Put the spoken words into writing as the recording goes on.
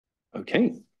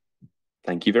Okay,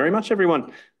 thank you very much,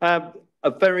 everyone. A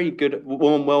very good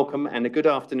warm welcome and a good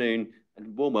afternoon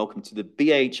and warm welcome to the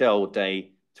BHL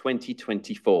Day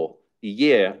 2024, the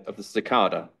year of the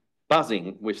cicada,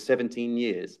 buzzing with 17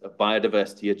 years of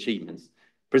biodiversity achievements,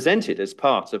 presented as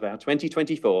part of our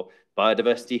 2024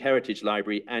 Biodiversity Heritage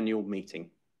Library Annual Meeting.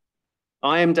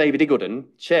 I am David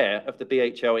Iggulden, Chair of the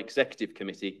BHL Executive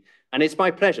Committee, and it's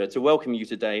my pleasure to welcome you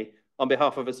today on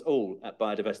behalf of us all at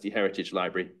Biodiversity Heritage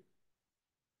Library.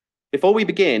 Before we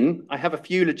begin, I have a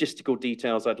few logistical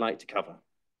details I'd like to cover.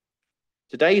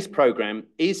 Today's programme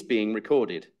is being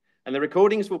recorded, and the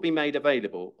recordings will be made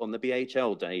available on the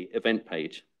BHL Day event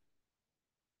page.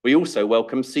 We also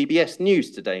welcome CBS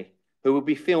News today, who will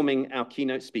be filming our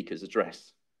keynote speaker's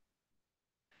address.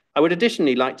 I would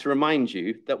additionally like to remind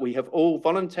you that we have all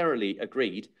voluntarily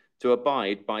agreed to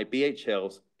abide by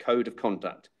BHL's Code of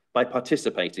Conduct by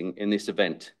participating in this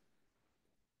event.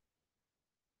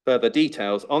 Further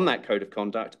details on that code of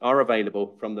conduct are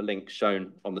available from the link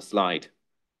shown on the slide.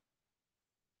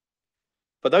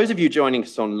 For those of you joining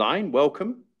us online,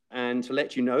 welcome, and to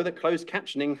let you know that closed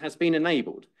captioning has been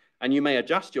enabled, and you may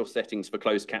adjust your settings for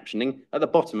closed captioning at the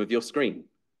bottom of your screen.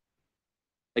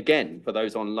 Again, for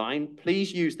those online,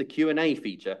 please use the Q&A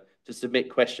feature to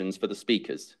submit questions for the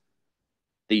speakers.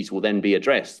 These will then be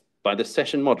addressed by the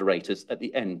session moderators at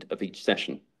the end of each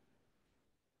session.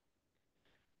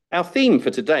 Our theme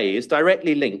for today is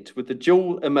directly linked with the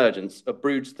dual emergence of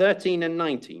Broods XIII and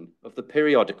XIX of the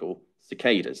periodical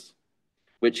cicadas,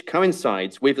 which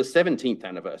coincides with the 17th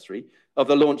anniversary of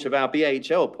the launch of our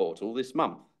BHL portal this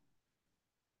month.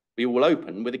 We will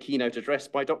open with a keynote address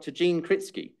by Dr.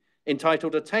 Kritsky,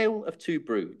 entitled A Tale of Two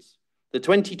Broods, the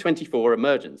 2024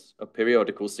 emergence of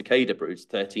periodical cicada broods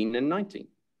 13 and 19.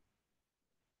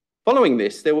 Following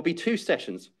this, there will be two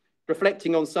sessions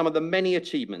reflecting on some of the many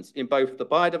achievements in both the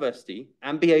biodiversity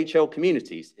and BHL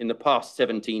communities in the past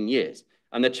 17 years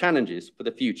and the challenges for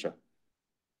the future.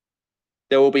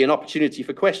 There will be an opportunity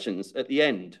for questions at the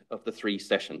end of the three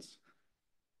sessions.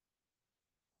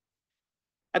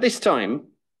 At this time,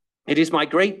 it is my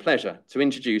great pleasure to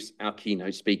introduce our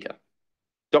keynote speaker,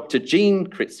 Dr.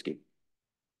 Kritsky.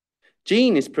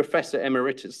 Jean is Professor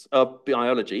Emeritus of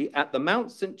Biology at the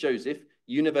Mount St. Joseph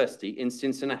University in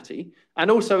Cincinnati,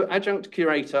 and also Adjunct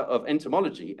Curator of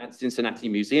Entomology at Cincinnati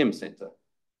Museum Center.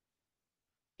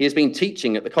 He has been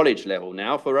teaching at the college level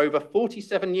now for over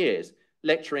 47 years,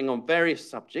 lecturing on various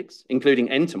subjects, including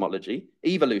entomology,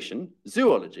 evolution,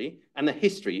 zoology, and the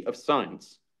history of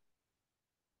science.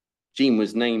 Jean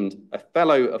was named a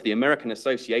Fellow of the American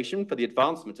Association for the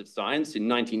Advancement of Science in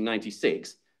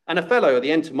 1996, and a Fellow of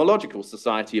the Entomological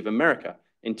Society of America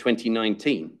in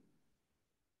 2019.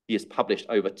 He has published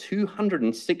over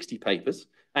 260 papers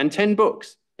and 10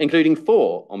 books, including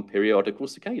 4 on periodical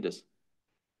cicadas.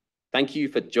 Thank you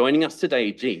for joining us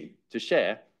today, Jean, to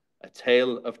share A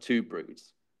Tale of Two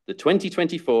Broods, the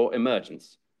 2024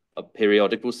 emergence of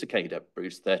periodical cicada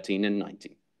broods 13 and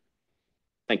 19.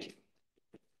 Thank you.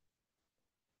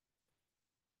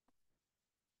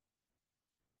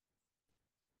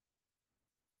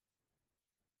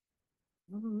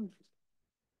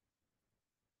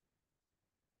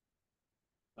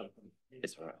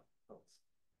 It's all right.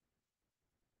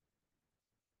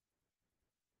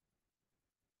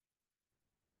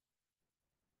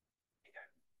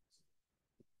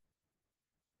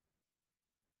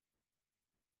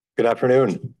 Good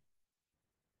afternoon.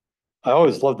 I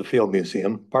always loved the Field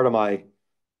Museum. Part of my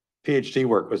PhD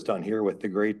work was done here with the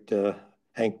great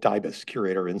Hank Dybus,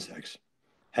 curator of insects.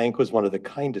 Hank was one of the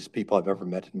kindest people I've ever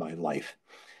met in my life.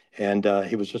 And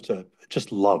he was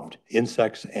just loved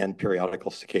insects and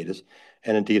periodical cicadas.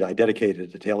 And indeed, I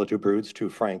dedicated A Tale of Two Broods to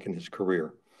Frank in his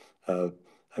career.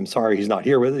 I'm sorry he's not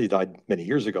here with us. He died many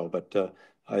years ago, but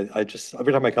I just,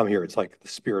 every time I come here, it's like the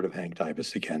spirit of Hank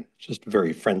Dybus again. Just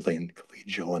very friendly and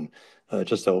collegial and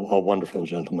just a wonderful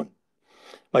gentleman.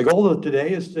 My goal of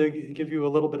today is to give you a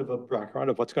little bit of a background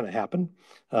of what's going to happen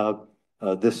over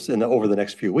the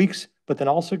next few weeks, but then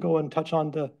also go and touch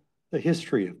on the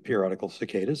history of periodical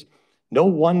cicadas. No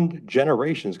one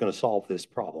generation is going to solve this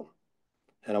problem.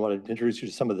 And I want to introduce you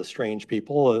to some of the strange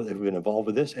people who've been involved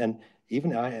with this, and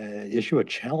even issue a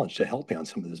challenge to help me on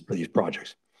some of these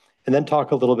projects. And then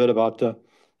talk a little bit about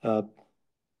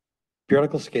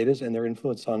periodical cicadas and their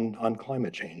influence on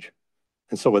climate change.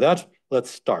 And so with that, let's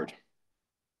start.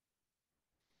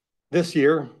 This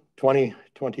year,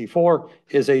 2024,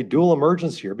 is a dual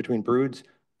emergence year between Broods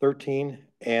 13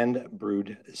 and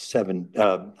Brood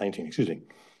 19, excuse me.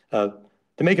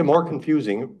 To make it more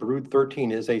confusing, Brood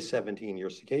 13 is a 17-year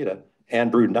cicada,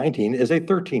 and Brood 19 is a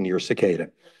 13-year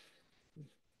cicada.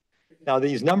 Now,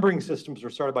 these numbering systems were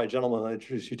started by a gentleman I'll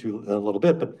introduce you to in a little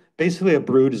bit, but basically a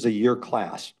brood is a year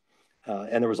class.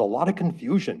 And there was a lot of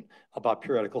confusion about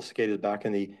periodical cicadas back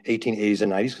in the 1880s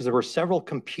and 90s because there were several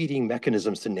competing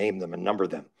mechanisms to name them and number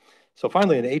them. So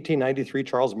finally, in 1893,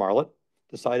 Charles Marlett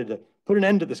decided to put an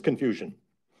end to this confusion.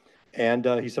 And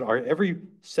he said, all right, every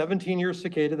 17-year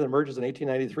cicada that emerges in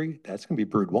 1893, that's going to be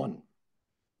brood 1.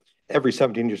 Every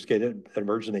 17-year cicada that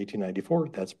emerged in 1894,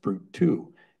 that's brood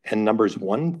 2. And numbers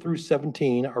 1 through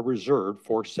 17 are reserved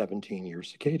for 17-year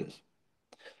cicadas.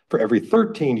 For every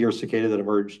 13-year cicada that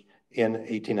emerged in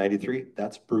 1893,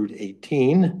 that's brood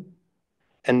 18.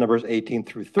 And numbers 18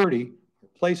 through 30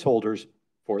 are placeholders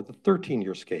for the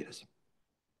 13-year cicadas.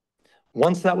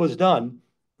 Once that was done,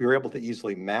 we were able to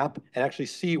easily map and actually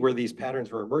see where these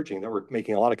patterns were emerging that were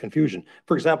making a lot of confusion.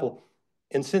 For example,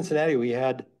 in Cincinnati, we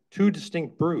had 2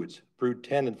 distinct broods, brood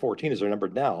 10 and 14 as they're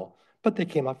numbered now, but they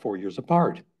came out 4 years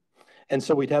apart. And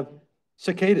so we'd have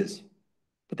cicadas,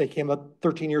 but they came out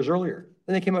 13 years earlier.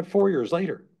 Then they came out 4 years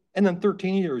later, and then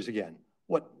 13 years again.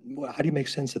 How do you make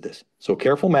sense of this? So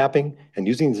careful mapping and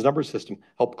using this number system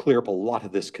helped clear up a lot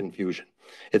of this confusion.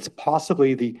 It's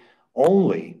possibly the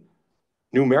only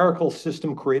numerical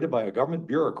system created by a government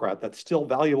bureaucrat that's still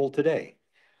valuable today.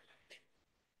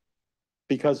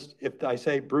 Because if I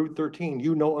say brood 13,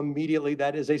 you know immediately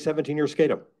that is a 17-year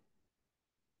cicada.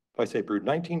 If I say brood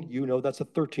 19, you know that's a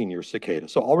 13-year cicada.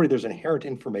 So already there's inherent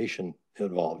information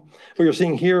involved. What you're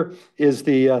seeing here is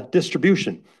the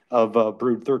distribution of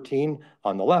brood 13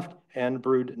 on the left and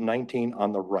brood 19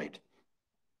 on the right.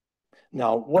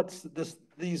 Now, what's this?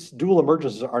 These dual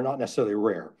emergences are not necessarily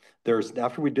rare.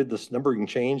 After we did this numbering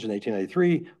change in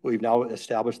 1893, we've now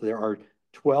established there are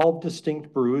 12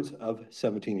 distinct broods of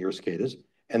 17-year cicadas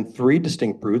and 3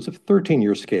 distinct broods of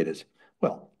 13-year cicadas.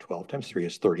 Well, 12 times 3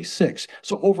 is 36.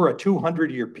 So over a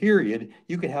 200-year period,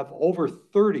 you can have over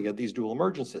 30 of these dual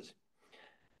emergences.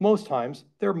 Most times,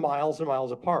 they're miles and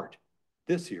miles apart.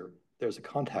 This year, there's a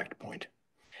contact point.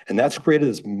 And that's created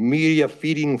this media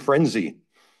feeding frenzy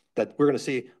that we're going to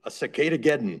see a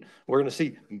cicada-geddon. We're going to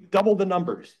see double the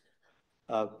numbers.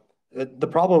 The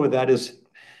problem with that is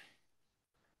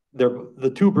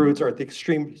the 2 broods are at the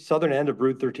extreme southern end of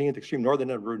brood 13, at the extreme northern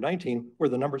end of brood 19, where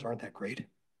the numbers aren't that great.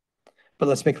 But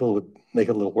let's make it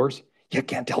a little worse. You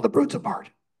can't tell the broods apart.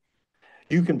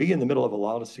 You can be in the middle of a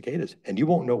lot of cicadas, and you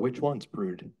won't know which one's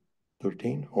brood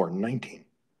 13 or 19.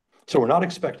 So we're not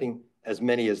expecting as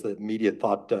many as the media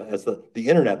thought, as the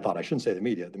internet thought. I shouldn't say the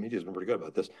media. The media's been pretty good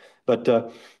about this. But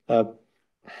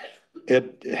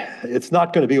it's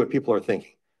not going to be what people are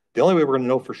thinking. The only way we're going to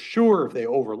know for sure if they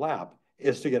overlap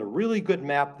is to get a really good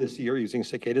map this year using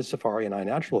Cicada Safari and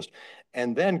iNaturalist,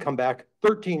 and then come back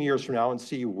 13 years from now and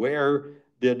see where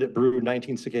did brood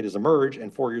 19 cicadas emerge,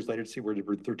 and 4 years later to see where did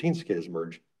brood 13 cicadas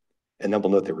emerge. And then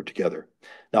we'll know they were together.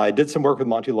 Now, I did some work with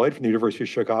Monty Lloyd from the University of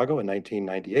Chicago in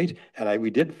 1998, and we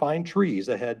did find trees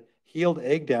that had healed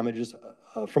egg damages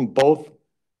from both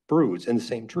broods in the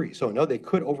same tree. So no, they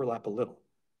could overlap a little.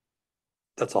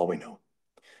 That's all we know.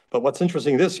 But what's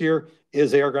interesting this year is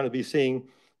they are going to be seeing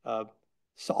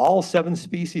so all 7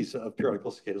 species of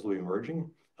periodical cicadas will be emerging.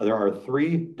 There are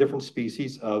 3 different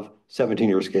species of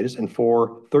 17-year cicadas and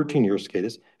 4 13-year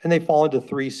cicadas, and they fall into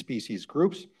 3 species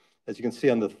groups. As you can see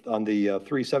on the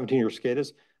 3 17-year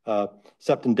cicadas,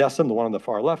 Septendecim, the one on the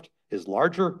far left, is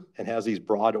larger and has these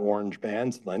broad orange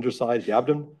bands on the underside of the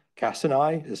abdomen.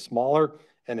 Cassini is smaller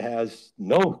and has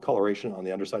no coloration on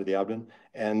the underside of the abdomen.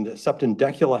 And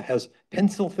Septendecula has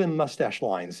pencil-thin mustache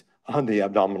lines on the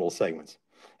abdominal segments.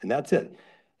 And that's it.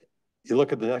 You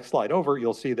look at the next slide over,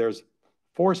 you'll see there's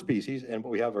 4 species, and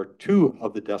what we have are 2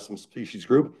 of the decim species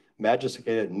group.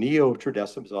 Magicicada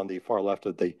neotridecim is on the far left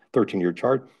of the 13-year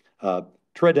chart.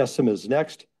 Tridecim is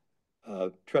next.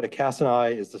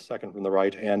 Triticasini is the second from the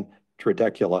right, and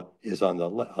Tridecula is on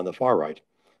the far right.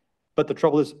 But the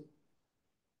trouble is,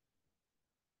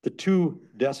 the 2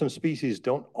 decim species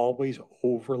don't always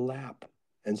overlap.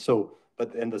 And so,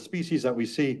 and the species that we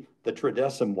see, the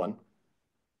tridecim one,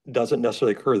 doesn't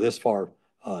necessarily occur this far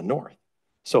north.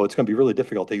 So it's going to be really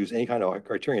difficult to use any kind of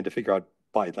criterion to figure out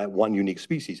by that one unique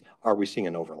species, are we seeing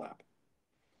an overlap?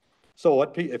 So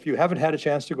if you haven't had a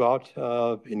chance to go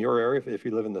out in your area, if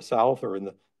you live in the South or in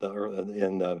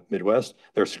the Midwest,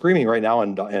 they're screaming right now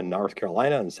in North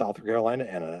Carolina and South Carolina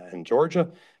and Georgia,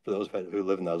 for those who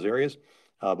live in those areas.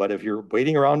 But if you're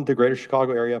waiting around the greater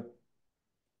Chicago area,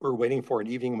 we're waiting for an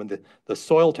evening when the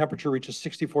soil temperature reaches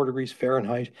 64 degrees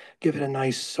Fahrenheit. Give it a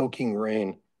nice soaking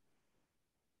rain.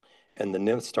 And the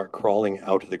nymphs start crawling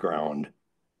out of the ground.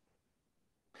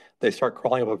 They start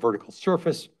crawling up a vertical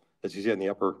surface, as you see on the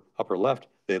upper left.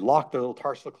 They lock their little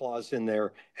tarsal claws in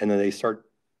there, and then they start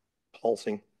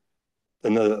pulsing.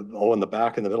 Then in the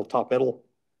back, in the middle, top middle,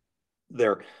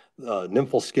 their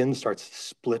nymphal skin starts to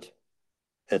split.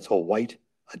 It's a white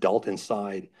adult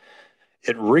inside.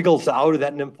 It wriggles out of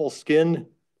that nymphal skin,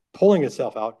 pulling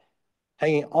itself out,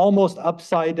 hanging almost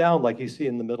upside down like you see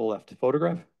in the middle left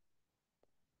photograph.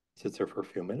 Sits there for a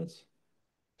few minutes,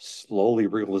 slowly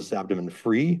wriggles its abdomen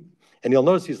free. And you'll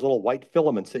notice these little white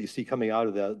filaments that you see coming out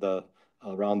of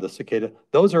around the cicada.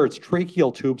 Those are its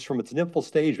tracheal tubes from its nymphal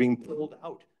stage being pulled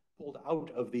out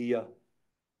of the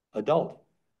adult.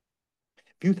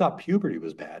 If you thought puberty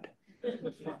was bad,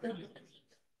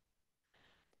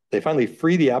 they finally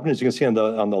free the abdomen. As you can see on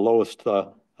the lowest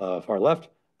far left,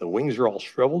 the wings are all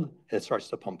shriveled, and it starts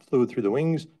to pump fluid through the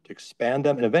wings to expand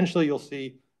them. And eventually you'll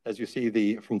see, as you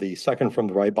see from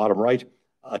the right, bottom right,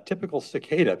 a typical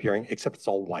cicada appearing, except it's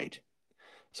all white.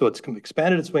 So it's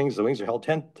expanded its wings. The wings are held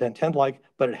tent-like,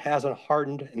 but it hasn't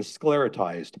hardened and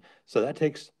sclerotized. So that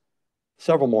takes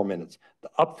several more minutes.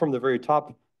 Up from the very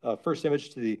top first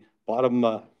image to the bottom,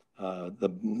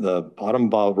 the bottom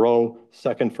row,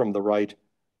 second from the right,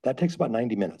 that takes about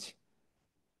 90 minutes.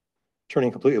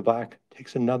 Turning completely black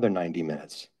takes another 90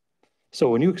 minutes.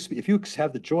 So if you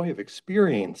have the joy of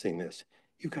experiencing this,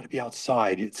 you've got to be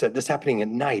outside. It's this happening at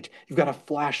night. You've got a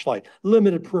flashlight,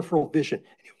 limited peripheral vision,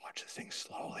 and you watch this thing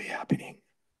slowly happening.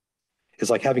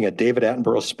 It's like having a David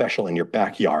Attenborough special in your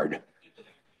backyard.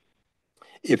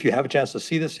 If you have a chance to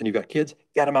see this and you've got kids,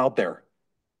 get them out there.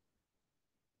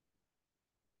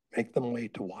 Make them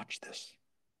wait to watch this.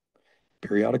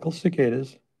 Periodical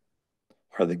cicadas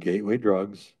are the gateway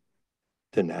drugs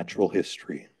to natural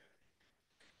history.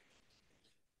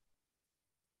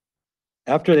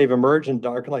 After they've emerged and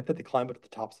darkened like that, they climb up to the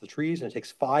tops of the trees, and it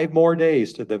takes 5 more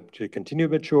days to continue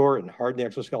to mature and harden the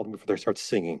exoskeleton before they start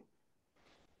singing.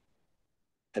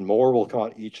 And more will come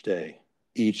out each day,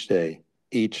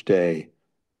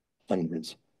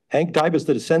 hundreds. Hank Dybus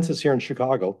did a census here in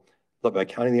Chicago by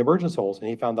counting the emergence holes, and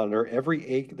he found that under every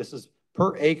acre, this is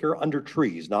per acre under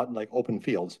trees, not in like open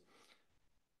fields,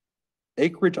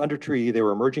 acreage under tree, they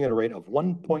were emerging at a rate of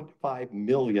 1.5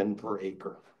 million per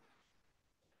acre.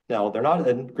 Now, they're not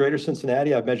in greater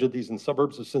Cincinnati. I've measured these in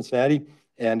suburbs of Cincinnati,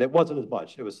 and it wasn't as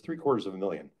much. It was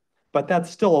 750,000. But that's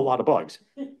still a lot of bugs,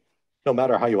 no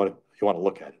matter how you want to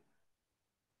look at it.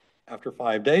 After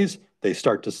 5 days, they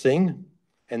start to sing,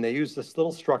 and they use this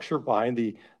little structure behind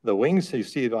the wings. So you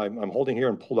see, I'm holding here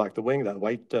and pull back the wing. That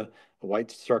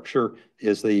white structure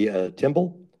is the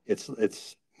timbal.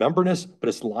 It's membranous, but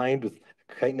it's lined with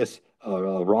chitinous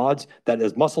rods that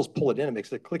as muscles pull it in, it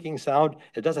makes a clicking sound.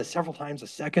 It does it several times a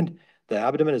second. The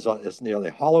abdomen is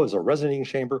nearly hollow, is a resonating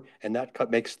chamber, and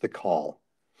that makes the call.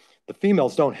 The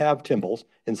females don't have timbals.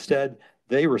 Instead,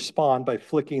 they respond by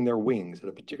flicking their wings at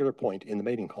a particular point in the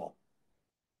mating call.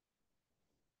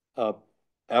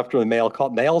 After the male call,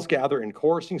 males gather in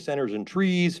chorusing centers in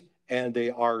trees, and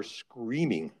they are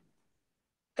screaming.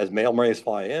 As male rays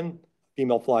fly in,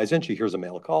 female flies in, she hears a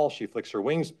male call, she flicks her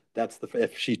wings.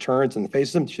 If she turns and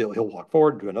faces him, he'll walk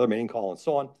forward, do another mating call, and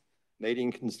so on.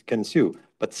 Mating can ensue.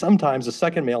 But sometimes the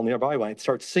second male nearby might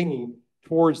start singing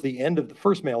towards the end of the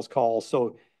first male's call,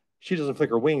 so she doesn't flick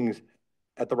her wings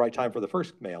at the right time for the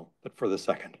first male, but for the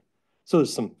second. So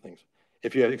there's some things.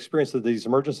 If you have experience of these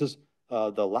emergences,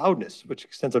 the loudness, which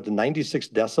extends up to 96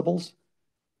 decibels,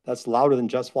 that's louder than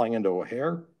just flying into a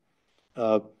hair.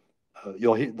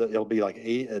 It'll be like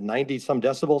 90 some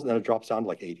decibels, and then it drops down to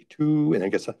like 82, and then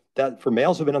gets that. For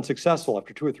males who've been unsuccessful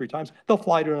after 2 or 3 times, they'll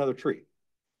fly to another tree.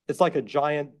 It's like a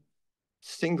giant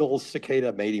single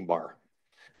cicada mating bar.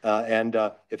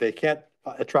 If they can't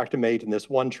attract a mate in this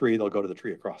one tree, they'll go to the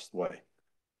tree across the way.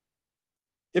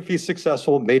 If he's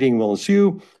successful, mating will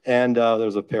ensue, and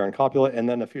there's a pair in copula, and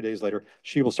then a few days later,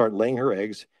 she will start laying her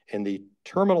eggs in the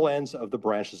terminal ends of the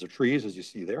branches of trees, as you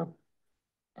see there.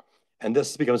 And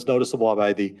this becomes noticeable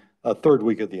by the 3rd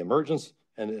week of the emergence,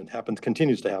 and it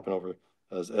continues to happen over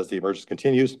as the emergence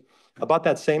continues. About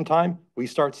that same time, we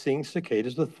start seeing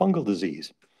cicadas with fungal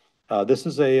disease. This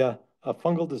is a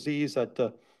fungal disease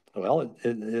that,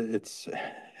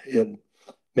 it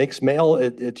makes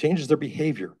it changes their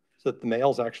behavior, so that the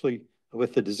males actually,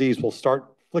 with the disease, will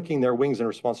start flicking their wings in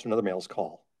response to another male's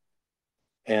call.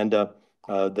 And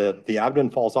the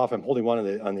abdomen falls off. I'm holding one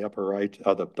on the upper right,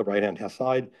 the right-hand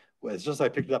side. It's just as I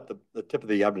picked it up, the tip of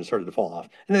the abdomen started to fall off.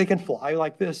 And they can fly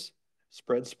like this,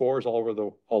 spread spores all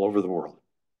over the world.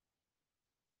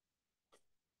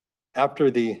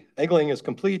 After the eggling is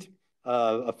complete,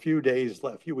 a few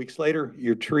weeks later,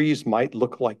 your trees might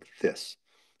look like this.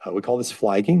 We call this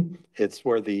flagging. It's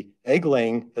where the egg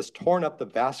laying has torn up the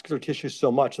vascular tissue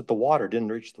so much that the water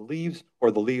didn't reach the leaves,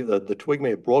 or the twig may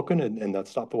have broken and that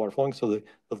stopped the water flowing, so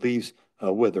the leaves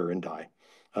wither and die.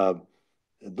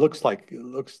 It looks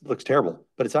terrible,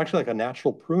 but it's actually like a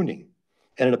natural pruning.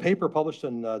 And in a paper published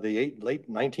in the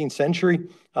late 19th century,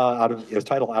 it was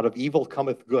titled "Out of Evil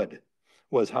Cometh Good,"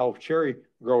 was how cherry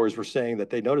growers were saying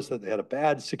that they noticed that they had a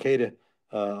bad cicada,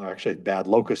 actually a bad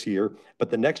locust year, but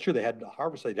the next year they had a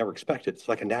harvest they never expected. It's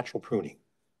like a natural pruning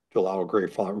to allow a greater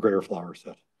flower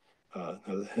set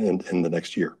in the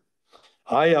next year.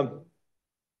 I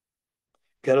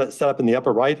got it set up in the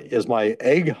upper right is my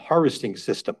egg harvesting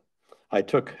system. I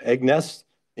took egg nests,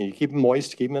 and you keep them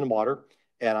moist, keep them in water,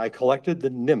 and I collected the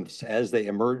nymphs as they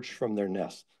emerged from their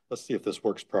nests. Let's see if this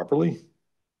works properly.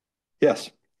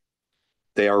 Yes,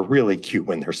 they are really cute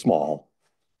when they're small.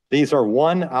 These are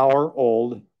 1 hour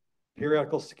old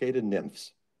periodical cicada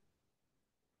nymphs.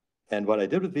 And what I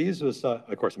did with these was,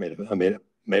 of course, I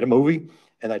made a movie,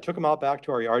 and I took them out back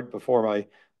to our yard before my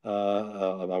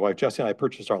wife Jessie and I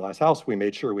purchased our last house. We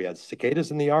made sure we had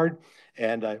cicadas in the yard,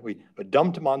 and we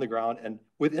dumped them on the ground, and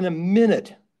within a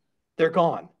minute, they're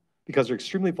gone because they're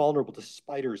extremely vulnerable to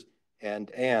spiders and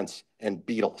ants and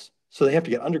beetles. So they have to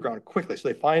get underground quickly. So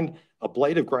they find a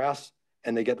blade of grass,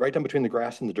 and they get right down between the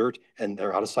grass and the dirt, and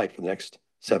they're out of sight for the next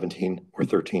 17 or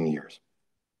 13 years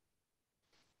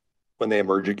when they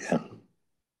emerge again.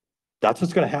 That's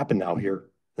what's going to happen now here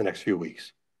the next few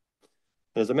weeks.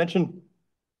 And as I mentioned,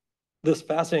 this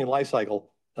fascinating life cycle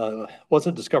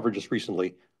wasn't discovered just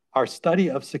recently. Our study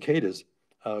of cicadas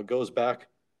goes back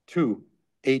to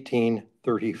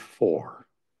 1834,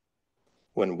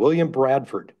 when William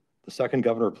Bradford, the second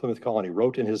governor of Plymouth Colony,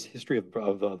 wrote in his history of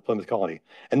Plymouth Colony.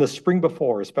 And the spring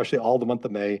before, especially all the month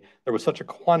of May, there was such a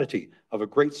quantity of a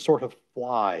great sort of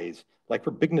flies, like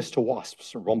for bigness to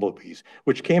wasps or bumblebees,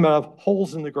 which came out of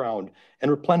holes in the ground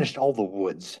and replenished all the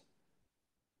woods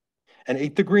and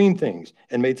ate the green things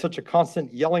and made such a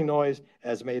constant yelling noise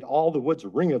as made all the woods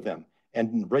ring of them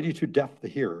and ready to deaf the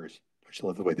hearers, which I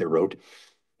love the way they wrote.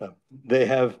 They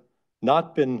have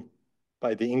not been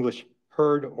by the English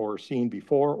heard or seen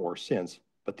before or since,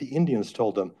 but the Indians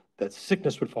told them that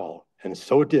sickness would follow, and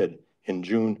so it did in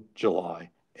June,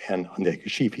 July, and on the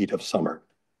chief heat of summer.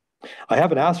 I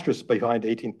have an asterisk behind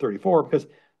 1834 because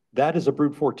that is a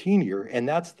Brood 14 year, and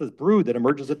that's the brood that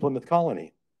emerges at Plymouth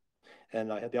Colony.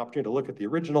 And I had the opportunity to look at the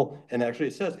original, and actually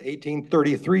it says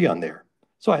 1833 on there.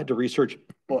 So I had to research,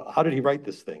 well, how did he write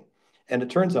this thing? And it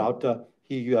turns out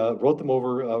he wrote it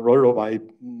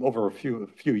over a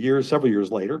few years, several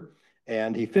years later,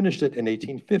 and he finished it in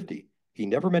 1850. He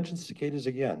never mentioned cicadas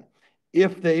again.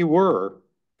 If they were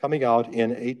coming out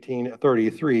in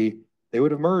 1833, they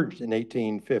would have merged in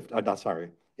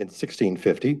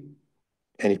 1650,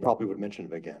 and he probably would have mentioned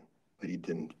them again, but he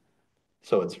didn't.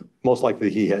 So it's most likely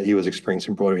he was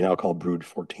experiencing what we now call Brood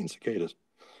 14 cicadas.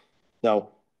 Now,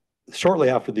 shortly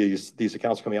after these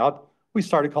accounts coming out, we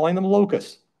started calling them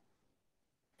locusts.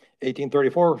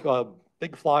 1834,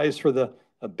 big flies for the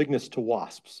bigness to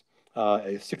wasps.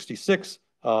 66,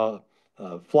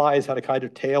 flies had a kind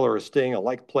of tail or a sting, a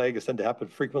like plague is said to happen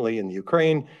frequently in the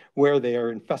Ukraine, where they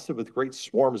are infested with great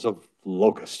swarms of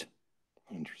locust.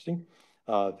 Interesting.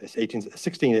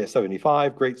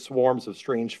 1675, great swarms of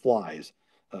strange flies.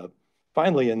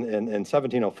 Finally, in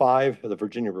 1705, the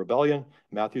Virginia Rebellion,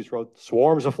 Matthews wrote,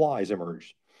 swarms of flies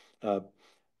emerged. But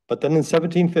then in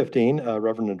 1715,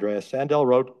 Reverend Andreas Sandel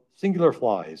wrote, singular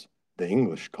flies. The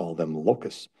English call them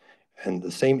locusts, and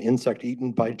the same insect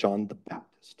eaten by John the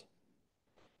Baptist.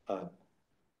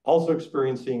 Also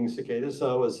experiencing cicadas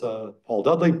was Paul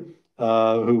Dudley,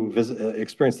 who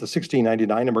experienced the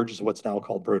 1699 emergence of what's now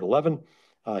called Brood 11.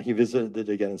 He visited it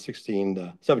again in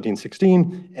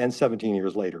 1716 and 17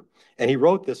 years later. And he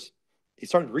wrote this, he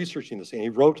started researching this, and he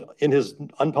wrote in his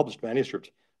unpublished manuscript,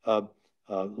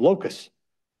 locus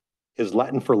is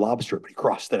Latin for lobster, but he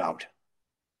crossed it out.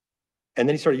 And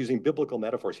then he started using biblical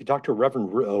metaphors. He talked to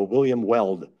Reverend William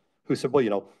Weld, who said, well, you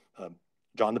know,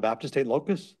 John the Baptist ate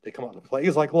locusts. They come out in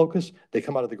plagues like locusts. They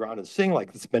come out of the ground and sing, like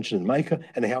it's mentioned in Micah.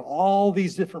 And they have all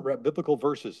these different biblical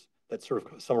verses that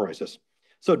sort of summarize this.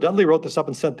 So Dudley wrote this up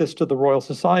and sent this to the Royal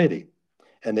Society.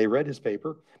 And they read his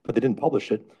paper, but they didn't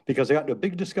publish it because they got into a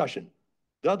big discussion.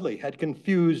 Dudley had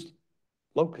confused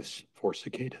locusts for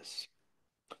cicadas.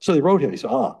 So they wrote him. He said,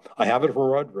 I have it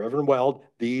from Reverend Weld.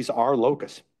 These are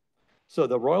locusts. So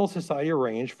the Royal Society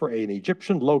arranged for an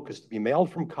Egyptian locust to be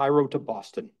mailed from Cairo to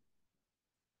Boston.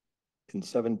 In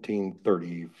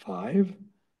 1735,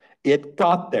 it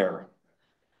got there.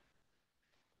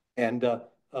 And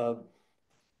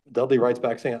Dudley writes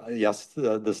back saying, yes,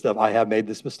 this stuff, I have made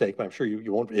this mistake, but I'm sure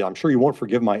you won't, I'm sure you won't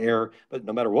forgive my error, but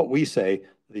no matter what we say,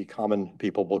 the common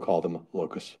people will call them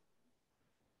locusts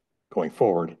going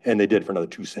forward. And they did for another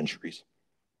 2 centuries.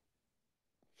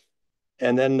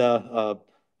 And then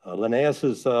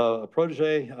Linnaeus's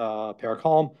protege,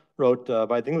 Perical, wrote,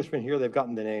 by the Englishmen here, they've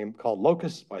gotten the name called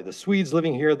locusts. By the Swedes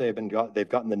living here, they've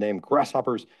gotten the name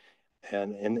grasshoppers.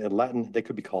 And in Latin, they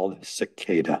could be called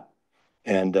cicada.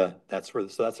 And that's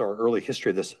our early history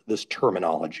of this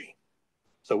terminology.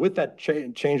 So with that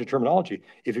change of terminology,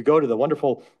 if you go to the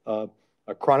wonderful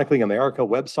Chronicling America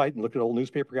website and look at old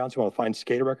newspaper accounts, you want to find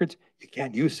cicada records, you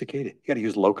can't use cicada. You got to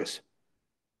use locust.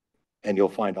 And you'll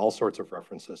find all sorts of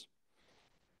references.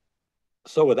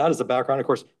 So with that as a background, of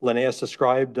course, Linnaeus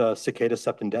described Cicada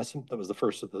septendecim. That was the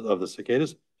first of the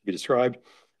cicadas to be described.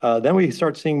 Then we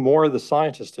start seeing more of the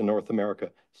scientists in North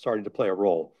America starting to play a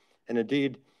role. And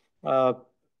indeed,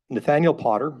 Nathaniel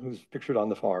Potter, who's pictured on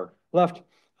the far left,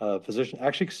 physician,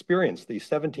 actually experienced the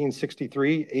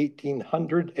 1763,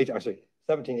 1800,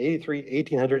 1783,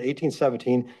 1800,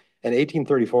 1817, and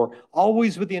 1834,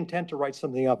 always with the intent to write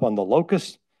something up on the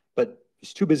locusts, but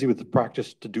was too busy with the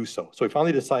practice to do so. So he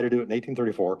finally decided to do it in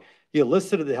 1834. He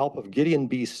enlisted the help of Gideon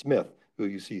B. Smith, who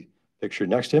you see pictured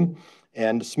next to him.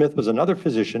 And Smith was another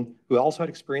physician who also had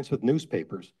experience with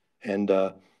newspapers. And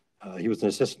he was an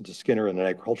assistant to Skinner in an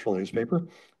agricultural newspaper.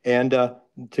 And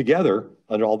together,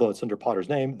 although it's under Potter's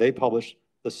name, they published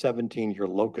the 17-year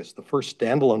locust, the first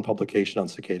standalone publication on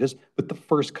cicadas with the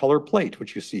first color plate,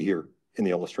 which you see here in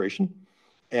the illustration.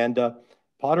 And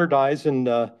Potter dies in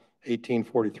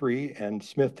 1843, and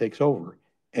Smith takes over,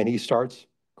 and he starts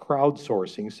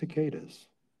crowdsourcing cicadas.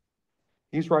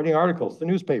 He's writing articles, the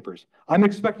newspapers. I'm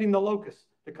expecting the locust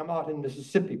to come out in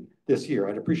Mississippi this year.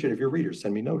 I'd appreciate if your readers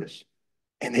send me notice.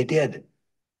 And they did.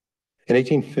 In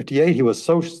 1858, he was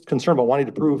so concerned about wanting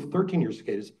to prove 13-year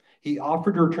cicadas, he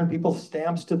offered to return people's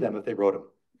stamps to them if they wrote them.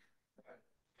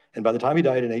 And by the time he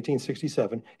died in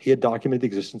 1867, he had documented the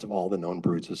existence of all the known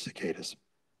broods of cicadas.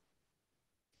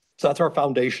 So that's our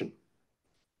foundation.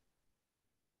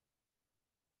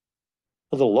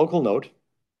 A little local note.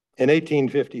 In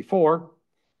 1854,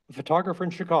 a photographer in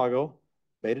Chicago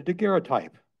made a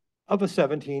daguerreotype of a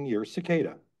 17-year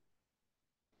cicada.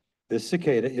 This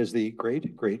cicada is the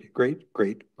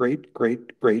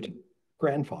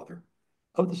great-great-great-great-great-great-grandfather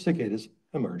of the cicadas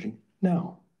emerging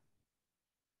now.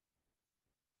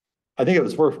 I think it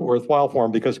was worthwhile for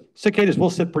him because cicadas will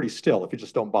sit pretty still if you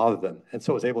just don't bother them. And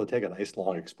so I was able to take a nice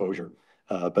long exposure.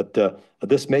 But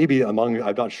this may be among,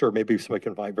 I'm not sure, maybe somebody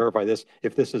can verify this,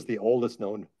 if this is the oldest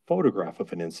known photograph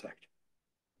of an insect.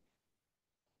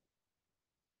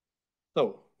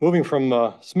 So moving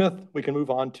from Smith, we can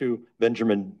move on to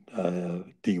Benjamin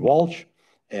D. Walsh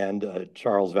and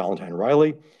Charles Valentine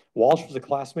Riley. Walsh was a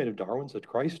classmate of Darwin's at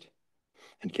Christ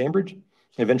and Cambridge.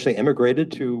 He eventually emigrated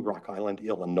to Rock Island,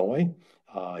 Illinois.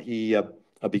 He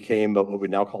became what we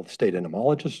now call the state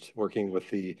entomologist, working with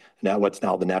what's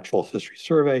now the Natural History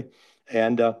Survey.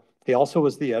 And he also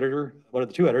was the editor, one of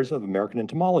the 2 editors of American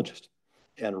Entomologist.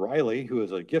 And Riley, who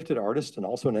is a gifted artist and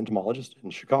also an entomologist in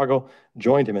Chicago,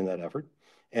 joined him in that effort.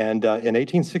 And in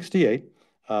 1868,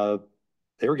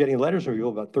 they were getting letters from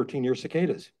people about 13-year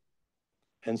cicadas.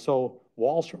 And so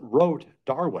Walsh wrote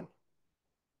Darwin.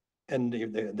 And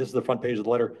this is the front page of the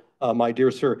letter. My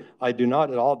dear sir, I do not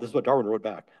at all, this is what Darwin wrote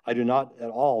back, I do not at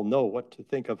all know what to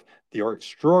think of the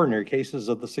extraordinary cases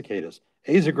of the cicadas.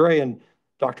 Asa Gray and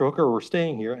Dr. Hooker were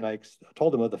staying here, and I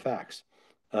told them of the facts.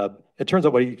 It turns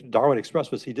out what Darwin expressed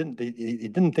was he didn't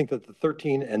think that the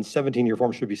 13 and 17-year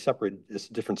forms should be separated as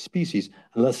different species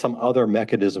unless some other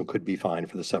mechanism could be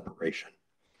found for the separation.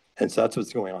 And so that's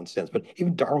what's going on since. But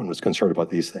even Darwin was concerned about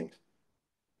these things.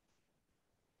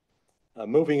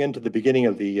 Moving into the beginning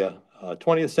of the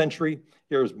 20th century,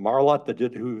 here's Marlott,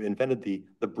 who invented the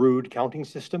brood counting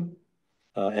system,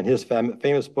 and his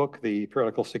famous book, The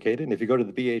Periodical Cicada. And if you go to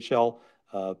the BHL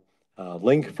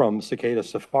link from Cicada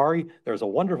Safari, there's a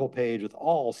wonderful page with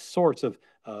all sorts of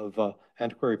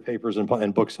antiquary papers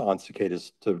and books on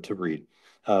cicadas to read.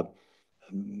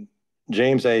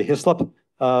 James A. Hislop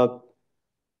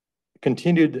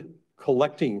continued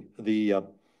collecting the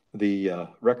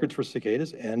records for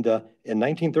cicadas, and in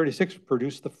 1936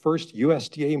 produced the first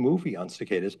USDA movie on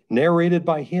cicadas, narrated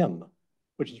by him,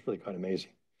 which is really quite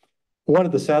amazing. One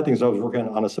of the sad things, I was working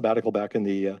on a sabbatical back in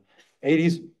the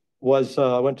 80s, was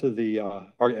I went to the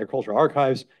agricultural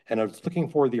archives, and I was looking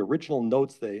for the original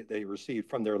notes they received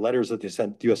from their letters that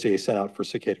USDA sent out for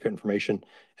cicada information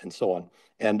and so on.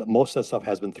 And most of that stuff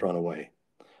has been thrown away.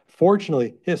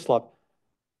 Fortunately, Hislop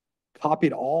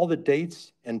copied all the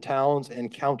dates and towns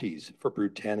and counties for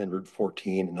Brood 10 and Brood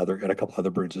 14 and a couple other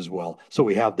broods as well. So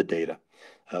we have the data.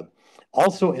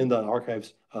 Also in the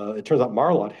archives, it turns out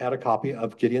Marlott had a copy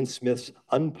of Gideon Smith's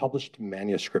unpublished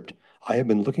manuscript. I have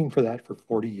been looking for that for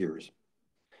 40 years.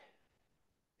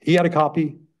 He had a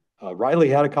copy. Riley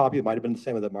had a copy. It might have been the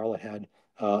same one that Marlott had.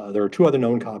 There are 2 other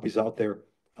known copies out there,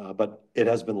 but it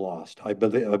has been lost. I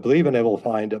believe I'm able to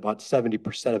find about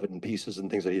 70% of it in pieces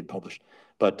and things that he had published.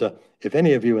 But if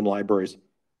any of you in libraries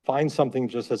find something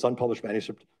just as unpublished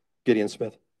manuscript, Gideon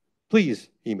Smith, please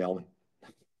email me.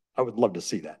 I would love to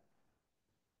see that.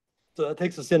 So that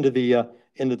takes us into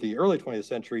the early 20th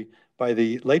century. By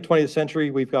the late 20th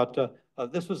century, we've got,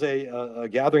 this was a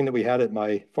gathering that we had at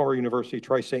my former university,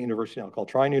 Tri-State University, now called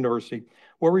Trine University,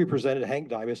 where we presented Hank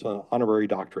Dybus an honorary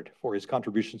doctorate for his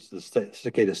contributions to the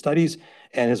cicada studies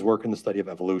and his work in the study of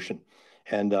evolution.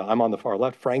 And I'm on the far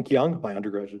left. Frank Young, my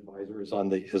undergraduate advisor, is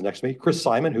next to me. Chris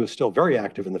Simon, who is still very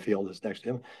active in the field, is next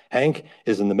to him. Hank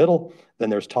is in the middle. Then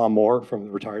there's Tom Moore,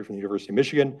 retired from the University of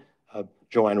Michigan.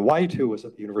 Joanne White, who was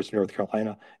at the University of North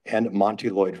Carolina, and Monty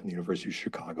Lloyd from the University of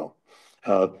Chicago.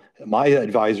 My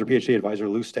advisor, PhD advisor,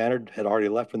 Lou Stannard, had already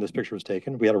left when this picture was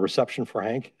taken. We had a reception for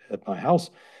Hank at my house.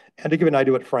 And to give an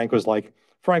idea what Frank was like,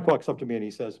 Frank walks up to me and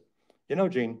he says, "You know,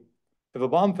 Gene, if a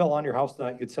bomb fell on your house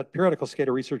tonight, you'd set periodical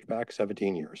cicada research back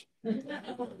 17 years.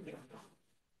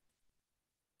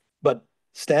 But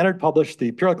Stannard published the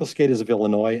Periodical Cicadas of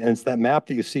Illinois, and it's that map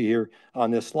that you see here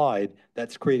on this slide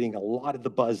that's creating a lot of the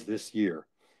buzz this year.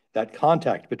 That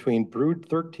contact between Brood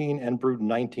 13 and Brood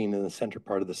 19 in the center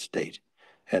part of the state.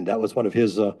 And that was one of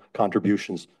his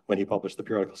contributions when he published the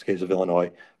Periodical Cicadas of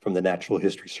Illinois from the Natural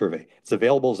History Survey. It's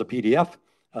available as a PDF,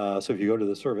 so if you go to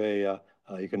the survey,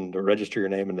 you can register your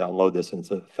name and download this, and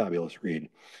it's a fabulous read.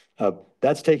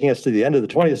 That's taking us to the end of the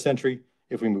 20th century.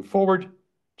 If we move forward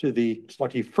to the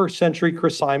 21st century,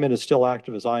 Chris Simon is still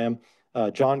active as I am.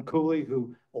 John Cooley,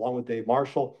 who, along with Dave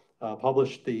Marshall,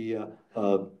 published the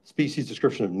species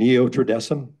description of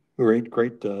Neotrodecim,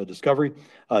 great discovery.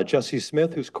 Jesse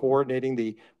Smith, who's coordinating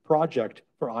the project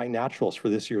for iNaturals for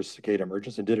this year's cicada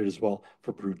emergence and did it as well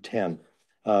for Brood 10.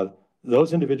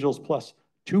 Those individuals plus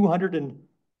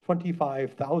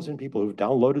 225,000 people who've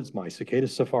downloaded my Cicada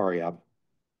Safari app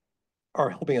are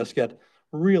helping us get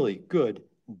really good,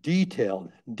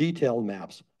 detailed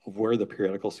maps of where the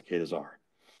periodical cicadas are.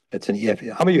 It's an EF.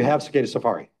 How many of you have Cicada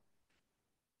Safari?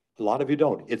 A lot of you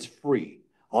don't. It's free.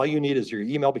 All you need is your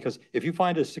email, because if you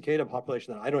find a cicada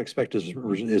population that I don't expect is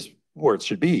where it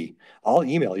should be, I'll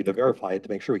email you to verify it to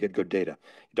make sure we get good data.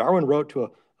 Darwin wrote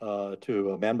to a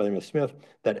man by the name of Smith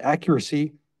that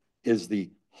accuracy is the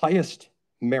highest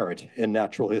merit in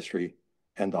natural history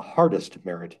and the hardest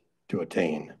merit to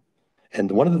attain.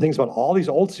 And one of the things about all these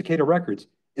old cicada records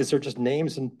is they're just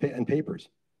names and papers.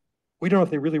 We don't know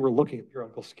if they really were looking at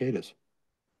periodical cicadas.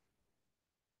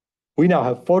 We now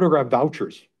have photograph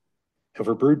vouchers. And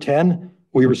for Brood 10,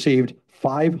 we received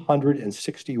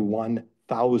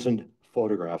 561,000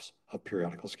 photographs of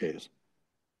periodical cicadas.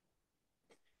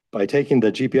 By taking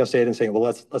the GPS data and saying, well,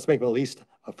 let's make them at least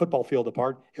a football field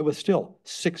apart, it was still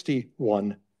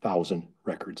 61,000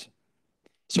 records.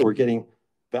 So we're getting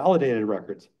validated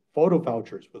records, photo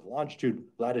vouchers with longitude,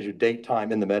 latitude, date,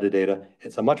 time in the metadata.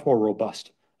 It's a much more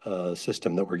robust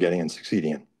system that we're getting and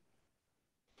succeeding in.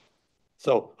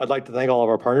 So I'd like to thank all of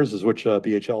our partners, as which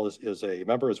BHL is a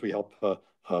member, as we help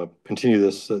continue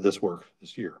this work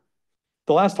this year.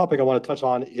 The last topic I want to touch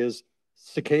on is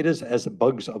cicadas as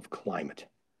bugs of climate.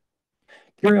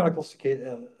 Periodical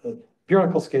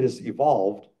cicadas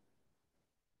evolved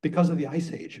because of the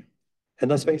Ice Age. And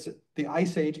let's face it, the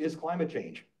Ice Age is climate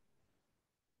change.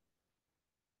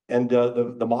 And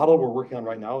the model we're working on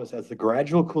right now is as the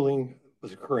gradual cooling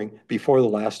was occurring before the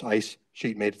last ice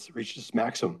sheet reached its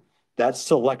maximum. That's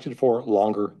selected for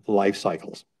longer life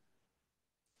cycles.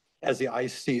 As the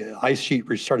ice sheet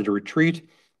started to retreat,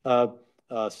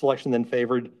 selection then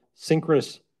favored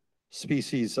synchronous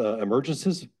species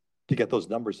emergences to get those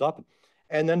numbers up,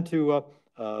 and then to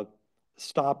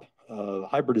stop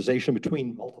hybridization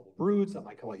between multiple broods. That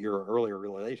might come a year earlier or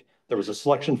really late. There was a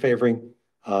selection favoring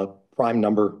prime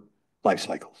number life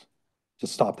cycles to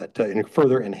stop that, to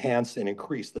further enhance and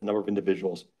increase the number of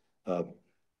individuals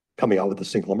coming out with a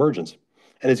single emergence.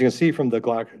 And as you can see from the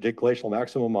glacial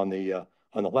maximum on the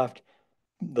left,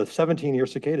 the 17-year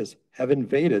cicadas have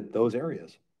invaded those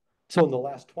areas. So in the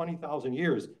last 20,000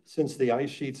 years, since the ice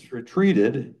sheets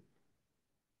retreated,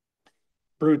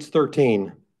 Broods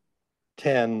 13,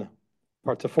 10,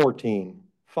 parts of 14,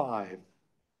 5,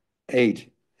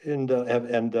 8,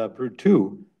 and Brood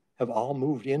 2 have all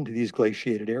moved into these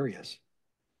glaciated areas.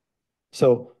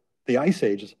 So the Ice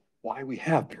Age why we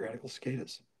have periodical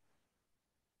cicadas.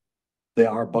 They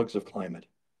are bugs of climate.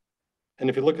 And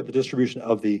if you look at the distribution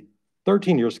of the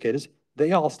 13-year cicadas,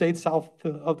 they all stayed south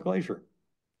of the glacier.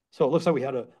 So it looks like we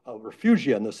had a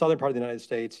refugia in the southern part of the United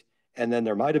States, and then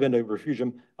there might have been a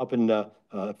refugium up in,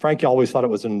 Frankie always thought it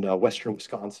was in western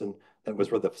Wisconsin. That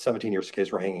was where the 17-year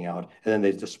cicadas were hanging out, and then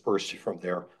they dispersed from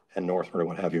there and northward and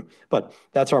what have you. But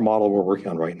that's our model we're working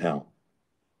on right now.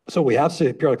 So we have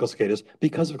periodical cicadas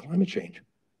because of climate change.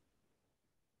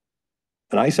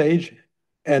 An ice age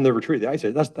and the retreat of the ice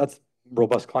age, that's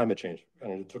robust climate change.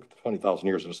 And it took 20,000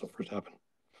 years or so for it to happen.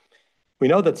 We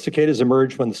know that cicadas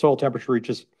emerge when the soil temperature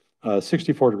reaches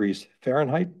 64 degrees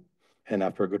Fahrenheit, and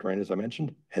after a good rain, as I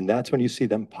mentioned, and that's when you see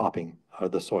them popping out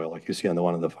of the soil, like you see on the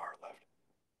one on the far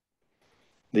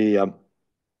left.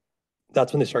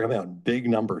 That's when they start coming out in big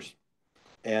numbers.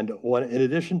 And in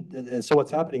addition, and so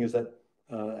what's happening is that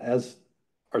as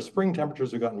our spring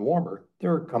temperatures have gotten warmer,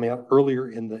 they're coming out earlier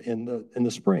in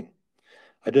the spring.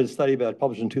 I did a study that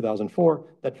published in 2004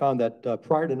 that found that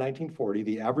prior to 1940,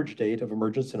 the average date of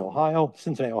emergence in Ohio,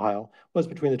 Cincinnati, Ohio, was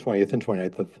between the 20th and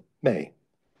 29th of May.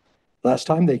 Last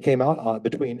time they came out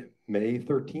between May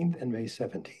 13th and May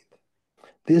 17th.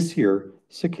 This year,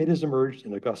 cicadas emerged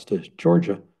in Augusta,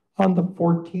 Georgia on the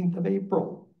 14th of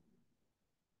April.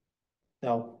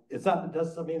 Now, it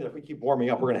doesn't mean that if we keep warming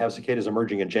up, we're going to have cicadas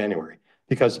emerging in January,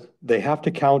 because they have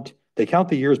to count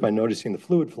the years by noticing the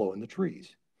fluid flow in the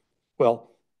trees.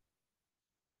 Well,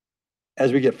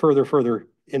 as we get further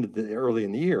into early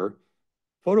in the year,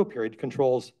 photoperiod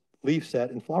controls leaf set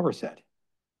and flower set.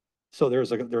 So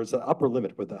there's an upper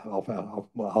limit with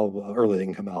how early they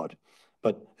can come out,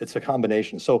 but it's a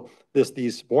combination. So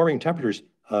these warming temperatures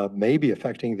may be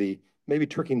affecting maybe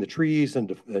tricking the trees and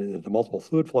the multiple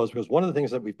fluid flows, because one of the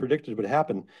things that we predicted would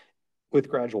happen with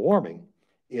gradual warming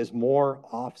is more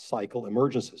off-cycle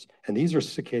emergences. And these are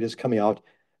cicadas coming out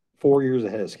 4 years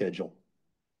ahead of schedule.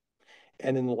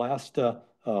 And in the last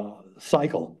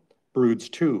cycle, Broods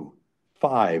II,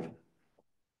 5,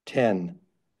 10,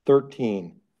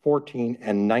 13, 14,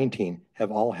 and 19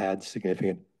 have all had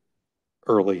significant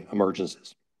early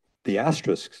emergences. The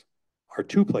asterisks are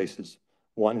two places,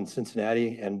 one in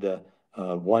Cincinnati and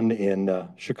one in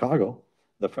Chicago.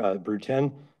 The Brood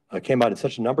X came out in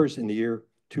such numbers in the year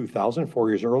 2000, 4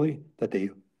 years early, that they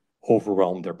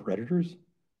overwhelmed their predators.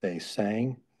 They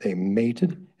sang, they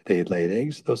mated, they laid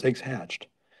eggs, those eggs hatched.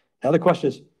 Now the question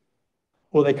is,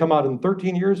 will they come out in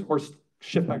 13 years or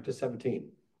shift back to 17?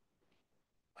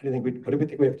 What do we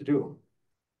think we have to do?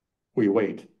 We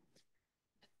wait.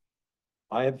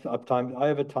 I have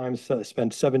at times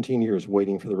spent 17 years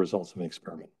waiting for the results of an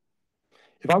experiment.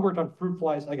 If I worked on fruit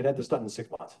flies, I could have this done in 6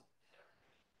 months.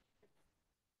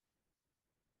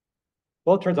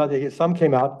 Well, it turns out some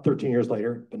came out 13 years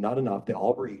later, but not enough. They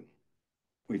all were eaten.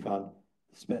 We found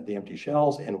the empty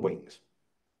shells and wings.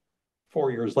 4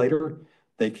 years later,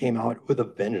 they came out with a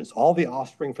vengeance. All the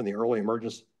offspring from the early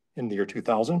emergence in the year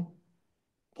 2000,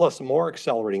 plus more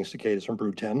accelerating cicadas from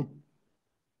Brood X.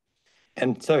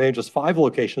 And so in just 5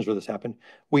 locations where this happened,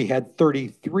 we had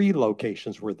 33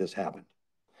 locations where this happened.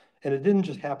 And it didn't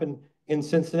just happen in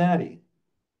Cincinnati.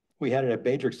 We had a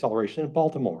major acceleration in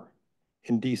Baltimore,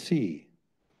 in DC,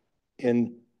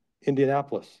 in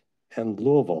Indianapolis, and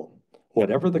Louisville.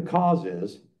 Whatever the cause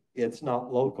is, it's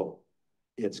not local,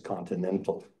 it's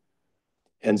continental.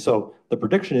 And so the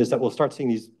prediction is that we'll start seeing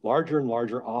these larger and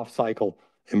larger off-cycle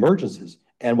emergences.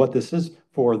 And what this is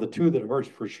for the 2 that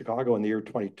emerged for Chicago in the year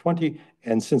 2020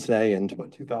 and Cincinnati in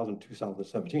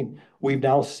 2017, we've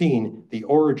now seen the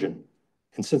origin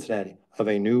in Cincinnati of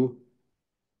a new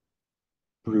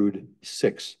Brood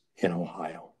VI in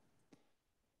Ohio.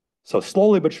 So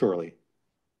slowly but surely,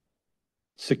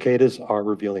 cicadas are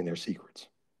revealing their secrets.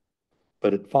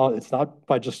 But it's not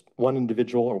by just one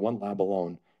individual or one lab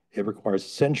alone. It requires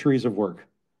centuries of work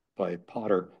by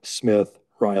Potter, Smith,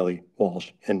 Riley,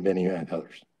 Walsh, and many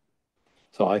others.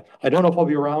 So I don't know if I'll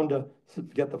be around to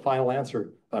get the final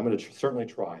answer, but I'm going to certainly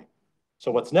try.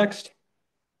 So what's next?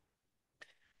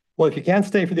 Well, if you can't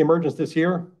stay for the emergence this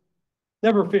year,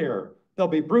 never fear.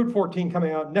 There'll be Brood 14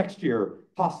 coming out next year,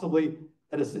 possibly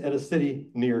at a city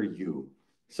near you.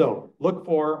 So look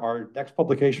for our next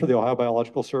publication for the Ohio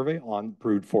Biological Survey on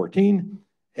Brood 14.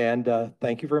 And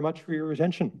thank you very much for your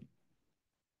attention.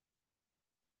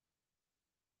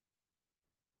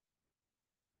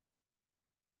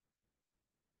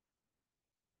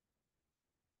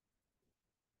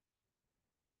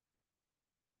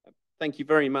 Thank you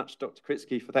very much, Dr.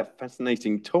 Kritsky, for that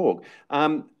fascinating talk.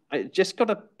 I just got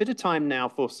a bit of time now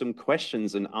for some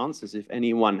questions and answers. If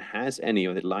anyone has any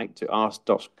or they'd like to ask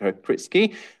Dr.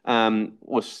 Kritsky,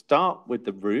 we'll start with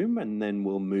the room and then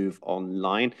we'll move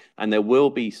online. And there will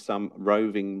be some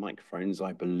roving microphones,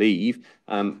 I believe.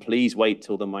 Please wait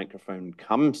till the microphone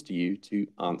comes to you to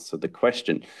answer the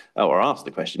question or ask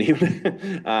the question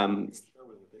even.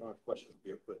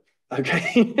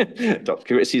 Okay.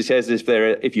 Dr. Kritsky says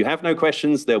if you have no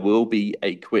questions, there will be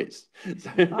a quiz.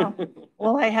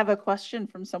 Well, I have a question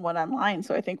from someone online,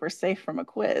 so I think we're safe from a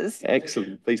quiz.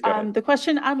 Excellent. Please go ahead. The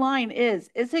question online is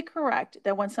it correct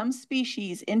that when some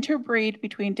species interbreed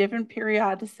between different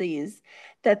periodices,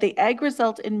 that the egg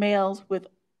result in males with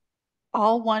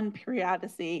all one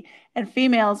periodicity and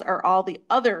females are all the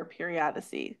other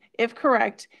periodicity? If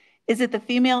correct, is it the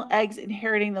female eggs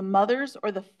inheriting the mothers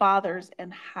or the fathers,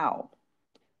 and how?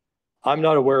 I'm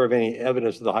not aware of any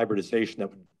evidence of the hybridization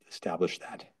that would establish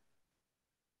that.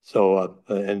 So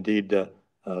indeed, the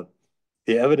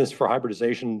evidence for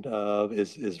hybridization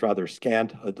is rather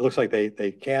scant. It looks like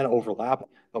they can overlap,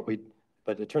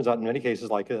 but it turns out in many cases,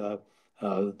 like the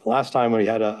last time we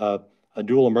had a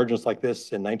dual emergence like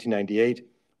this in 1998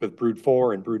 with Brood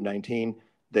 4 and Brood 19,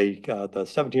 the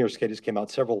 17-year cicadas came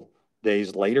out several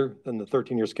days later than the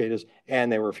 13-year cicadas,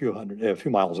 and they were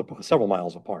several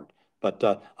miles apart.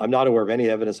 But I'm not aware of any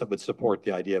evidence that would support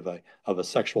the idea of a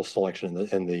sexual selection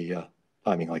in the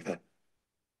timing like that.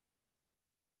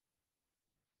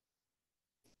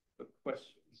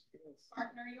 Questions?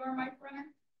 Martin, are you our mic runner?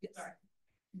 Yes. Sorry.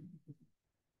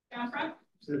 Down front?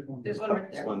 There's one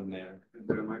right there. One there. Is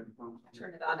there a microphone?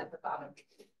 Turn it on at the bottom.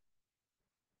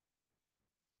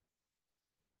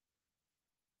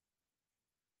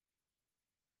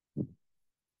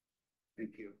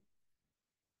 Thank you.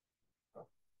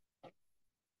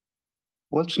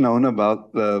 What's known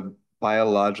about the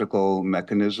biological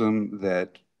mechanism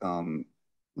that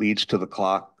leads to the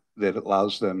clock that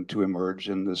allows them to emerge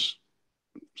in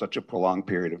such a prolonged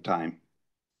period of time?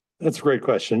 That's a great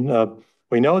question.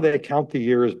 We know they count the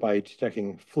years by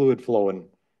detecting fluid flow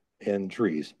in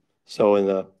trees. So in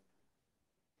the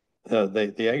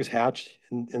eggs hatch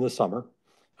in the summer.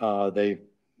 For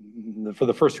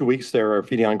the first few weeks, they're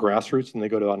feeding on grass roots, and they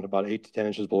go down to about 8 to 10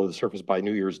 inches below the surface by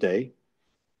New Year's Day.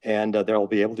 And they'll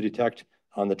be able to detect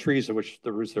on the trees of which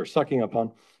the roots they're sucking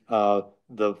upon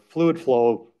the fluid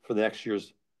flow for the next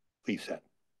year's leaf set.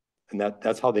 And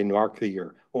that's how they mark the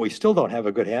year. What we still don't have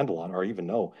a good handle on or even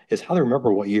know is how they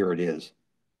remember what year it is.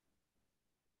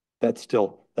 That's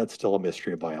still a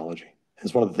mystery of biology.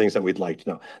 It's one of the things that we'd like to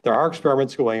know. There are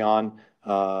experiments going on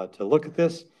to look at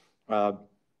this.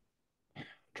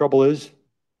 Trouble is, it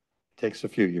takes a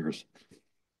few years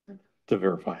to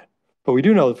verify it. But we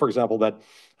do know, for example, that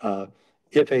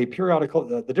if a periodical,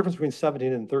 the difference between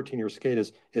 17 and 13-year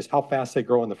cicadas is how fast they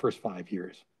grow in the first 5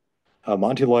 years.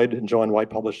 Monty Lloyd and Joanne White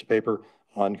published a paper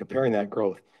on comparing that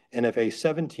growth. And if a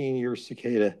 17-year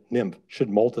cicada nymph should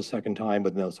molt a second time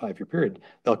within those 5-year period,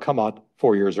 they'll come out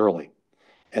 4 years early.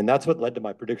 And that's what led to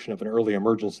my prediction of an early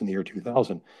emergence in the year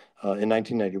 2000. In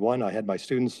 1991, I had my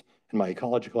students in my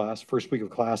ecology class, first week of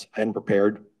class, I hadn't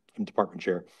prepared, I'm department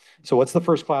chair. So what's the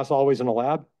first class always in a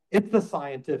lab? It's the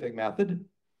scientific method.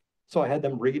 So I had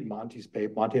them read Monty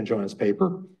and Joanne's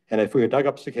paper. And if we had dug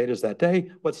up cicadas that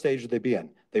day, what stage would they be in?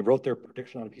 They wrote their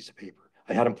prediction on a piece of paper.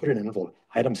 I had them put it in an envelope.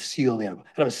 I had them seal the envelope.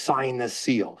 I had them sign this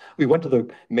seal. We went to the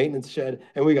maintenance shed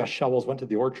and we got shovels, went to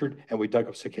the orchard, and we dug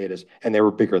up cicadas, and they were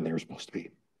bigger than they were supposed to be.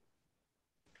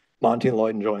 Monty and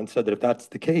Lloyd and Joanne said that if that's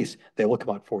the case, they will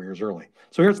come out 4 years early.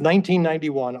 So here's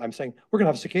 1991. I'm saying we're going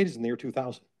to have cicadas in the year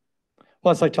 2000.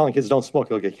 Well, it's like telling kids don't smoke,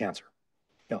 you'll get cancer.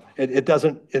 No,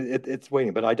 it's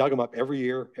waiting. But I dug them up every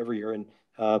year. And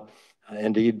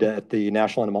indeed, at the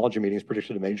National Entomology meetings,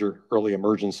 predicted a major early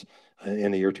emergence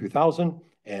in the year 2000.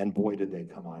 And boy, did they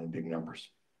come on in big numbers.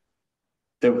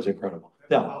 It was incredible.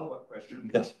 Now, follow-up question.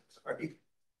 Yes. Sorry.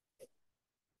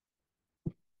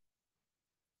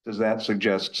 Does that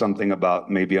suggest something about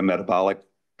maybe a metabolic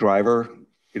driver?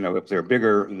 You know, if they're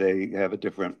bigger, they have a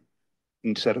different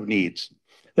set of needs.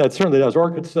 That certainly does.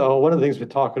 Orchids, one of the things we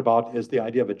talk about is the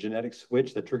idea of a genetic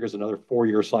switch that triggers another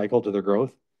 4-year cycle to their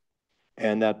growth.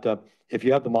 And that if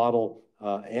you have the model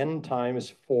n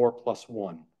times 4 plus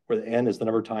 1, where the n is the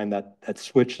number of time that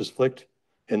switch is flicked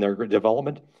in their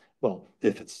development, well,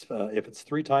 if it's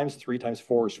 3 times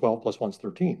 4 is 12 plus 1 is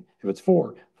 13. If it's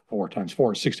 4 times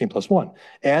 4 is 16 plus 1.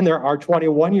 And there are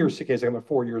 21-year cicadas that come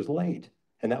 4 years late.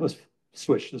 And that was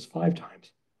switched as 5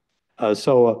 times.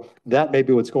 So that may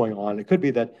be what's going on. It could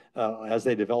be that as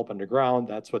they develop underground,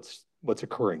 that's what's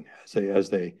occurring as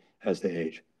they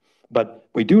age. But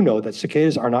we do know that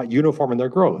cicadas are not uniform in their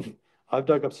growth. I've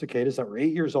dug up cicadas that were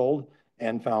 8 years old,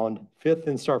 and found 5th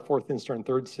instar, 4th instar, and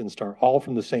 3rd instar, all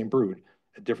from the same brood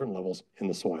at different levels in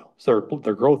the soil. So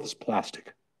their growth is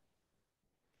plastic.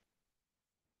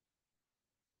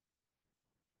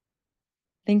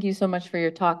 Thank you so much for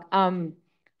your talk.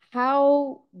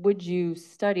 How would you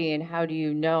study and how do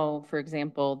you know, for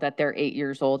example, that they're 8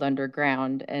 years old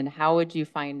underground? And how would you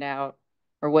find out,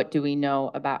 or what do we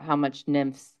know about how much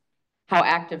nymphs, how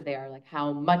active they are, like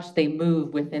how much they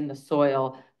move within the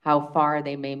soil, how far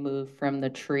they may move from the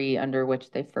tree under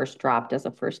which they first dropped as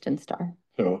a first instar?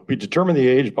 So we determine the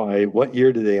age by what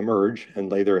year do they emerge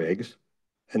and lay their eggs,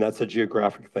 and that's a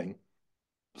geographic thing.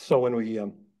 So when we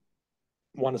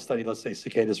want to study, let's say,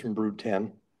 cicadas from brood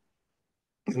 10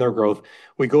 and their growth,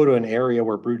 we go to an area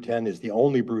where brood 10 is the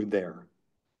only brood there,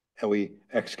 and we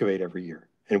excavate every year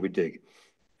and we dig.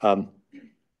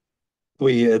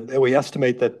 We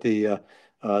estimate that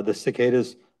the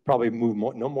cicadas probably move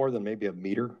no more than maybe a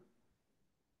meter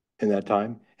in that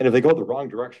time. And if they go the wrong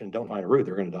direction and don't find a root,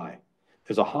 they're going to die.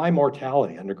 There's a high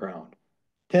mortality underground.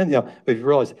 If you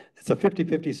realize it's a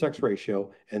 50-50 sex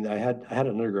ratio, and I had an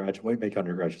undergraduate, we make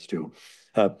undergraduates too,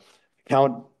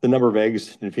 count the number of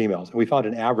eggs in females. And we found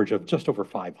an average of just over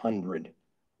 500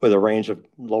 with a range of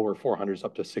lower 400s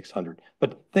up to 600.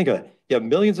 But think of it. You have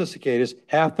millions of cicadas,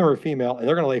 half of them are female, and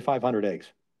they're going to lay 500 eggs.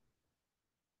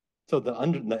 So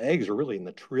the eggs are really in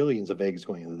the trillions of eggs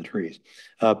going into the trees.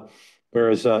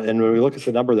 Whereas, and when we look at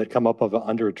the number that come up of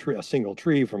under a single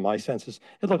tree from my census,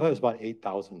 it looked like it was about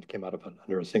 8,000 came out of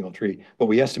under a single tree. But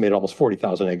we estimate almost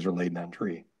 40,000 eggs are laid in that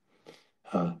tree.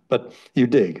 But you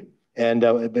dig. And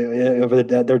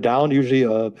they're down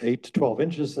usually 8 to 12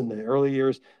 inches in the early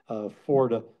years, 4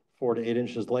 to 8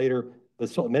 inches later.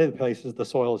 Many of the places, the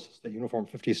soil is just a uniform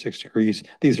 56 degrees.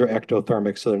 These are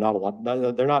ectothermic, so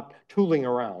they're not tooling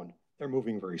around. They're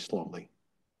moving very slowly.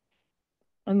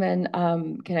 And then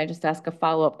can I just ask a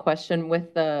follow-up question?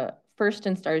 With the first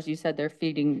instars, you said they're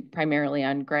feeding primarily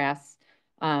on grass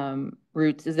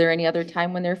roots. Is there any other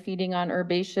time when they're feeding on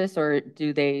herbaceous, or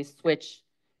do they switch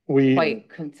quite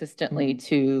consistently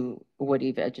to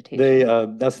woody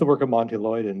vegetation? That's the work of Monty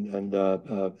Lloyd,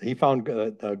 and he found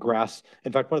grass.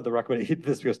 In fact, one of the recommendations,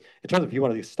 because in terms of if you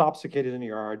want to stop cicadas in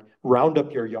your yard, round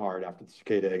up your yard after the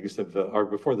cicada eggs or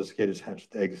before the cicadas hatch,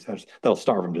 the eggs hatch, that'll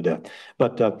starve them to death.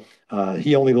 But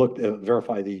he only looked to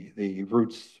verify the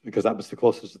roots because that was the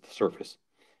closest to the surface.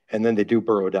 And then they do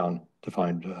burrow down to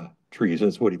find trees, and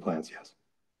it's woody plants, yes.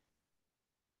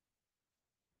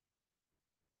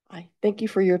 Hi, thank you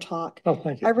for your talk. Oh,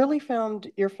 thank you. I really found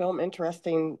your film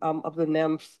interesting of the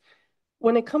nymphs.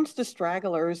 When it comes to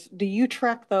stragglers, do you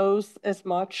track those as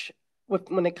much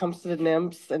when it comes to the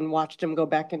nymphs and watch them go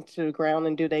back into the ground,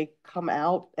 and do they come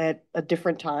out at a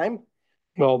different time?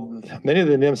 Well, many of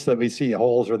the nymphs that we see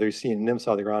holes or they're seeing nymphs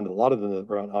out of the ground, a lot of them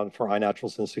are for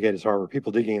iNaturals and cicadas harbor,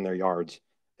 people digging in their yards,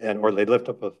 or they lift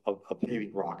up a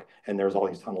paving rock and there's all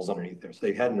these tunnels underneath there. So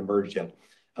they hadn't emerged yet.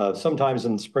 Sometimes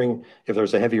in the spring, if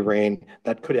there's a heavy rain,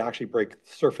 that could actually break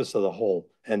the surface of the hole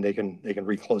and they can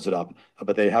reclose it up,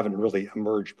 but they haven't really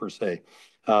emerged per se.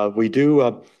 We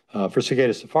do, for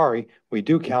cicada safari, we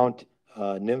do count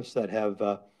nymphs that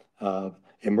have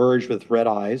emerged with red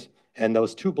eyes, and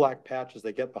those 2 black patches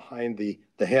they get behind the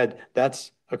head,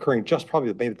 that's occurring just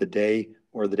probably maybe the day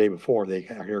or the day before they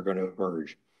are going to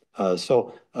emerge.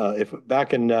 So if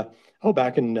back in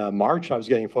March, I was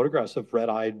getting photographs of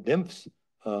red-eyed nymphs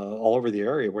all over the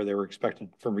area where they were expected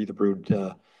from either brood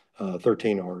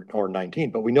 13 or 19.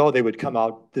 But we know they would come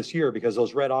out this year because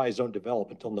those red eyes don't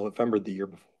develop until November the year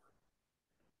before.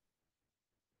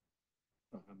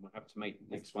 We'll have to make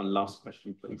the next one last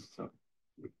question, please. So.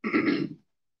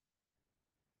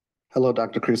 Hello,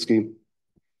 Dr. Kritsky.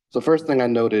 So first thing I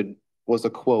noted was a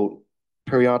quote,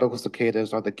 "Periodical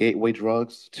cicadas are the gateway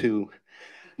drugs to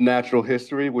natural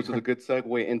history," which is a good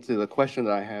segue into the question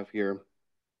that I have here.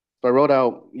 So I wrote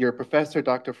out, your professor,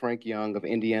 Dr. Frank Young of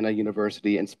Indiana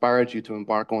University, inspired you to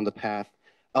embark on the path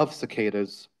of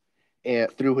cicadas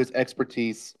through his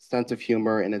expertise, sense of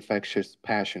humor, and infectious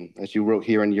passion, as you wrote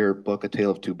here in your book, A Tale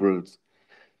of Two Broods.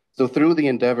 So through the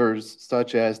endeavors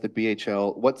such as the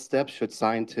BHL, what steps should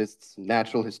scientists,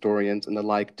 natural historians, and the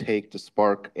like take to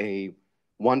spark a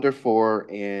wonder for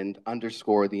and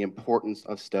underscore the importance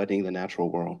of studying the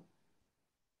natural world?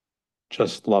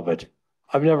 Just love it.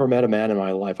 I've never met a man in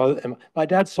my life. My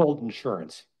dad sold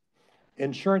insurance.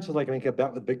 Insurance is like making a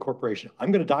bet with a big corporation.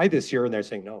 I'm going to die this year, and they're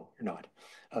saying, no, you're not.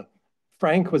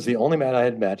 Frank was the only man I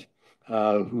had met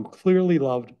who clearly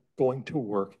loved going to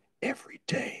work every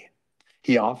day.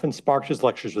 He often sparked his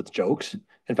lectures with jokes.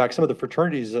 In fact, some of the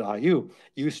fraternities at IU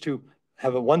used to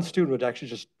have one student would actually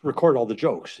just record all the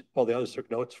jokes while the others took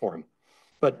notes for him.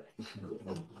 But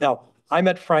now, I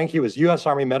met Frank. He was U.S.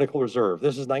 Army Medical Reserve.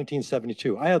 This is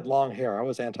 1972. I had long hair. I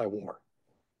was anti-war.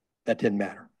 That didn't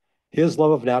matter. His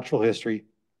love of natural history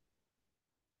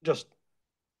just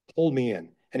pulled me in.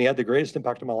 And he had the greatest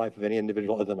impact on my life of any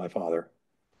individual other than my father.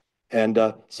 And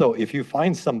so if you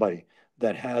find somebody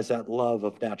that has that love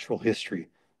of natural history,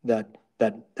 that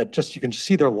just, you can just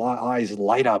see their eyes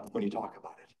light up when you talk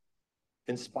about it.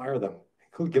 Inspire them.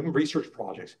 Give them research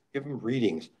projects. Give them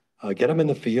readings. Get them in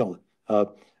the field.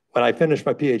 When I finished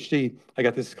my PhD, I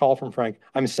got this call from Frank.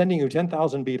 I'm sending you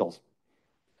 10,000 beetles.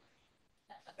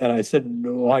 And I said,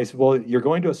 no. I said, well, you're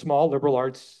going to a small liberal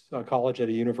arts college at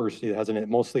a university that has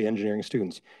mostly engineering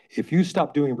students. If you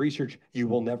stop doing research, you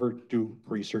will never do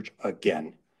research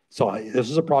again. So this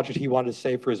is a project he wanted to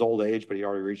save for his old age, but he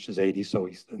already reached his 80s, so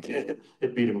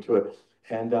it beat him to it.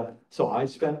 And so I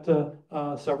spent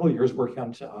several years working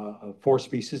on 4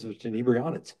 species of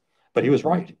inebrionids. But he was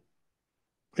right.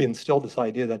 He instilled this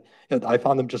idea that, you know, I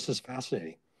found them just as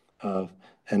fascinating.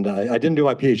 And I didn't do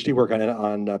my PhD work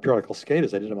on periodical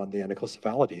cicadas. I did them on the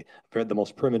Anicocephalidea, the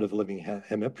most primitive living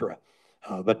hemiptera.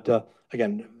 But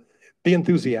again, be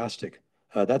enthusiastic.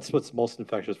 That's what's most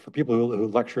infectious for people who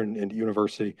lecture in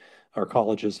university or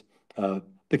colleges.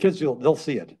 The kids, they'll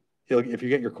see it. If you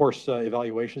get your course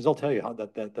evaluations, they'll tell you how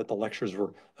that the lectures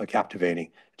were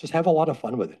captivating. Just have a lot of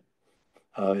fun with it.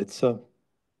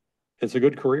 It's a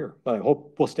good career. I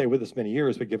hope we'll stay with us many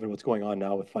years, but given what's going on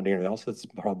now with funding and everything else, it's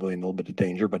probably in a little bit of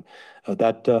danger. But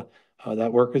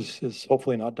that work is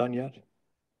hopefully not done yet.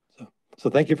 So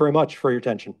thank you very much for your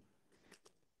attention.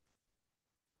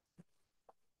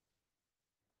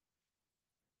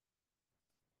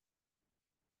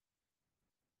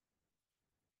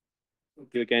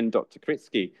 Thank you again, Dr.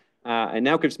 Kritsky. It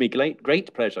now gives me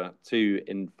great pleasure to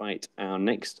invite our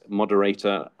next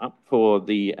moderator up for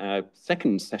the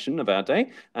second session of our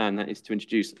day, and that is to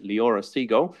introduce Leora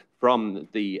Siegel from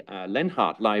the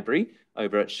Lenhart Library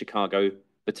over at Chicago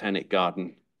Botanic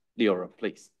Garden. Leora,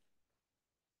 please.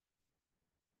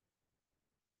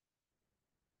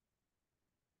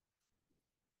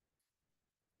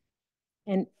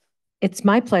 And it's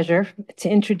my pleasure to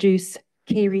introduce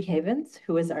Kari Havens,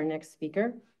 who is our next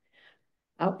speaker.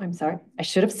 Oh, I'm sorry. I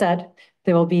should have said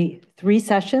there will be 3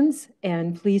 sessions,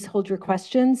 and please hold your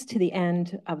questions to the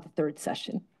end of the 3rd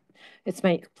session. It's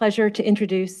my pleasure to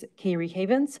introduce Kari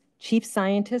Havens, Chief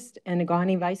Scientist and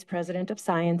Agani Vice President of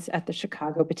Science at the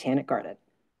Chicago Botanic Garden.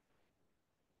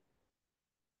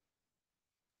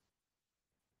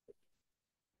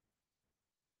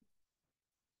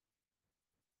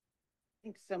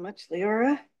 Thanks so much,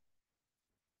 Leora.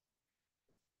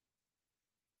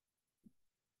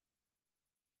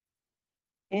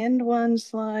 End one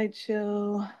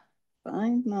slideshow,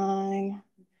 find mine.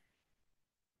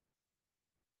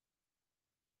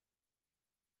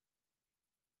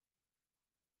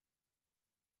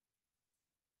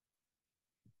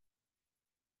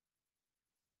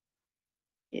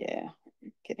 Yeah,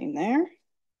 getting there.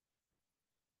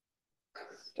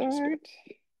 Start.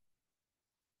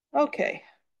 Okay,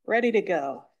 ready to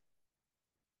go.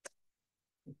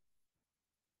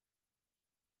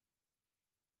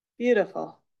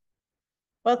 Beautiful.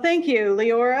 Well, thank you,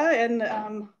 Leora,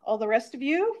 and all the rest of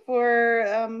you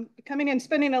for coming and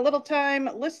spending a little time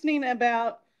listening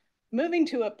about moving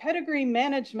to a pedigree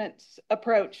management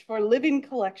approach for living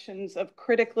collections of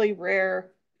critically rare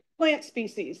plant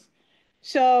species.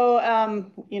 So,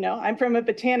 you know, I'm from a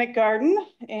botanic garden,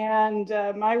 and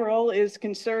my role is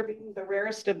conserving the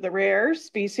rarest of the rare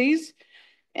species.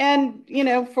 And, you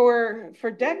know, for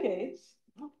decades,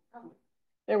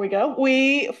 there we go,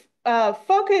 we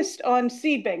focused on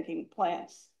seed banking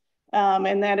plants.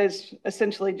 And that is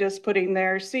essentially just putting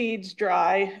their seeds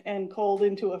dry and cold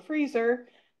into a freezer,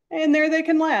 and there they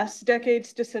can last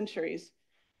decades to centuries.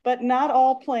 But not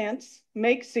all plants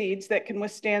make seeds that can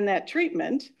withstand that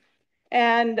treatment.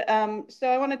 And so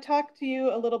I want to talk to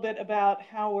you a little bit about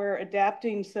how we're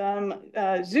adapting some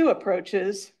zoo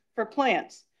approaches for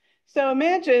plants. So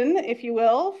imagine, if you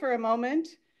will, for a moment,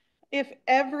 if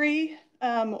every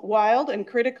wild and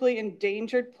critically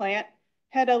endangered plant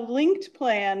had a linked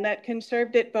plan that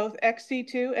conserved it both ex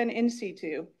situ and in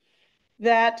situ,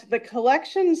 that the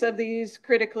collections of these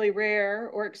critically rare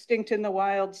or extinct in the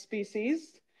wild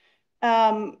species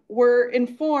were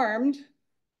informed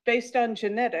based on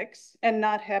genetics and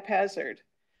not haphazard,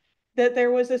 that there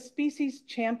was a species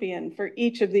champion for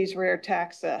each of these rare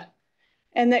taxa,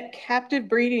 and that captive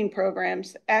breeding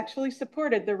programs actually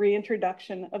supported the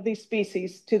reintroduction of these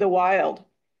species to the wild.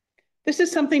 This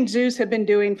is something zoos have been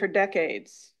doing for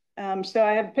decades. So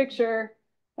I have a picture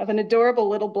of an adorable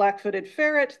little black-footed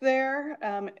ferret there,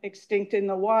 extinct in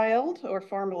the wild, or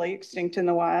formerly extinct in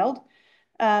the wild.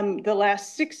 The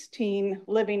last 16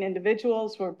 living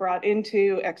individuals were brought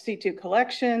into ex situ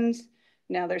collections.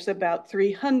 Now there's about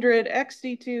 300 ex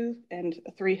situ and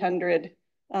 300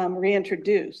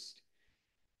 reintroduced.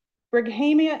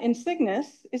 Brighamia insignis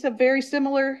is a very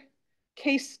similar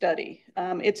case study.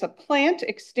 It's a plant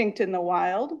extinct in the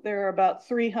wild. There are about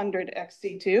 300 ex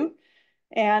situ,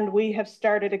 and we have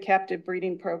started a captive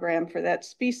breeding program for that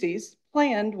species,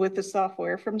 planned with the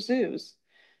software from zoos.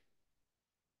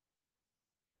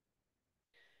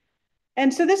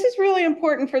 And so this is really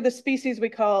important for the species we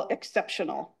call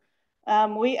exceptional.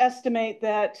 We estimate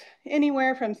that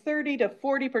anywhere from 30 to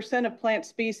 40% of plant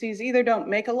species either don't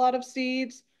make a lot of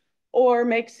seeds or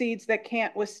make seeds that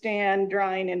can't withstand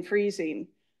drying and freezing.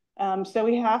 So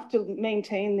we have to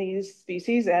maintain these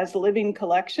species as living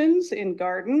collections in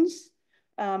gardens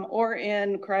or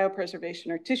in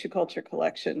cryopreservation or tissue culture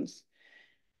collections.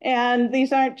 And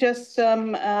these aren't just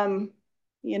some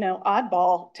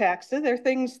oddball taxa. They're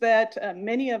things that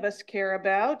many of us care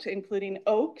about, including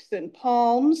oaks and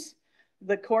palms,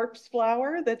 the corpse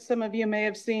flower that some of you may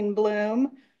have seen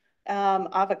bloom,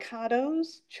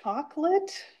 avocados,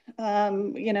 chocolate.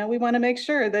 We want to make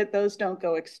sure that those don't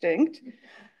go extinct.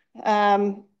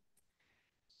 So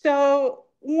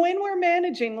when we're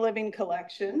managing living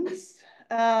collections,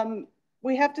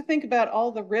 we have to think about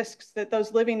all the risks that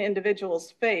those living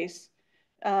individuals face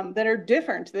that are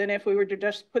different than if we were to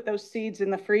just put those seeds in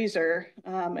the freezer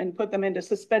and put them into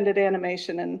suspended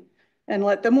animation and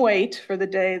let them wait for the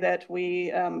day that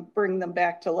we bring them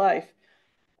back to life.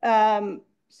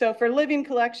 So for living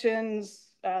collections,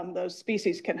 those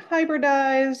species can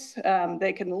hybridize,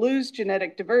 they can lose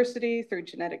genetic diversity through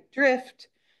genetic drift,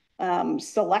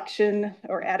 selection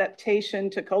or adaptation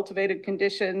to cultivated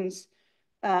conditions.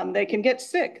 They can get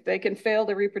sick, they can fail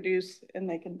to reproduce, and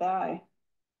they can die.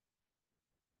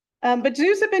 But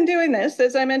zoos have been doing this,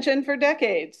 as I mentioned, for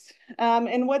decades.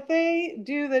 And what they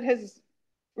do that has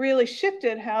really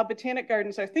shifted how botanic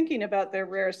gardens are thinking about their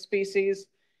rare species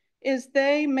is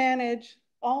they manage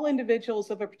all individuals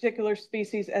of a particular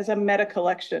species as a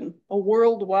meta-collection, a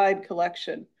worldwide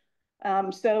collection.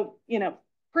 So,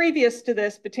 previous to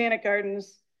this, botanic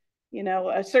gardens,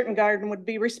 a certain garden would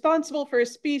be responsible for a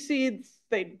species.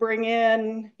 They'd bring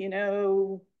in,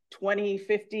 20,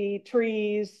 50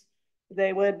 trees.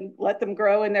 They would let them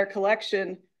grow in their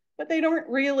collection, but they weren't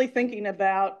really thinking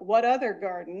about what other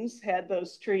gardens had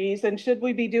those trees and should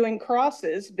we be doing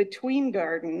crosses between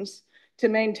gardens to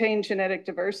maintain genetic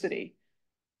diversity.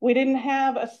 We didn't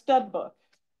have a stud book,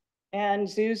 and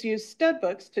zoos use stud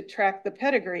books to track the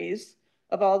pedigrees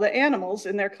of all the animals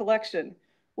in their collection.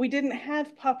 We didn't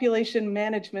have population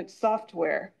management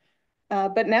software,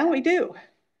 but now we do.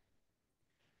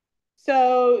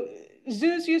 So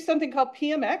zoos use something called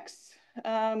PMX,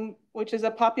 which is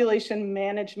a population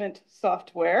management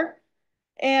software.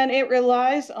 And it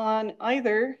relies on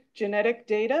either genetic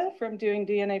data from doing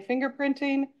DNA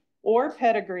fingerprinting or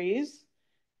pedigrees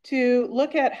to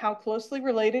look at how closely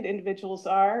related individuals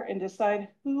are and decide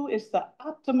who is the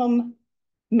optimum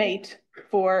mate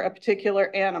for a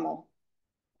particular animal.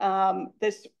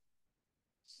 This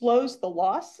slows the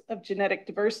loss of genetic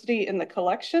diversity in the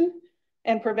collection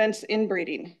and prevents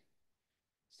inbreeding.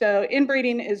 So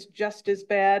inbreeding is just as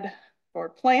bad for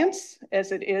plants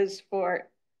as it is for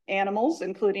animals,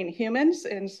 including humans.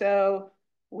 And so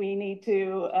we need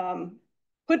to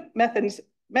put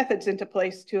methods into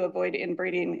place to avoid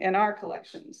inbreeding in our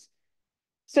collections.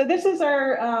 So this is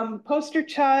our poster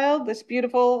child. This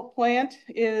beautiful plant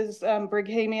is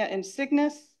Brighamia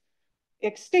insignis,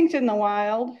 extinct in the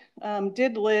wild,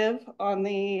 did live on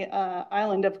the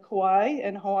island of Kauai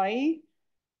in Hawaii.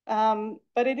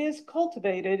 But it is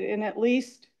cultivated in at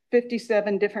least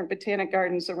 57 different botanic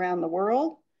gardens around the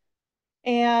world.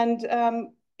 And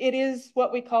it is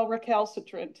what we call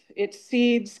recalcitrant. Its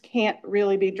seeds can't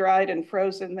really be dried and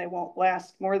frozen. They won't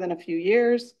last more than a few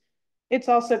years. It's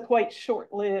also quite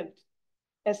short-lived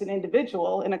as an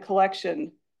individual in a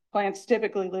collection. Plants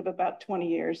typically live about 20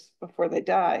 years before they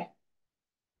die.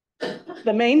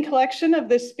 The main collection of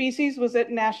this species was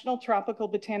at National Tropical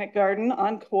Botanic Garden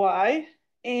on Kauai.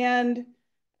 And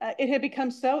it had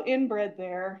become so inbred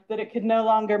there that it could no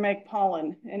longer make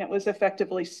pollen, and it was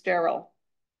effectively sterile.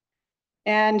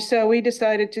 And so we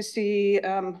decided to see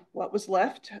what was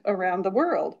left around the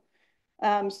world.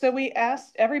 So we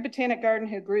asked every botanic garden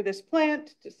who grew this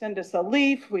plant to send us a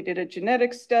leaf. We did a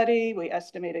genetic study. We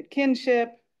estimated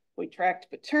kinship. We tracked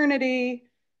paternity.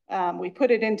 We put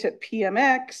it into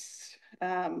PMX.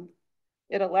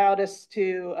 It allowed us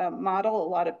to model a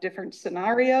lot of different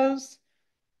scenarios.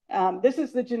 This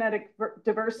is the genetic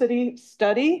diversity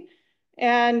study.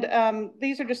 And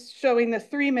these are just showing the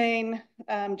three main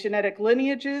genetic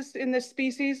lineages in this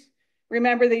species.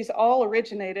 Remember, these all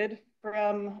originated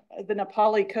from the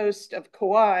Nepali coast of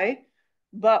Kauai,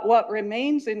 but what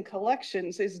remains in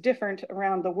collections is different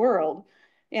around the world.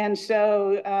 And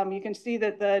so you can see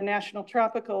that the National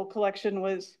Tropical Collection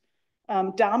was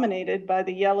dominated by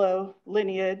the yellow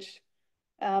lineage,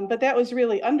 but that was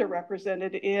really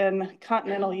underrepresented in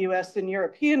continental US and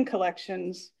European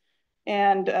collections.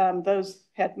 And those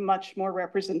had much more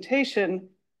representation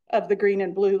of the green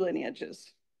and blue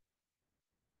lineages.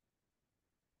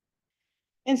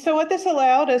 And so what this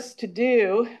allowed us to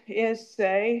do is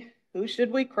say, who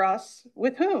should we cross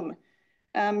with whom?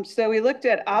 So we looked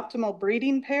at optimal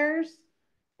breeding pairs,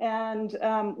 and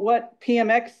what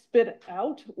PMX spit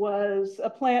out was a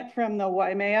plant from the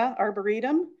Waimea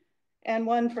Arboretum and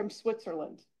one from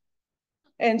Switzerland.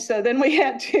 And so then we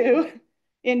had to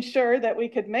ensure that we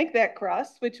could make that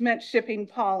cross, which meant shipping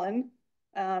pollen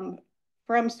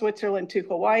from Switzerland to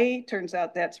Hawaii. Turns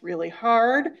out that's really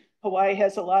hard. Hawaii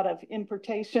has a lot of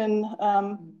importation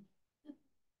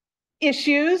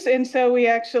issues. And so we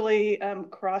actually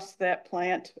crossed that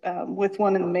plant with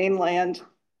one in the mainland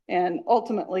and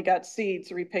ultimately got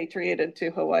seeds repatriated to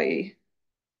Hawaii.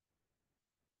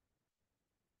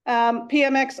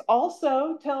 PMX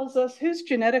also tells us who's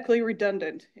genetically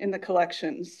redundant in the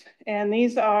collections. And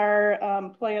these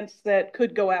are plants that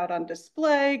could go out on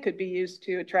display, could be used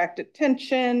to attract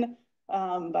attention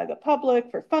by the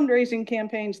public for fundraising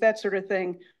campaigns, that sort of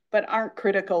thing, but aren't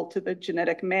critical to the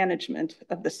genetic management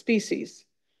of the species.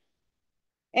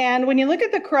 And when you look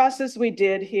at the crosses we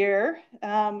did here,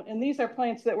 and these are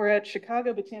plants that were at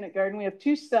Chicago Botanic Garden, we have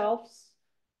two selves,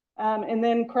 and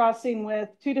then crossing with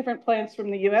two different plants from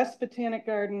the US Botanic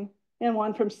Garden and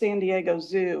one from San Diego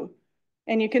Zoo.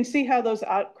 And you can see how those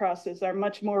outcrosses are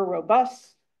much more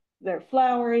robust. They're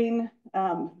flowering,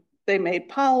 they made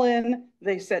pollen,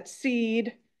 they set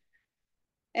seed.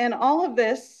 And all of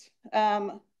this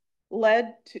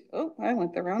led to, oh, I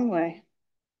went the wrong way.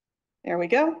 There we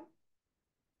go.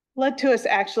 Led to us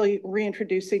actually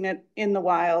reintroducing it in the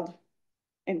wild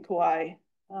in Kauai.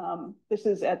 This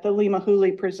is at the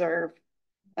Limahuli Preserve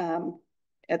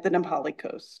at the Nepali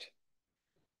coast.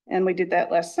 And we did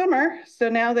that last summer. So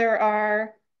now there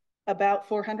are about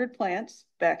 400 plants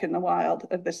back in the wild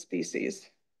of this species.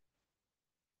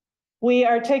 We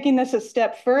are taking this a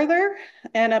step further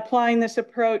and applying this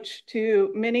approach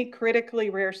to many critically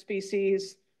rare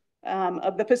species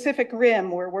of the Pacific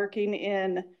Rim. We're working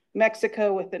in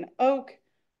Mexico with an oak,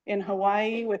 in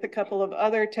Hawaii with a couple of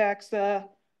other taxa,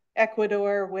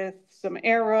 Ecuador with some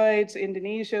aroids,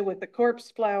 Indonesia with the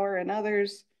corpse flower and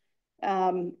others.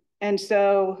 And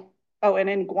so, oh, and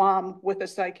in Guam with a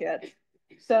cycad.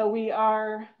 So we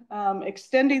are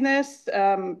extending this,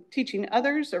 teaching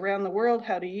others around the world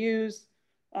how to use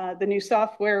the new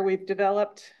software we've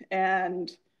developed and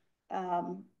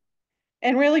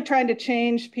really trying to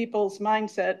change people's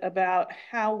mindset about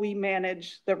how we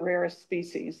manage the rarest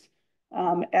species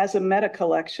as a meta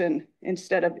collection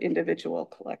instead of individual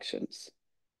collections.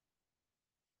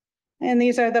 And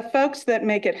these are the folks that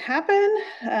make it happen.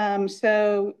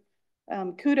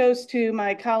 Kudos to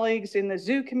my colleagues in the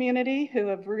zoo community who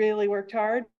have really worked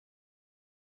hard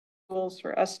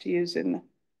for us to use in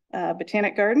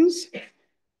botanic gardens.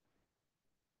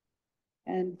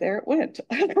 And there it went.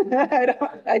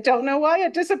 I don't know why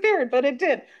it disappeared, but it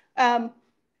did. Yeah,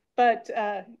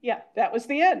 that was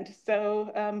the end.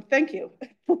 So thank you.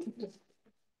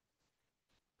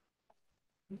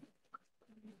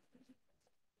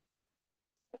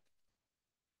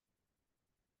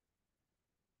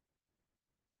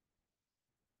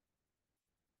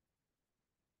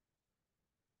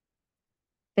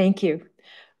 Thank you.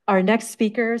 Our next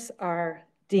speakers are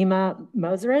Dima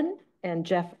Mozzherin and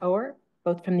Jeff Ower,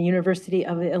 both from the University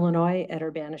of Illinois at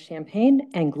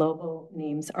Urbana-Champaign and Global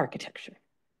Names Architecture.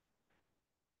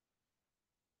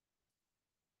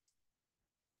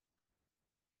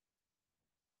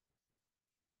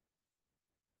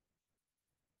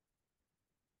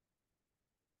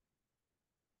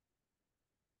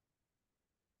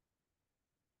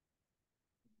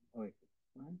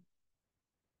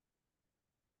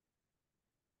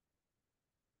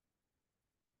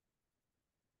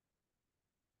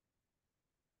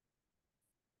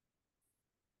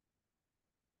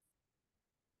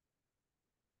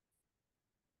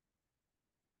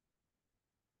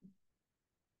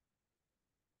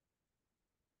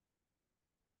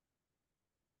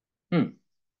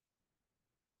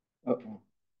 Uh-oh.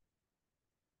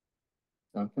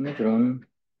 Something is wrong.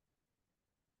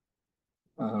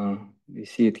 We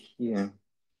see it here.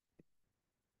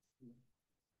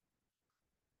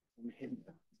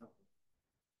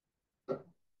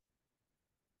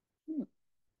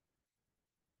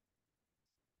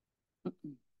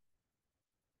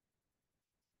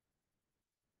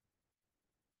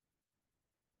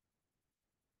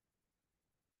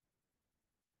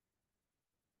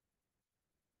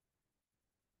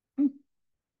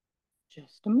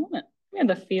 Just a moment. And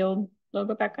the field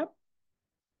logo back up.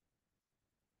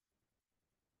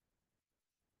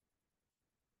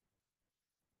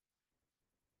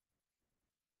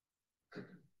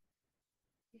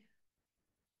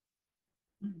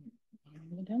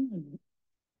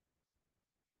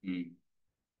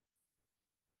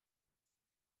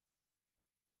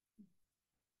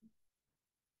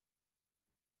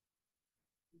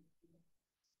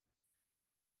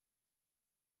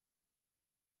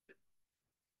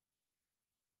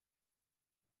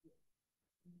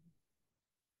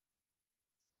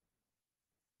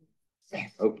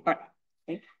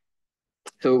 Okay.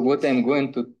 So what I'm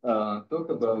going to talk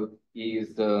about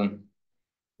is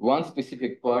one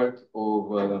specific part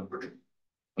of,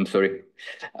 I'm sorry,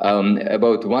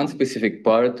 about one specific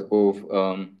part of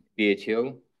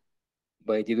BHL,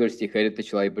 Biodiversity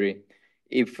Heritage Library.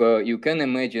 If you can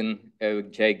imagine a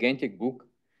gigantic book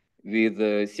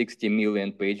with 60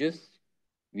 million pages,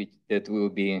 that will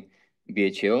be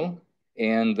BHL,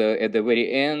 and at the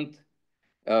very end,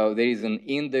 there is an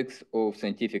index of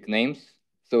scientific names.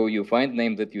 So you find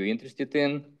name that you're interested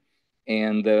in,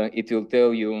 and it will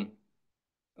tell you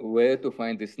where to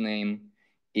find this name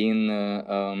in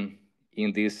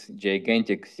this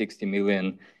gigantic 60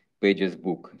 million pages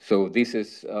book. So this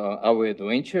is our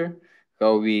adventure,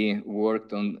 how we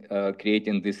worked on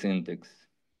creating this index.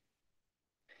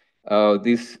 My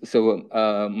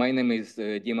name is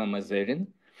Dima Mozzherin.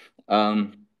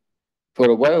 For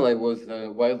a while, I was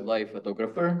a wildlife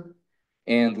photographer,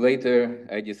 and later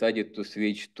I decided to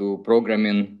switch to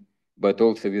programming, but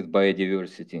also with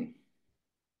biodiversity.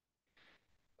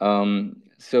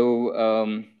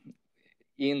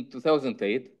 In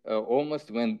 2008,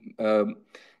 almost when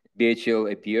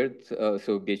BHL appeared,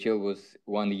 so BHL was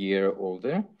 1 year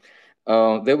older,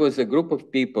 there was a group of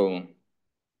people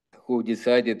who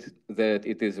decided that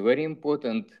it is very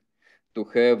important to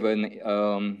have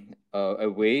a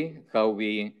way how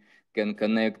we can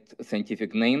connect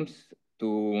scientific names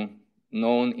to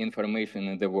known information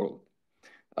in the world.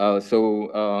 You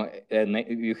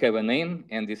have a name,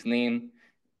 and this name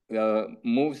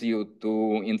moves you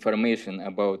to information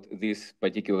about this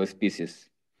particular species.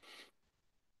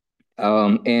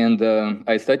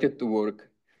 I started to work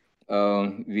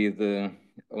on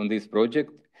this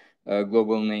project,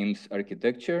 Global Names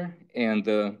Architecture, and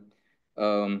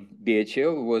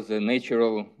BHL was a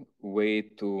natural way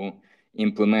to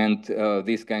implement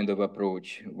this kind of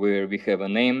approach, where we have a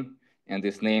name, and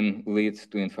this name leads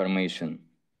to information.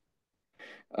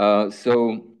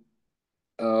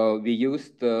 We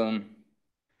used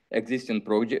existing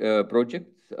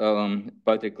projects.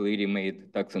 Patrick Leary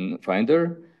made Taxon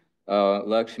Finder.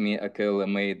 Lakshmi Akela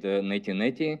made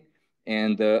Neti,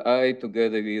 and I,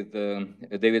 together with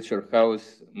David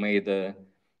Shorthouse, made a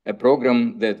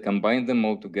program that combined them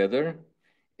all together.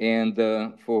 And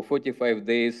for 45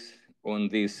 days on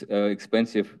these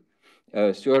expensive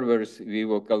servers, we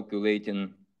were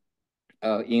calculating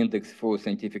index for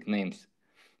scientific names.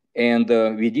 And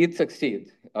we did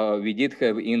succeed. We did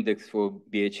have index for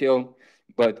BHL,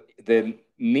 but the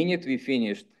minute we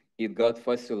finished, it got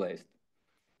fossilized.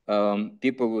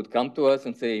 People would come to us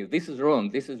and say, "This is wrong.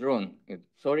 This is wrong."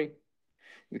 Sorry,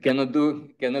 we cannot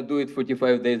do it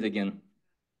 45 days again.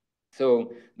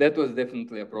 So that was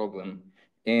definitely a problem.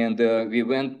 And we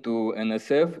went to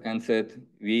NSF and said,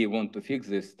 "We want to fix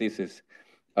this.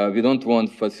 We don't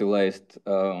want fossilized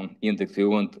index. We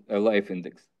want a live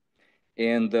index."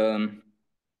 And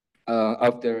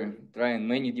after trying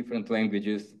many different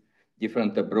languages,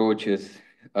 different approaches,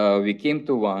 we came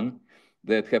to one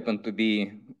that happened to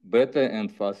be better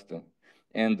and faster.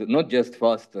 And not just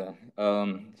faster.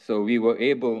 So we were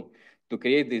able to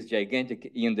create this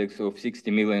gigantic index of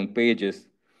 60 million pages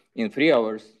in 3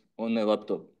 hours on a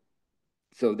laptop.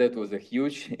 So that was a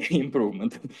huge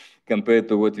improvement compared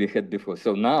to what we had before.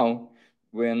 So now,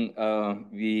 when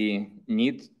we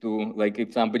need to, like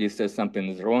if somebody says something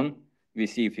is wrong, we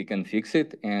see if we can fix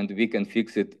it, and we can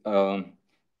fix it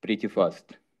pretty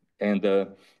fast. And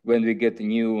when we get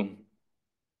new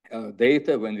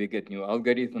data, when we get new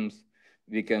algorithms,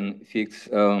 we can fix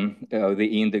the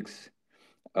index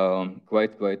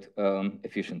quite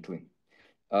efficiently.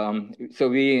 So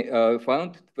we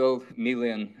found 12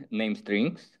 million name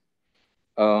strings,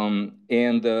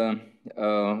 and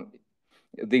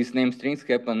these name strings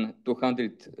happen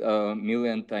 200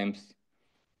 million times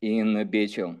in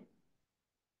BHL.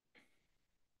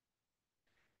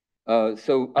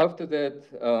 So after that,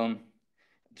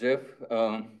 Jeff,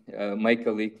 my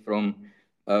colleague from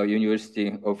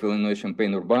University of Illinois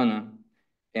Champaign-Urbana,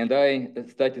 and I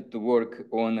started to work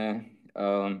on,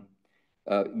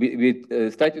 we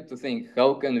started to think,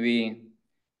 how can we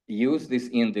use this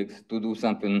index to do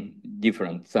something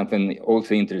different, something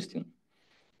also interesting.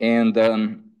 And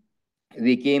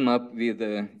we came up with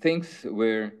things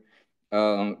where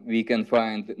we can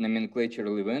find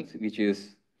nomenclatural events, which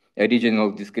is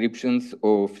original descriptions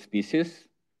of species.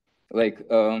 Like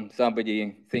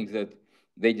somebody thinks that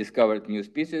they discovered new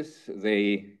species,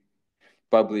 they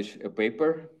publish a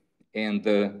paper,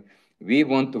 and we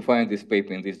want to find this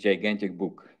paper in this gigantic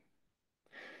book.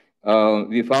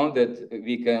 We found that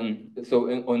we can, so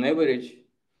on average,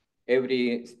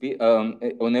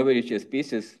 on average, a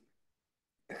species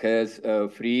has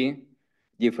 3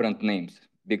 different names,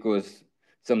 because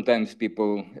sometimes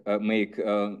people make,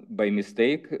 by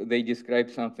mistake, they describe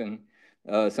something.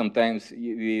 Sometimes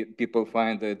people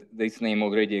find that this name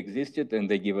already existed and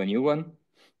they give a new one.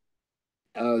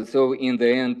 So in the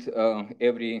end,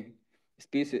 every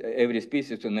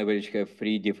species on average have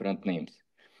 3 different names.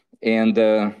 And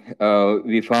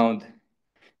we found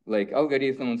like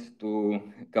algorithms to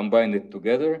combine it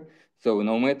together. So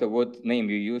no matter what name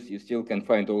you use, you still can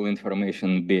find all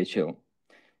information in BHL.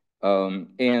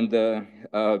 And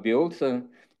we also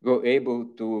were able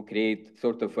to create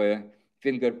sort of a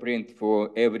fingerprint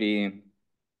for every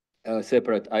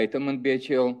separate item in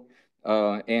BHL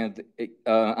and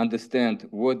understand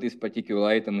what this particular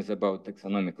item is about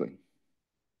taxonomically.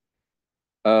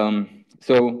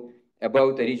 So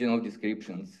about original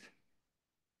descriptions.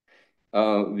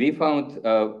 We found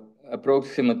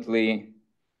approximately,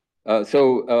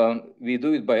 we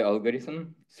do it by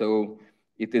algorithm, so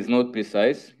it is not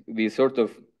precise. We sort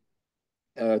of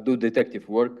do detective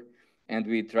work, and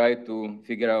we try to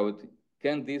figure out,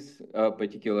 can this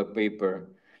particular paper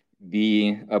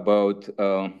be about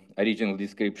original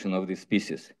description of the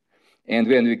species? And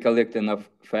when we collect enough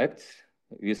facts,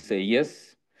 we say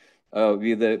yes,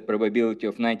 with a probability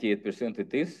of 98%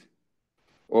 it is,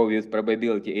 or with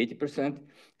probability 80%.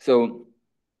 So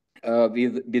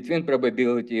between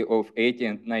probability of 80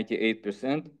 and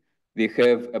 98%, we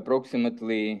have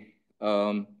approximately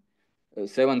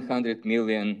 700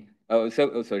 million,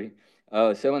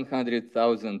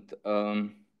 700,000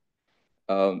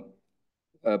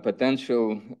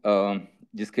 potential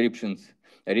descriptions,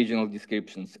 original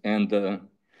descriptions, and the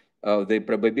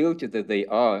probability that they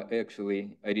are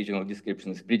actually original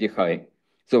descriptions is pretty high.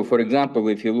 So for example,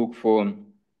 if you look for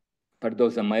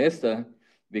Pardosa maestra,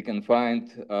 we can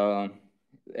find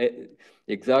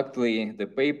exactly the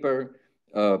paper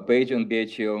page on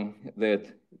BHL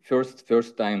that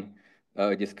first time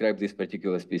described this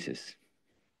particular species.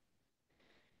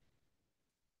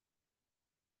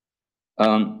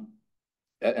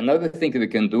 Another thing we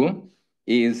can do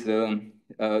is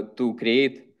to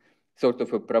create sort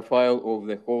of a profile of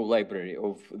the whole library,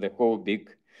 of the whole big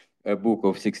book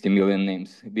of 60 million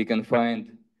names. We can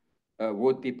find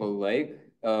what people like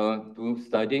to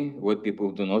study, what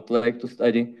people do not like to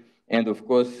study. And of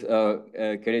course,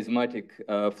 charismatic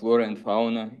flora and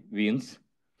fauna wins.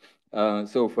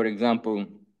 So for example,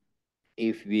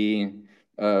 if we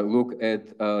look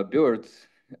at birds,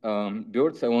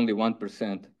 birds are only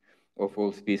 1% of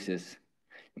all species.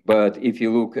 But if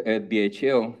you look at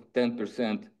BHL,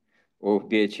 10% of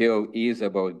BHL is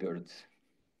about birds.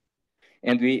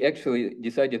 And we actually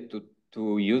decided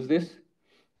to use this.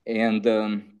 And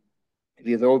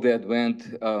with all the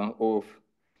advent of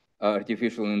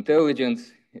artificial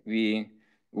intelligence, we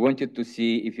wanted to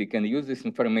see if we can use this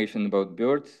information about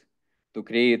birds to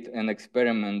create an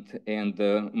experiment and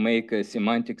make a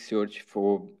semantic search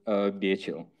for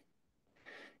BHL.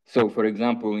 So for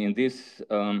example, in this,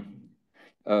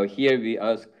 here we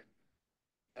ask,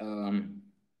 can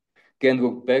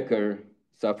woodpecker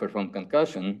suffer from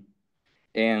concussion?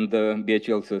 And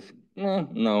BHL says,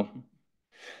 no.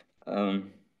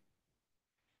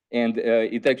 And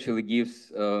it actually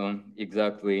gives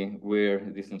exactly where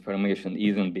this information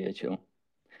is in BHL.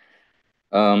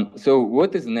 So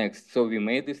what is next? So we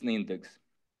made this index.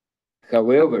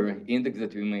 However, index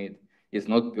that we made is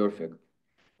not perfect.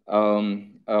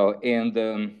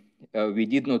 We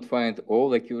did not find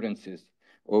all occurrences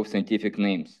of scientific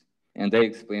names, and I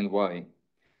explain why.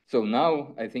 So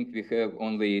now I think we have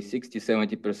only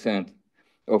 60–70%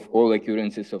 of all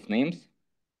occurrences of names,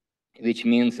 which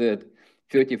means that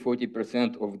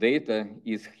 30–40% of data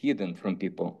is hidden from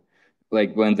people.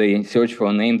 Like when they search for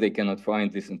a name, they cannot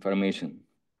find this information.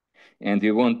 And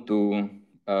we want to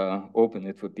open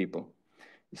it for people.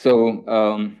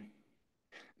 So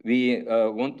we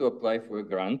want to apply for a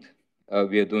grant.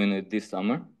 We are doing it this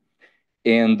summer.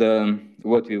 And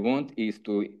what we want is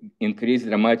to increase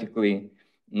dramatically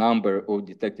number of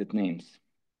detected names.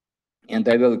 And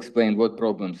I will explain what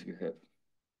problems we have.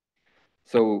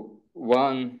 So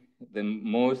the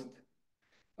most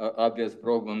obvious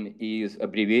problem is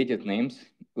abbreviated names.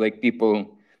 Like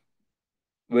people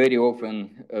very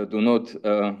often do not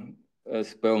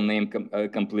spell name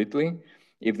completely.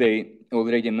 If they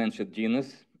already mentioned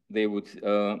genus, they would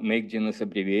make genus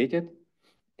abbreviated.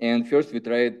 And first we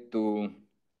tried to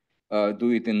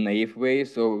do it in naive way.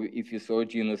 So if you saw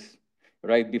genus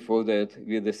right before that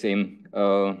with the same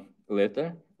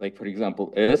letter, like for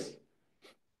example, S,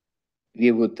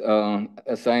 we would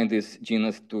assign this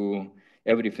genus to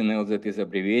everything else that is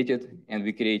abbreviated, and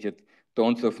we created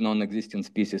tons of non-existent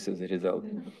species as a result.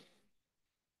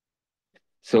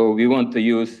 So we want to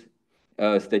use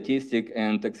statistic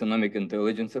and taxonomic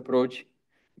intelligence approach,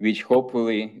 which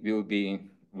hopefully will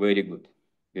be very good.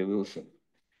 We will see.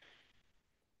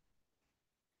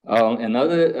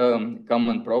 Another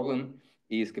common problem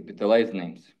is capitalized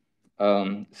names.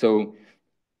 So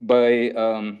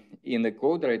in the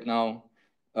code right now,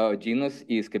 genus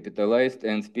is capitalized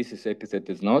and species epithet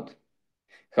is not.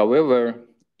 However,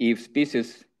 if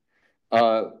species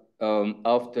are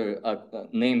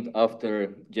named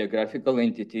after geographical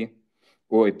entity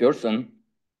or a person,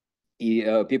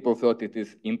 people thought it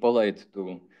is impolite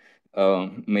to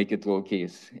make it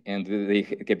lowercase, and they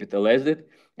capitalized it.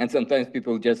 And sometimes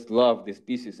people just love the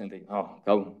species and they, oh,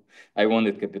 how I want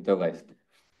it capitalized.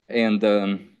 And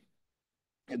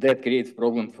that creates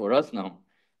problem for us now.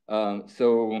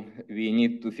 So we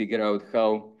need to figure out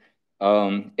how,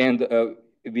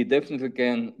 we definitely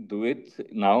can do it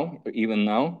now, even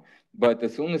now, but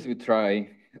as soon as we try,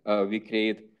 we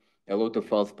create a lot of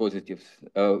false positives,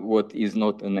 what is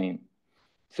not a name.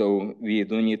 So we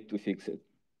do need to fix it.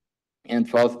 And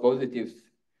false positives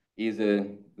is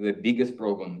the biggest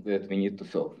problem that we need to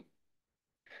solve.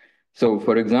 So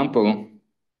for example,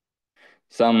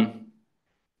 some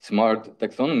smart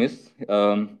taxonomists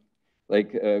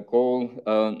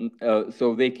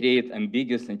so they create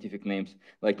ambiguous scientific names.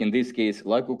 Like in this case,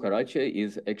 La cucaracha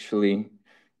is actually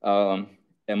a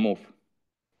moth,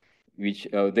 which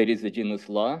there is a genus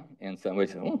La, and somebody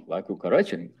says, oh, La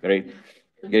cucaracha,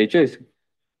 great choice.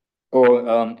 Or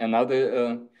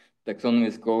another taxonomy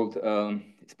is called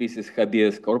species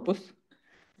habeas corpus.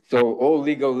 So all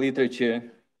legal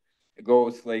literature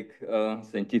goes like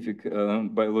scientific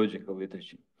biological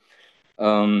literature.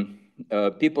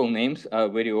 People names are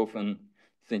very often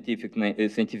scientific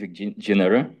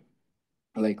genera,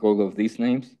 like all of these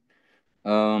names.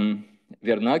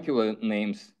 Vernacular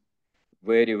names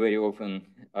very, very often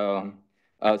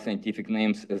are scientific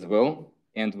names as well,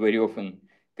 and very often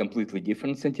completely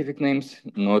different scientific names,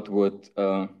 not what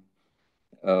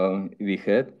we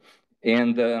had.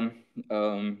 And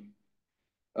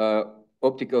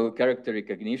optical character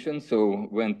recognition, so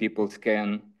when people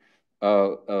scan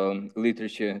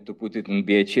literature to put it in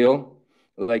BHL,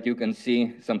 like you can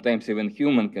see, sometimes even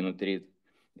human cannot read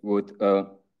what,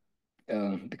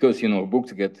 because,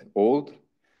 books get old,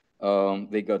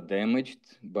 they got damaged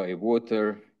by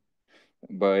water,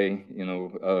 by,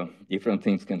 different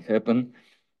things can happen.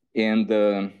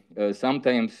 And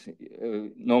sometimes,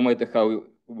 no matter how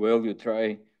well you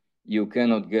try, you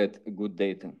cannot get good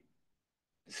data.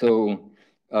 So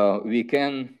we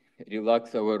can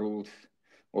relax our rules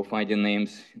of finding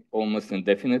names almost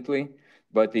indefinitely,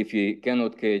 but if we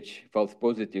cannot catch false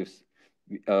positives,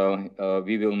 we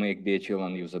will make BHL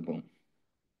unusable.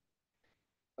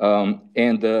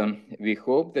 And we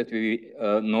hope that we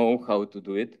know how to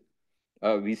do it.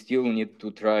 We still need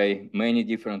to try many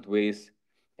different ways.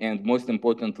 And most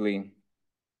importantly,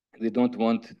 we don't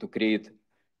want to create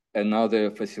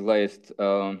another fossilized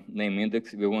name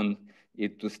index. We want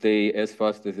it to stay as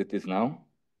fast as it is now.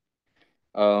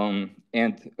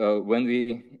 And when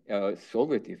we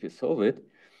solve it, if we solve it,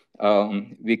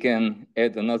 we can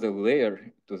add another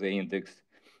layer to the index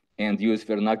and use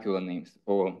vernacular names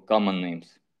or common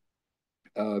names.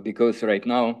 Because right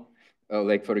now,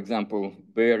 like for example,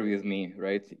 bear with me,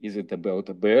 right? Is it about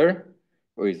a bear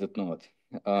or is it not?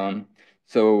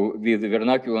 So with the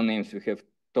vernacular names, we have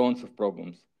tons of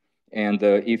problems. And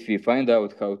if we find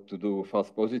out how to do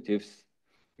false positives,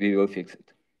 we will fix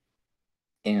it.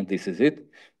 And this is it.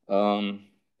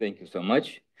 Thank you so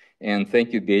much. And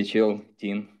thank you, BHL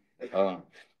team,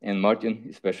 and Martin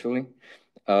especially,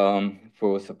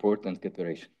 for support and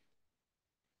cooperation.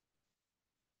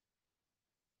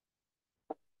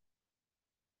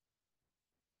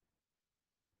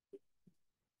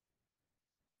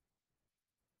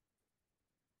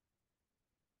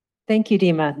 Thank you,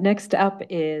 Dima. Next up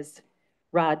is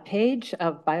Rod Page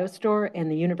of BioStore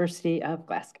and the University of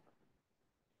Glasgow.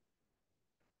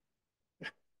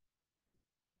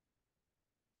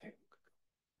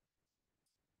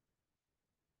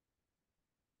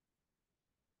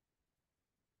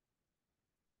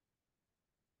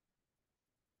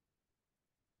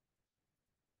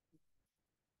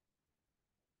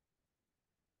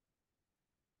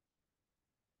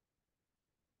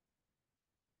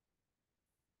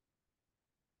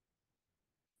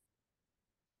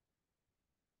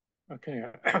 Okay,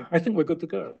 I think we're good to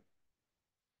go.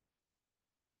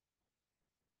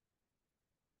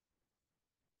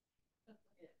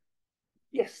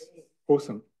 Yes,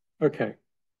 awesome. Okay.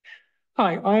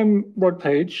 Hi, I'm Rod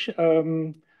Page.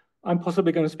 I'm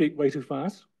possibly going to speak way too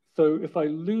fast. So if I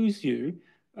lose you,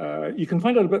 you can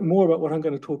find out a bit more about what I'm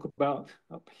going to talk about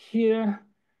up here.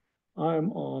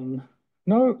 I'm on,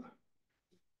 no,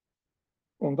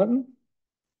 wrong button.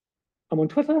 I'm on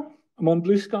Twitter. I'm on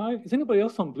Blue Sky. Is anybody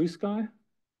else on Blue Sky?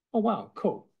 Oh, wow,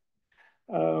 cool.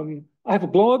 I have a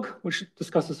blog which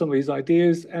discusses some of these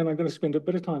ideas, and I'm going to spend a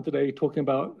bit of time today talking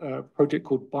about a project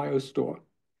called BioStore.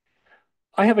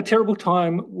 I have a terrible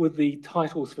time with the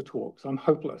titles for talks. I'm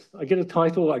hopeless. I get a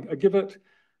title, I give it.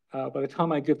 By the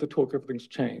time I give the talk, everything's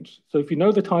changed. So if you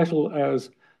know the title as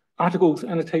Articles,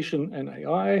 Annotation, and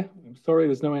AI, I'm sorry,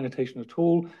 there's no annotation at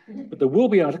all, but there will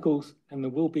be articles and there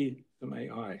will be some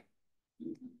AI.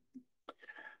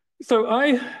 So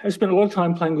I have spent a lot of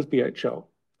time playing with BHL.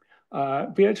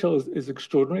 BHL is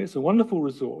extraordinary. It's a wonderful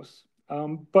resource.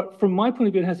 But from my point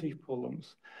of view, it has a few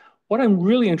problems. What I'm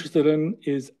really interested in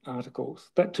is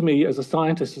articles. That, to me, as a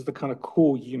scientist, is the kind of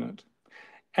core unit.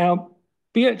 Our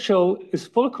BHL is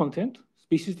full of content,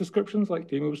 species descriptions, like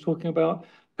Dima was talking about,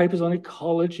 papers on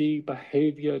ecology,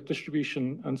 behavior,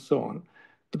 distribution, and so on.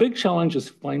 The big challenge is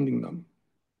finding them.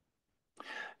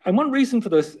 And one reason for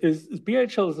this is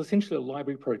BHL is essentially a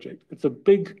library project. It's a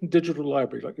big digital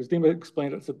library. Like as Dima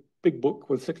explained, it's a big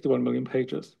book with 61 million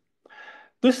pages.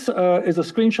 This is a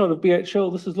screenshot of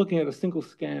BHL. This is looking at a single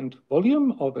scanned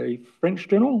volume of a French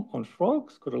journal on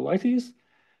frogs called Elites.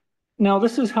 Now,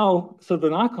 this is how sort of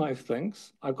an archive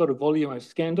thinks. I've got a volume, I've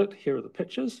scanned it, here are the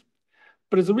pictures.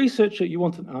 But as a researcher, you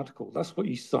want an article. That's what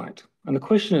you cite. And the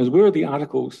question is, where are the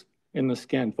articles in the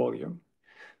scanned volume?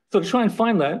 So to try and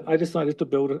find that, I decided to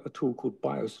build a tool called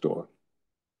BioStore.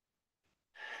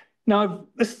 Now,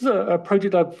 this is a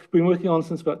project I've been working on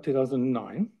since about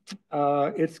 2009.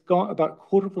 It's got about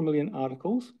 250,000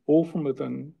 articles, all from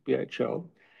within BHL.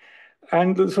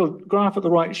 And the sort of graph at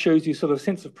the right shows you sort of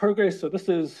sense of progress. So this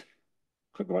is,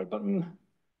 click the right button,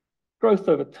 growth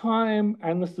over time,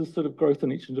 and this is sort of growth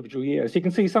in each individual year. So you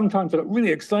can see sometimes I got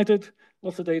really excited,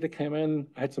 lots of data came in,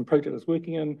 I had some project I was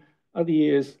working in, other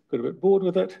years got a bit bored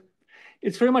with it.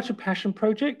 It's very much a passion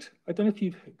project. I don't know if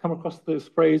you've come across this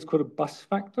phrase called a bus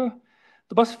factor.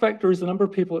 The bus factor is the number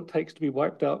of people it takes to be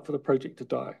wiped out for the project to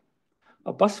die.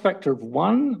 A bus factor of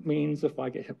 1 means if I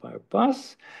get hit by a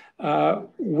bus,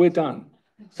 we're done.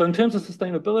 So in terms of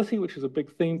sustainability, which is a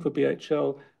big theme for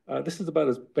BHL, this is about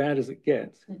as bad as it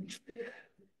gets.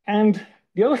 And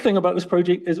the other thing about this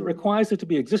project is it requires there to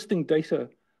be existing data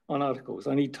on articles.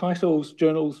 I need titles,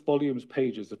 journals, volumes,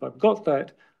 pages. If I've got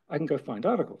that, I can go find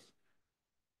articles.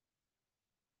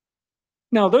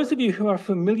 Now, those of you who are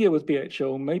familiar with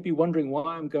BHL may be wondering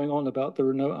why I'm going on about there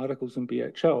are no articles in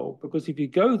BHL, because if you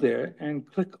go there and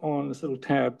click on this little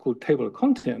tab called Table of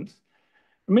Contents,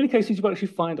 in many cases, you will actually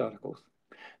find articles.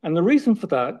 And the reason for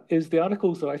that is the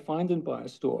articles that I find in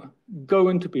BioStore go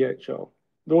into BHL.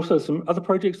 There are also some other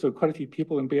projects, so quite a few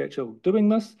people in BHL doing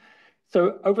this.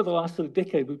 So over the last sort of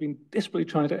decade, we've been desperately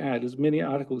trying to add as many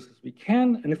articles as we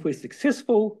can. And if we're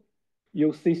successful,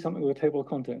 you'll see something with a table of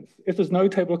contents. If there's no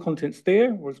table of contents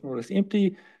there, or it's more or less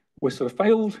empty, we're sort of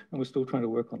failed, and we're still trying to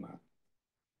work on that.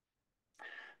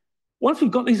 Once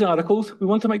we've got these articles, we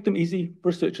want to make them easy for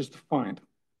researchers to find.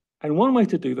 And one way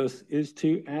to do this is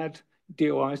to add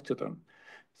DOIs to them.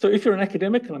 So if you're an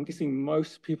academic, and I'm guessing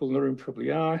most people in the room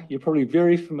probably are, you're probably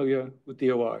very familiar with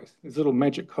DOIs, these little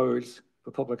magic codes for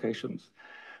publications.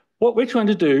 What we're trying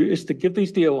to do is to give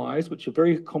these DOIs, which are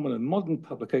very common in modern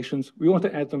publications, we want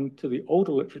to add them to the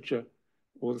older literature,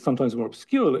 or sometimes more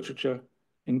obscure literature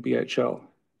in BHL.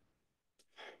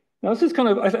 Now, this is kind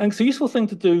of, I think, it's a useful thing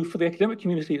to do for the academic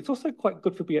community. It's also quite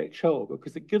good for BHL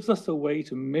because it gives us a way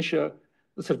to measure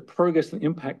the sort of progress and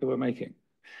impact that we're making.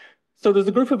 So there's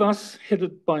a group of us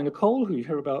headed by Nicole, who you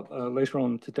hear about later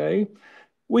on today.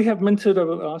 We have minted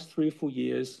over the last 3 or 4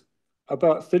 years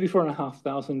about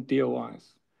 34,500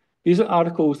 DOIs. These are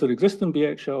articles that exist in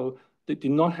BHL that do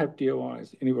not have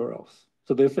DOIs anywhere else.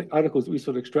 So they're articles that we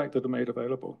sort of extracted and made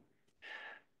available.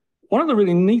 one of the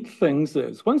really neat things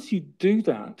is once you do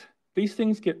that, these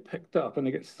things get picked up and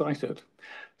they get cited.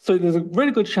 So there's a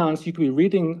really good chance you could be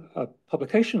reading a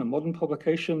publication, a modern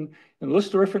publication, and a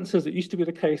list of references. It used to be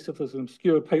the case if there's an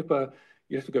obscure paper,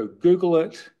 you have to go Google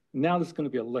it. Now there's going to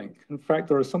be a link. In fact,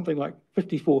 there are something like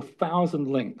 54,000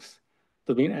 links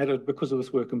that have been added because of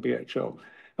this work in BHL.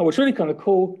 And what's really kind of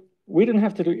cool, we didn't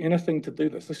have to do anything to do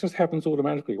this. This just happens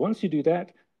automatically. Once you do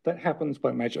that, that happens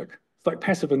by magic. It's like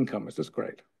passive income. It's just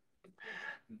great.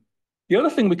 The other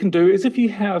thing we can do is if you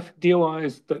have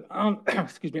DOIs that aren't,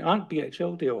 excuse me, aren't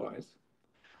BHL DOIs,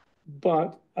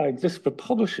 but exist for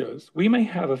publishers, we may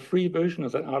have a free version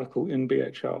of that article in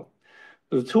BHL.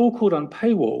 There's a tool called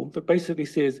Unpaywall that basically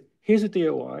says, here's a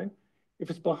DOI. If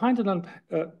it's behind a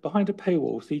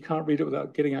paywall, so you can't read it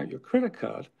without getting out your credit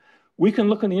card, we can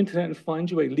look on the internet and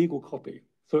find you a legal copy.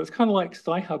 So it's kind of like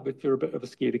Sci-Hub if you're a bit of a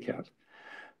scaredy cat.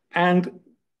 And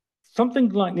something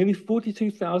like nearly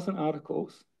 42,000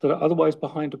 articles that are otherwise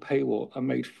behind a paywall are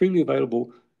made freely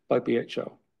available by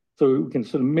BHL. So we can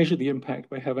sort of measure the impact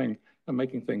by having and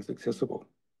making things accessible.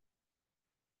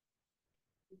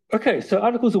 Okay, so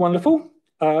articles are wonderful.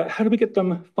 How do we get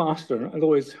them faster? In other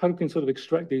words, how do we sort of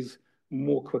extract these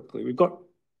more quickly? We've got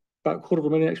about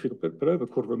 250,000, actually a bit over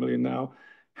 250,000 now.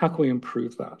 How can we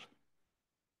improve that?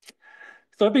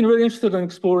 So I've been really interested in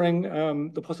exploring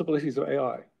the possibilities of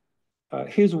AI.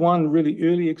 Here's one really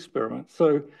early experiment.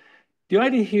 So the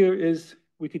idea here is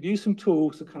we could use some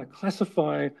tools to kind of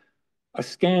classify a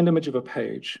scanned image of a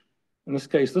page. In this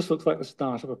case, this looks like the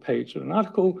start of a page in an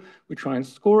article. We try and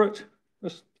score it.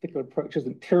 This particular approach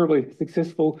isn't terribly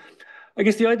successful. I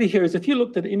guess the idea here is if you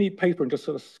looked at any paper and just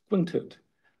sort of squinted,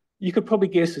 you could probably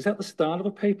guess, is that the start of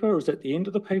a paper, or is that the end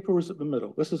of the paper, or is it the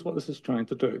middle? This is what this is trying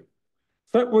to do.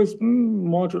 So that was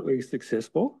moderately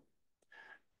successful.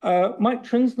 Mike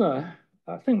Trinsner,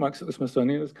 I think Mike's at the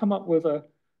Smithsonian, has come up with a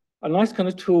nice kind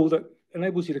of tool that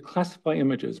enables you to classify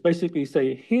images. Basically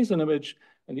say, here's an image,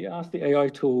 and you ask the AI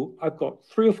tool, I've got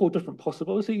 3 or 4 different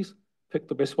possibilities, pick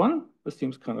the best one. This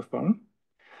seems kind of fun.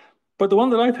 But the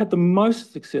one that I've had the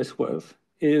most success with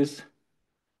is,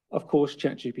 of course,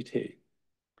 ChatGPT.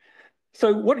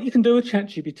 So what you can do with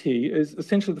ChatGPT is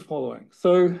essentially the following.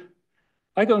 So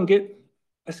I go and get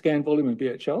a scanned volume in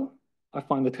BHL. I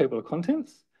find the table of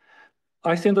contents.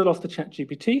 I send it off to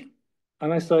ChatGPT,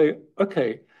 and I say,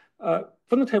 okay,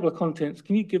 from the table of contents,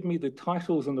 can you give me the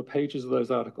titles and the pages of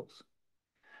those articles?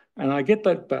 And I get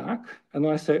that back, and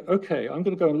I say, okay, I'm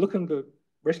going to go and look in the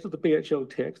rest of the BHL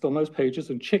text on those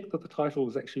pages and check that the title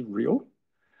is actually real.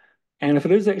 And if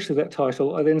it is actually that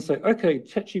title, I then say, okay,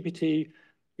 ChatGPT,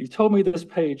 you told me this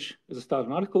page is a start of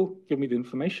an article, give me the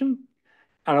information.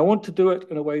 And I want to do it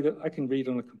in a way that I can read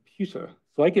on a computer.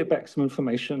 So I get back some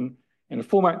information in a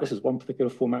format. This is one particular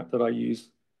format that I use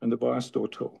in the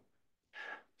BioStore tool.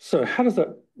 So how does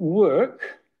that work?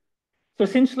 So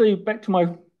essentially, back to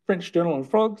my French journal on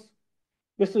frogs.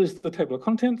 This is the table of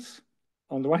contents.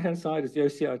 On the right-hand side is the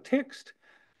OCR text.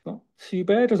 Not too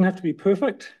bad, doesn't have to be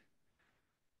perfect.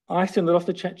 I send it off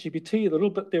to ChatGPT. The little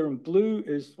bit there in blue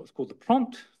is what's called the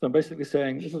prompt. So I'm basically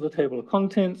saying, this is the table of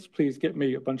contents. Please get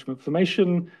me a bunch of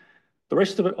information. The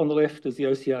rest of it on the left is the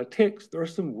OCR text. There are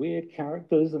some weird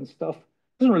characters and stuff.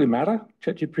 Doesn't really matter.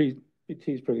 ChatGPT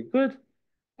is pretty good.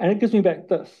 And it gives me back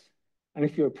this. And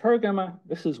if you're a programmer,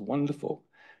 this is wonderful.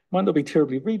 Might not be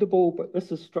terribly readable, but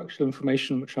this is structured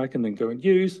information which I can then go and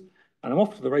use. And I'm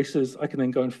off to the races. I can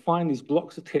then go and find these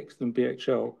blocks of text in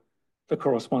BHL that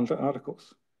correspond to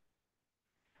articles.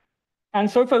 And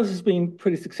so far, this has been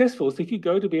pretty successful. So if you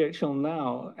go to BHL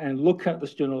now and look at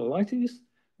this journal Elites,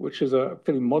 which is a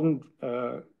fairly modern,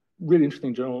 really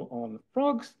interesting journal on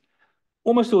frogs,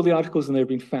 almost all the articles in there have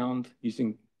been found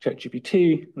using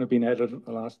ChatGPT and have been added in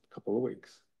the last couple of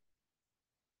weeks.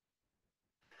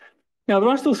 Now, there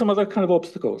are still some other kind of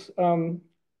obstacles. There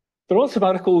are lots of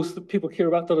articles that people care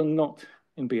about that are not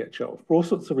in BHL for all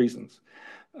sorts of reasons.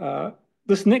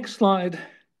 This next slide,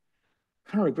 I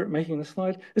kind of regret making this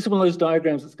slide. This is one of those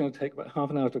diagrams that's going to take about half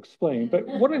an hour to explain. But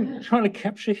what I'm trying to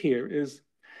capture here is,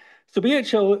 so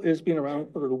BHL has been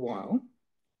around for a little while.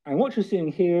 And what you're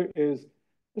seeing here is,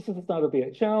 this is the start of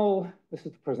BHL. This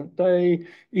is the present day.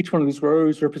 Each one of these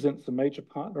rows represents a major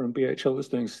partner in BHL that's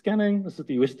doing scanning. This is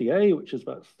the USDA, which is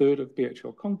about a third of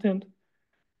BHL content.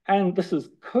 And this is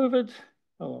COVID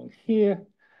along here. And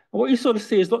what you sort of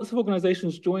see is lots of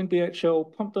organizations joined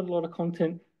BHL, pumped in a lot of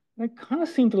content, and they kind of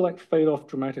seem to like fade off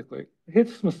dramatically. Here's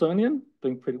the Smithsonian,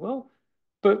 doing pretty well.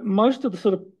 But most of the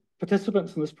sort of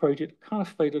participants in this project kind of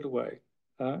faded away.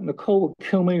 Nicole will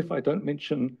kill me if I don't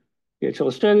mention BHL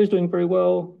Australia is doing very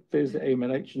well. There's the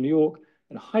AMNH in New York,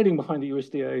 and hiding behind the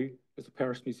USDA is the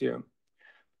Paris Museum.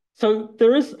 So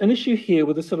there is an issue here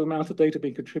with the sort of amount of data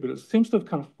being contributed. It seems to have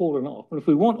kind of fallen off. And if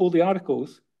we want all the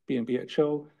articles be in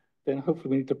BHL, then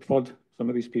hopefully we need to prod some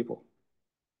of these people.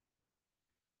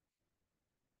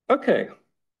 Okay,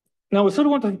 now we sort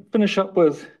of want to finish up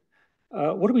with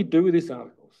what do we do with these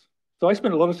articles? So I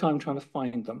spent a lot of time trying to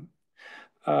find them.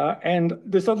 And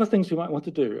there's other things you might want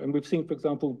to do. And we've seen, for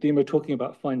example, Dima talking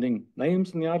about finding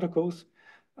names in the articles.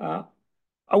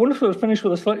 I want to sort of finish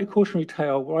with a slightly cautionary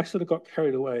tale where I sort of got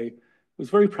carried away, was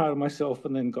very proud of myself,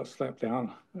 and then got slapped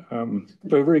down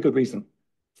for a very good reason.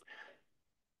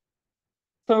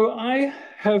 So I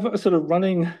have a sort of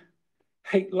running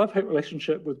love-hate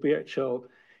relationship with BHL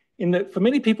in that for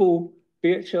many people,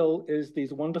 BHL is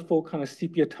these wonderful kind of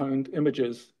sepia-toned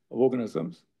images of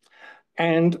organisms.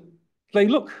 And they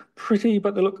look pretty,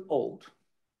 but they look old.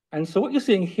 And so what you're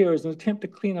seeing here is an attempt to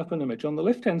clean up an image. On the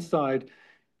left-hand side,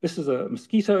 this is a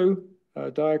mosquito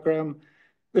diagram.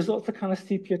 There's lots of kind of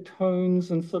sepia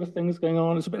tones and sort of things going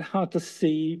on. It's a bit hard to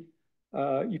see.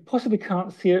 You possibly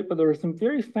can't see it, but there are some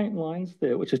very faint lines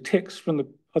there, which are text from the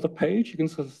other page you can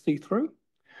sort of see through.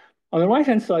 On the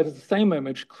right-hand side is the same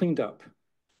image cleaned up.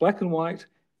 Black and white,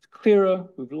 it's clearer,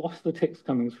 we've lost the text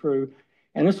coming through.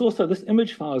 And this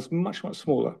image file is much, much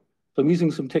smaller. So I'm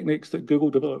using some techniques that Google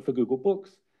developed for Google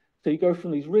Books. So you go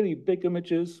from these really big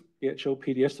images, BHL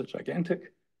PDFs are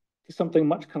gigantic, to something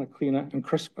much kind of cleaner and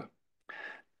crisper.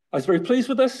 I was very pleased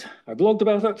with this. I blogged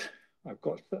about it. I've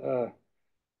got a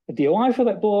DOI for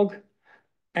that blog.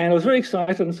 And I was very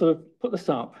excited and sort of put this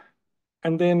up.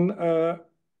 And then I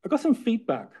got some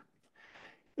feedback.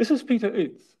 This is Peter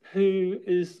Utz, who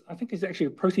is, I think he's actually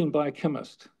a protein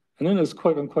biochemist, and in his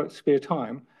quote unquote spare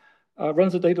time,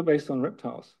 runs a database on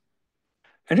reptiles.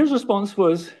 And his response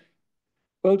was,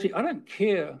 well, gee, I don't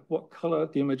care what color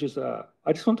the images are.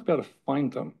 I just want to be able to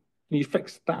find them. And you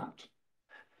fix that.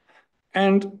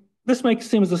 And this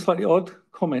seems a slightly odd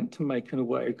comment to make in a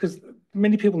way, because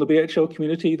many people in the BHL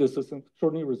community, there's this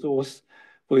extraordinary resource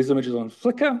for these images on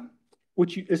Flickr,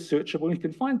 which is searchable and you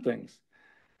can find things.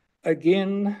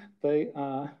 Again, they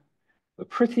are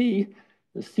pretty,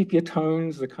 the sepia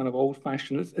tones, the kind of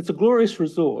old-fashioned. It's a glorious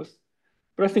resource,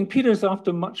 but I think Peter's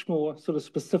after much more sort of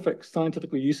specific,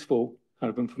 scientifically useful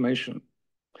kind of information.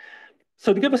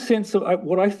 So to give a sense of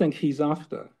what I think he's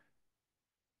after,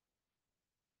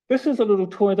 this is a little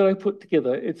toy that I put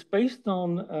together. It's based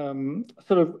on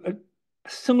sort of a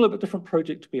similar but different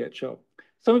project to BHL.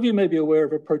 Some of you may be aware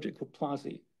of a project called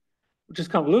Plazi, which is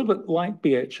kind of a little bit like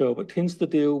BHL, but tends to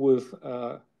deal with,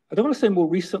 I don't want to say more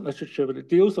recent literature, but it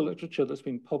deals with literature that's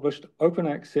been published, open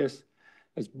access,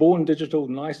 as born digital,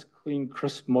 nice, clean,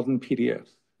 crisp, modern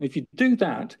PDFs. And if you do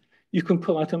that, you can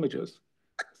pull out images.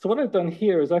 So what I've done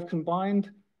here is I've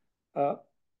combined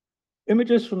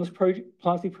images from this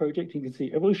Plazi project. You can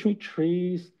see evolutionary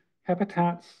trees,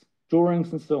 habitats,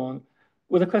 drawings, and so on,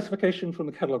 with a classification from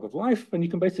the Catalogue of Life. And you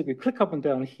can basically click up and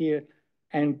down here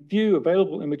and view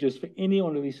available images for any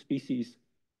one of these species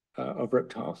of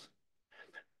reptiles.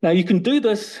 Now, you can do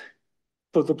this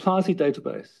for the Plazi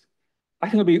database. I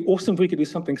think it'd be awesome if we could do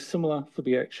something similar for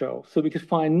BHL. So we could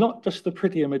find not just the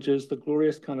pretty images, the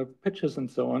glorious kind of pictures and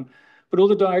so on, but all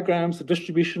the diagrams, the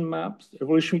distribution maps,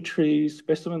 evolutionary trees,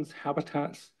 specimens,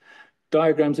 habitats,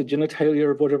 diagrams of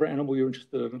genitalia of whatever animal you're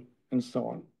interested in, and so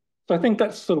on. So I think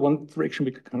that's sort of one direction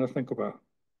we could kind of think about.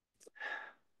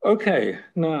 Okay,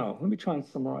 now let me try and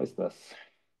summarize this.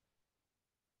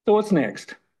 So what's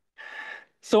next?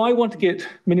 So I want to get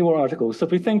many more articles. So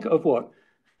if we think of what,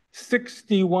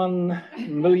 61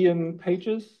 million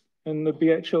pages in the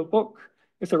BHL book,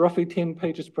 it's a roughly 10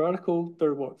 pages per article. There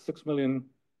are what, 6 million,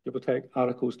 give or take,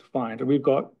 articles to find. And we've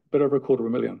got a bit over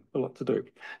 250,000, a lot to do.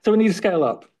 So we need to scale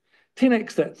up,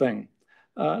 10x that thing.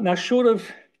 Now, short of,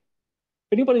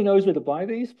 if anybody knows where to buy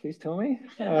these, please tell me.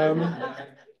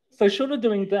 So short of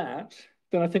doing that,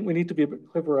 then I think we need to be a bit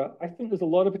cleverer. I think there's a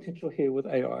lot of potential here with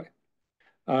AI.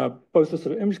 Both the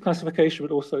sort of image classification,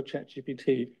 but also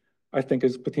ChatGPT, I think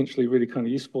is potentially really kind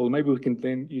of useful. Maybe we can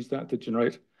then use that to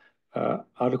generate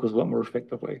articles a lot more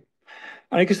effectively.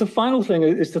 And I guess the final thing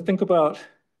is to think about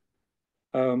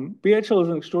BHL is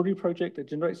an extraordinary project that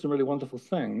generates some really wonderful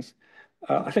things.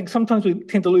 I think sometimes we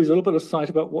tend to lose a little bit of sight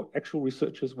about what actual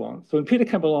researchers want. So when Peter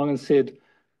came along and said,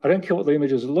 I don't care what the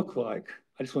images look like,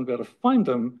 I just want to be able to find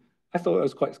them, I thought it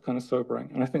was quite kind of sobering.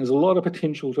 And I think there's a lot of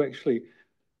potential to actually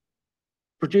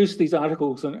produce these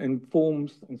articles in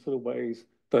forms and sort of ways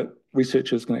that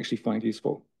researchers can actually find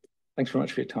useful. Thanks very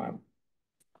much for your time.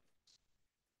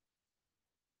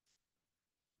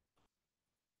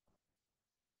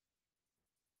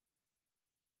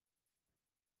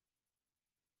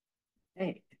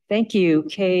 Hey, Thank you,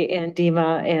 Kay and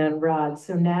Dima and Rod.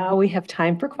 So now we have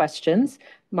time for questions.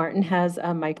 Martin has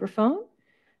a microphone.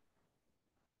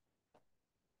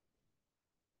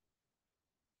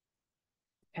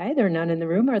 Okay, there are none in the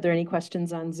room. Are there any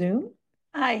questions on Zoom?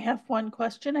 I have one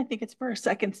question. I think it's for our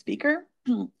second speaker.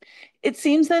 It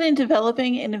seems that in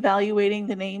developing and evaluating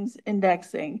the names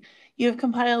indexing, you have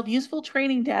compiled useful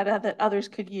training data that others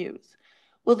could use.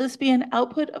 Will this be an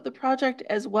output of the project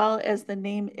as well as the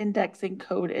name indexing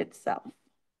code itself?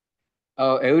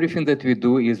 Everything that we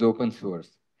do is open source.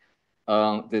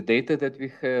 The data that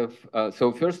we have,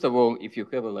 so first of all, if you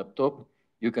have a laptop,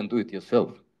 you can do it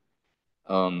yourself.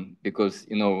 Because,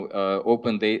 you know,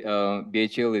 open data,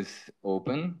 BHL is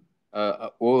open.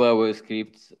 All our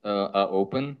scripts are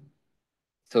open.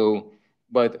 So,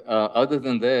 but other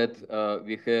than that,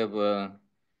 we have,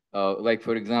 like,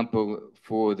 for example,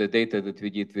 for the data that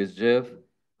we did with Jeff,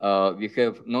 we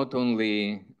have not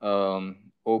only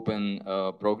open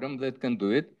program that can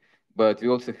do it, but we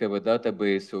also have a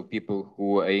database so people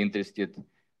who are interested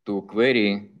to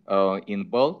query in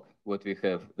bulk what we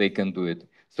have, they can do it.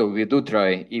 So we do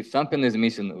try. If something is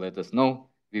missing, let us know,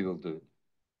 we will do it.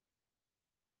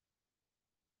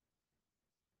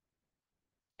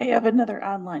 I have another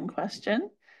online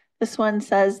question. This one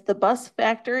says, the bus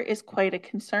factor is quite a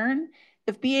concern.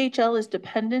 If BHL is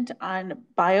dependent on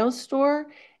BioStore,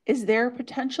 is there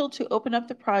potential to open up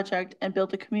the project and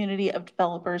build a community of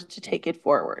developers to take it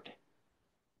forward?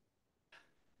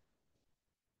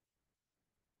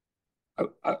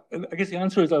 I guess the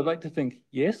answer is I'd like to think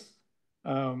yes. The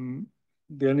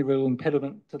only real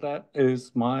impediment to that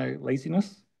is my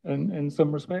laziness in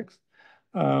some respects.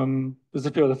 There's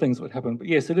a few other things that would happen, but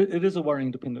yes, it is a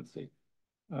worrying dependency.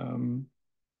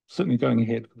 Certainly going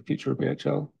ahead for the future of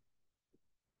BHL.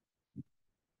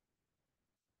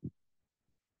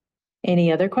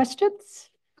 Any other questions?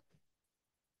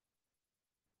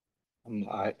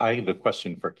 I have a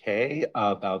question for Kay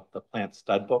about the plant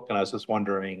stud book, and I was just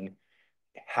wondering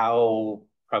how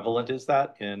prevalent is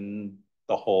that in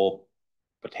the whole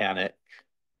botanic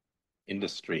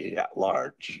industry at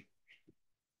large?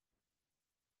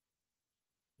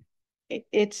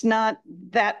 It's not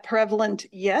that prevalent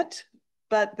yet,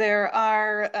 but there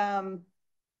are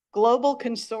global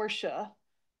consortia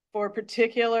for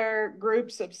particular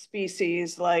groups of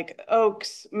species like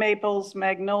oaks, maples,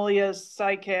 magnolias,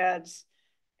 cicadas,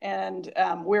 and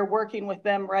we're working with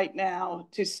them right now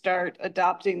to start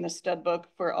adopting the stud book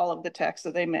for all of the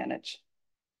taxa they manage.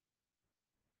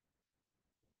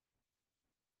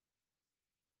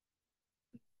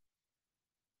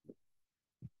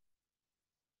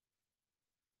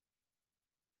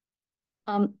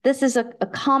 This is a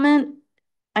comment,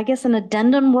 I guess an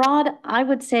addendum, Rod. I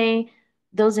would say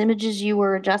those images you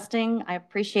were adjusting, I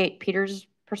appreciate Peter's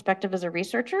perspective as a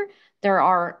researcher. There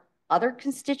are other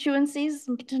constituencies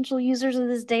and potential users of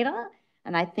this data.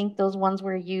 And I think those ones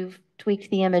where you've tweaked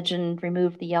the image and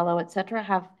removed the yellow, et cetera,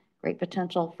 have great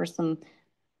potential for some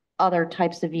other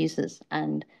types of uses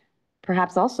and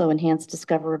perhaps also enhance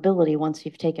discoverability once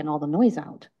you've taken all the noise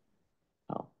out.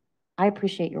 So I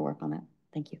appreciate your work on that.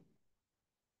 Thank you.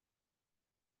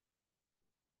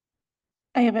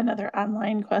 I have another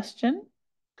online question.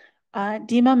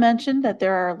 Dima mentioned that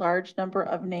there are a large number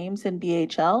of names in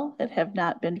BHL that have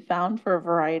not been found for a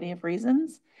variety of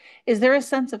reasons. Is there a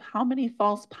sense of how many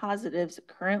false positives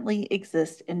currently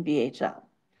exist in BHL?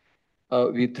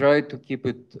 We try to keep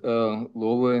it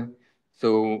lower.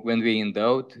 So when we in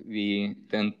doubt, we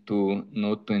tend to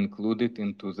not to include it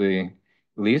into the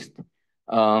list.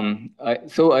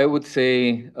 So I would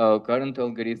say current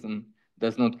algorithm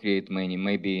does not create many,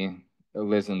 maybe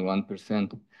less than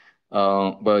 1%.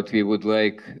 But we would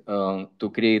like to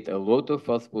create a lot of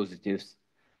false positives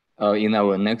in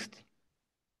our next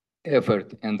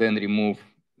effort and then remove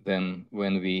them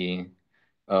when we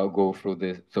go through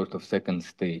the sort of second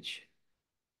stage.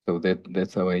 So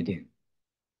that's our idea.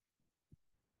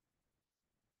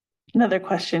 Another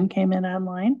question came in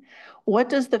online. What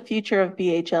does the future of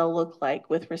BHL look like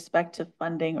with respect to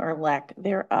funding or lack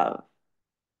thereof?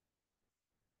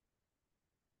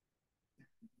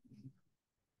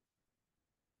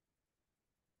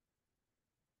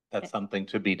 That's something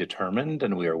to be determined,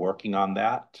 and we are working on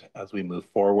that as we move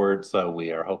forward. So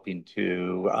we are hoping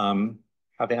to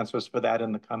have answers for that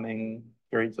in the coming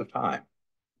periods of time.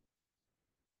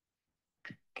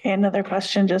 Okay, another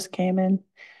question just came in.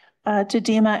 To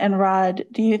Dima and Rod,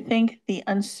 do you think the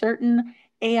uncertain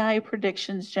AI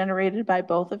predictions generated by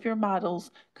both of your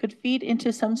models could feed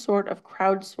into some sort of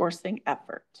crowdsourcing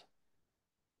effort?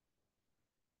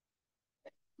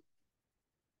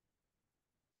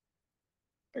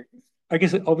 I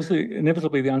guess obviously,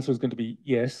 inevitably, the answer is going to be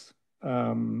yes.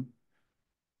 There's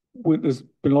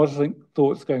been a lot of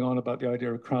thoughts going on about the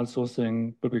idea of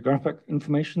crowdsourcing bibliographic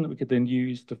information that we could then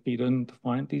use to feed in to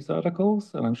find these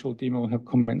articles. And I'm sure Dima will have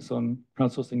comments on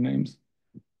crowdsourcing names.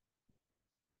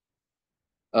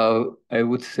 I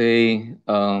would say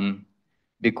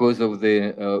because of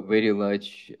the very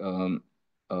large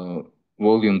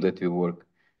volume that we work,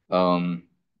 I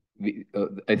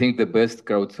think the best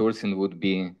crowdsourcing would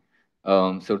be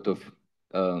sort of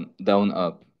down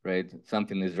up, right?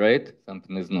 Something is right,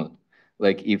 something is not.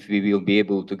 Like if we will be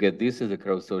able to get this as a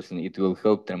crowdsourcing, it will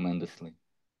help tremendously.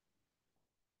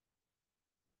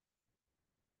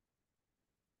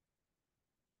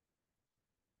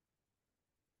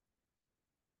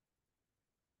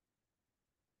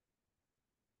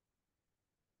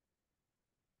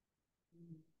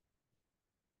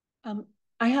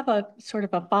 I have a sort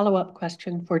of a follow-up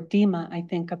question for Dima, I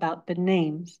think, about the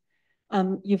names.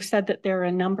 You've said that there are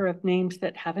a number of names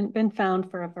that haven't been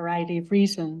found for a variety of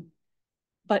reasons,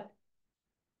 but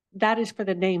that is for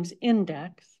the names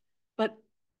index. But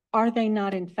are they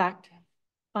not, in fact,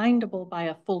 findable by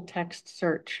a full text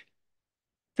search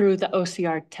through the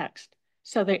OCR text?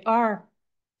 So they are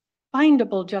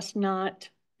findable, just not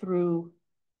through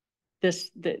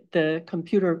the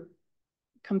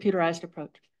computerized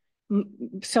approach.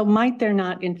 So might there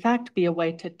not, in fact, be a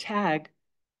way to tag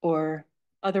or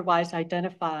otherwise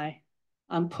identify,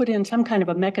 put in some kind of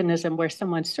a mechanism where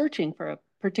someone searching for a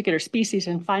particular species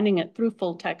and finding it through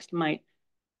full text might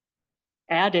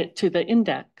add it to the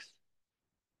index?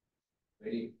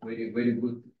 Very, very, very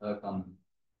good comment.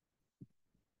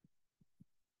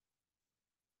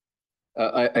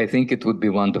 I think it would be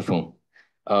wonderful.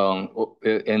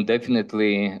 And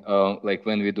definitely, like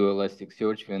when we do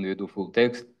Elasticsearch, when we do full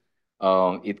text,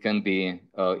 it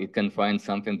can find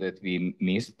something that we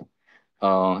missed.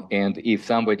 And if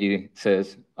somebody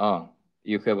says,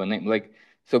 you have a name, like,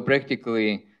 so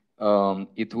practically,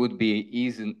 it would be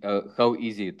easy, how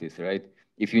easy it is, right?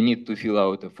 If you need to fill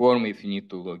out a form, if you need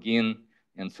to log in,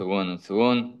 and so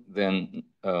on, then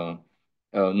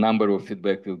number of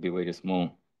feedback will be very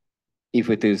small.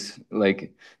 If it is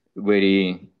like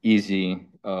very easy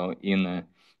in a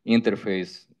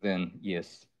interface, then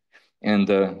yes. And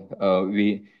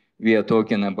we are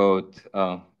talking about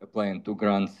applying 2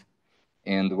 grants,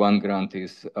 and 1 grant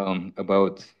is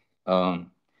about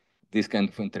this kind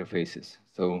of interfaces.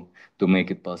 So to make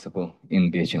it possible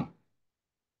in BHL.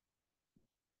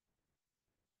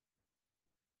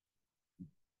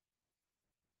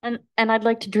 And I'd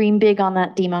like to dream big on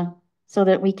that, Dima, so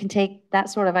that we can take that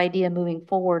sort of idea moving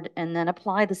forward and then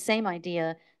apply the same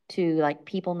idea to like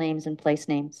people names and place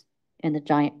names in the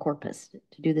giant corpus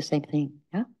to do the same thing.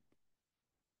 Yeah.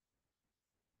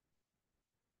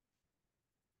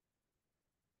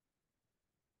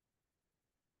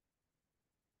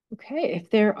 Okay, if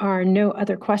there are no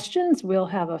other questions, we'll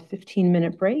have a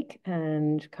 15-minute break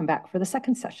and come back for the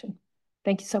second session.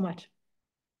 Thank you so much.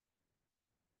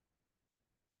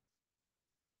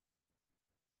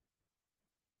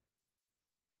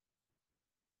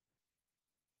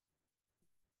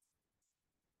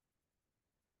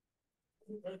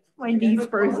 My knees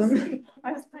frozen.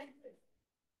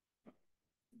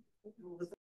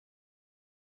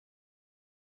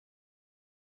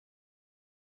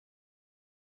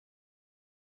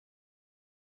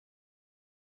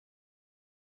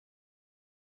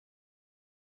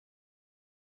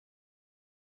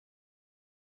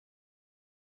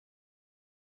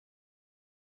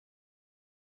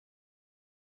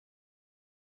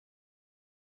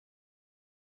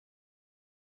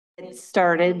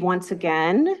 Started once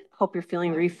again. Hope you're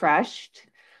feeling refreshed.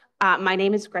 My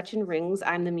name is Gretchen Rings.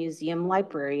 I'm the museum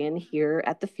librarian here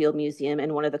at the Field Museum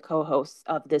and one of the co-hosts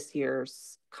of this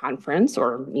year's conference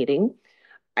or meeting.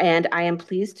 And I am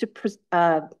pleased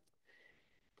to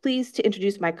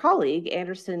introduce my colleague,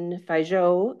 Anderson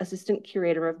Fajot, Assistant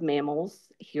Curator of Mammals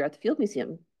here at the Field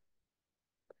Museum.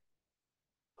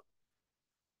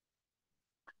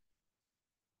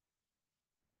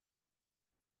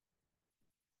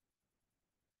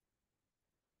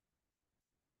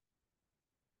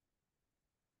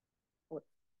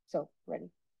 So, ready.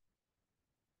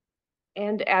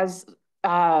 And as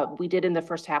we did in the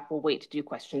first half, we'll wait to do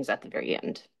questions at the very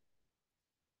end.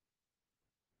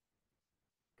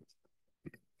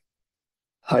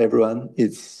 Hi, everyone.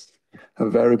 It's a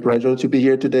very pleasure to be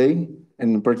here today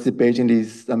and participate in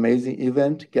this amazing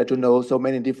event, get to know so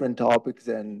many different topics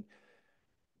and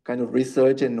kind of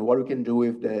research and what we can do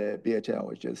with the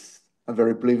BHL. It's just a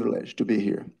very privilege to be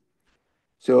here.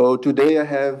 So today I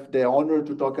have the honor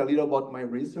to talk a little about my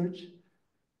research.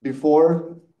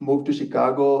 Before moved to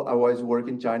Chicago. I was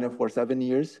working in China for 7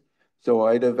 years. So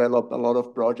I developed a lot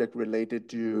of projects related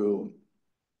to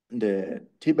the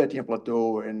Tibetan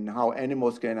plateau and how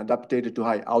animals can adapt it to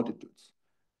high altitudes.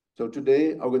 So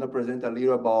today I'm going to present a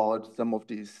little about some of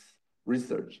this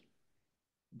research.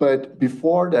 But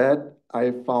before that,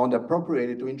 I found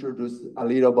appropriate to introduce a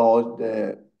little about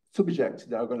the subjects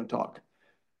that I'm going to talk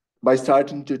by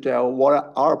starting to tell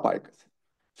what are picas.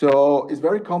 So it's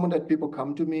very common that people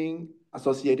come to me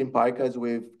associating picas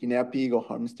with guinea pig or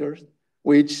hamsters,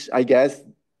 which I guess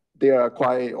they are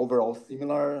quite overall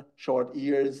similar, short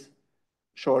ears,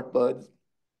 short buds.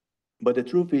 But the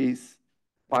truth is,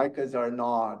 picas are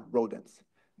not rodents.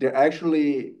 They're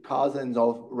actually cousins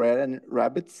of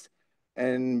rabbits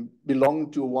and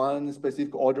belong to one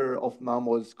specific order of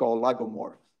mammals called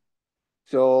lagomorphs.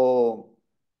 So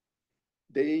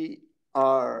they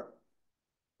are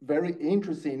very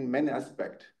interesting in many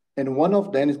aspects. And one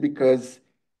of them is because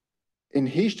in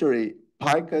history,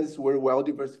 picas were well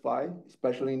diversified,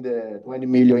 especially in the 20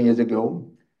 million years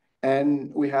ago. And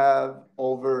we have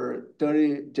over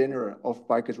 30 genera of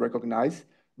picas recognized.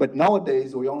 But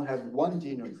nowadays, we only have one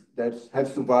genus that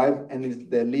has survived and is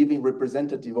the living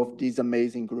representative of this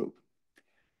amazing group.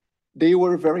 They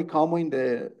were very common in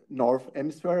the North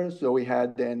Hemisphere. So we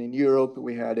had them in Europe,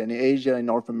 we had in Asia, in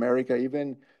North America,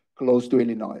 even close to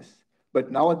Illinois.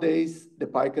 But nowadays, the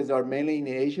picas are mainly in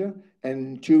Asia,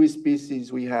 and 2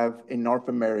 species we have in North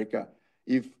America.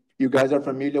 If you guys are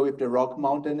familiar with the Rock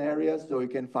Mountain area, so you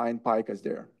can find picas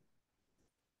there.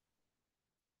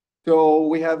 So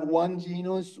we have one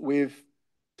genus with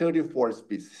 34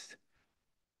 species.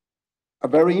 A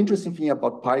very interesting thing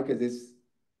about picas is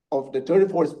of the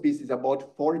 34 species,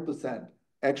 about 40%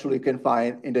 actually you can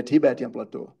find in the Tibetan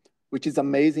plateau, which is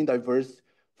amazing diverse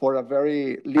for a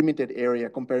very limited area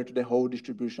compared to the whole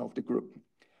distribution of the group.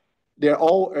 They're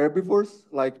all herbivores,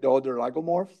 like the other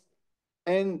lagomorphs,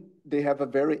 and they have a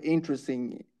very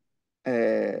interesting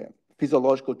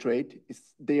physiological trait.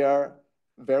 They are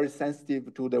very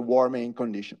sensitive to the warming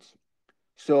conditions.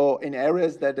 So in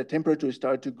areas that the temperature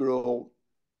start to grow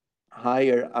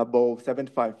higher above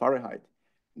 75 Fahrenheit,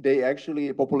 they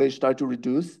actually, population start to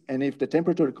reduce. And if the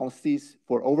temperature consists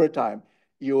for over time,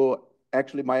 you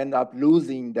actually might end up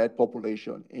losing that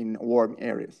population in warm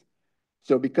areas.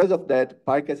 So because of that,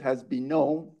 picas has been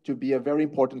known to be a very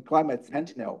important climate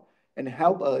sentinel and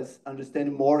help us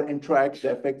understand more and track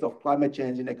the effects of climate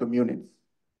change in the communities.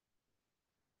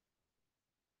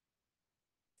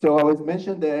 So I was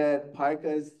mentioned that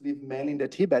picas live mainly in the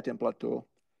Tibetan plateau.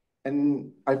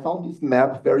 And I found this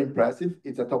map very impressive.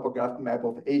 It's a topographic map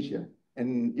of Asia.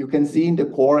 And you can see in the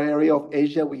core area of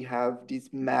Asia, we have this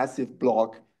massive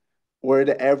block where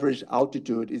the average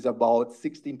altitude is about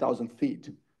 16,000 feet.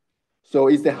 So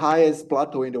it's the highest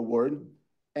plateau in the world.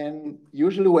 And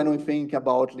usually when we think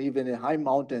about living in high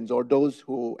mountains or those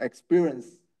who experience,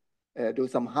 do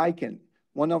some hiking,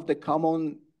 one of the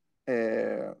common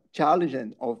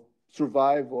challenges of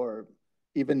survive or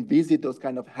even visit those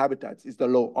kind of habitats is the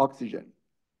low oxygen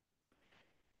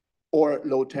or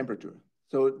low temperature.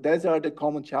 So those are the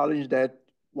common challenges that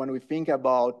when we think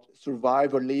about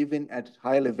survive or living at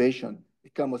high elevation,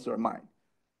 it comes to our mind.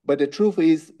 But the truth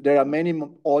is there are many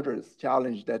other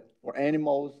challenges that for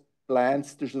animals,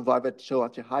 plants to survive at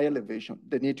such a high elevation,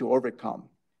 they need to overcome.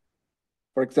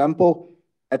 For example,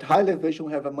 at high elevation,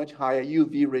 we have a much higher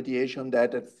UV radiation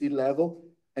than at sea level,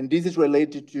 and this is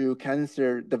related to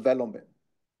cancer development.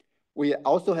 We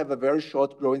also have a very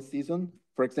short growing season.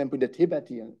 For example, in the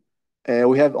Tibetan,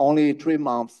 we have only 3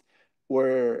 months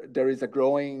where there is a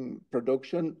growing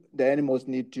production. The animals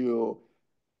need to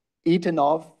eat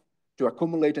enough to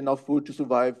accumulate enough food to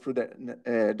survive through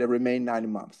the remaining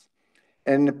 9 months.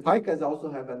 And picas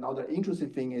also have another interesting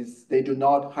thing is they do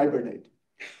not hibernate.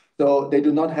 So they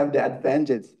do not have the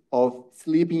advantage of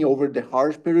sleeping over the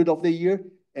harsh period of the year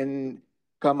and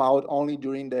come out only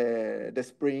during the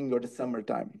spring or the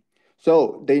summertime.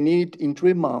 So they need in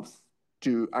 3 months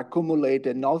to accumulate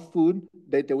enough food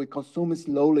that they will consume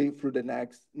slowly through the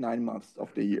next 9 months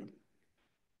of the year.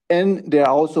 And they are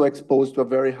also exposed to a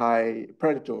very high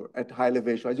predator at high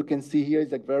elevation. As you can see here,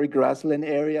 it's a very grassland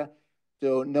area,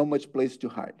 so not much place to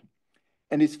hide.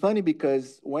 And it's funny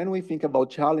because when we think about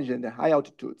challenges in the high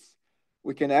altitudes,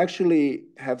 we can actually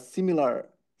have similar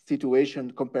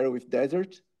situation compared with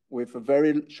desert, with a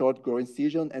very short growing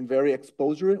season and very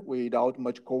exposure without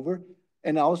much cover,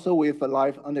 and also with a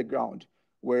life underground,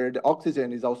 where the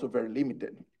oxygen is also very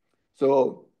limited.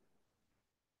 So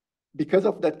because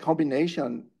of that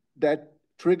combination, that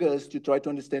triggers to try to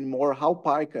understand more how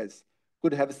picas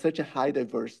could have such a high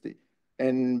diversity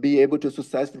and be able to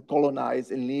successfully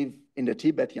colonize and live in the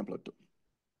Tibetan plateau.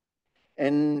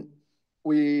 And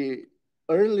we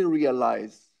early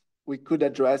realized we could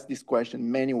address this question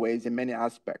in many ways, in many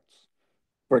aspects.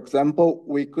 For example,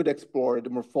 we could explore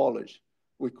the morphology.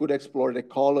 We could explore the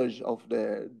ecology of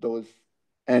those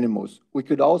animals. We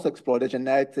could also explore the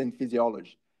genetics and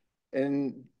physiology.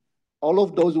 And all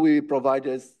of those will provide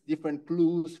us different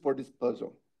clues for this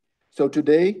puzzle. So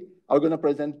today, I'm going to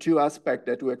present two aspects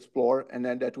that we explore and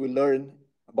then that we learn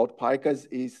about picas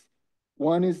is,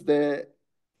 one is the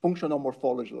functional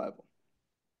morphology level.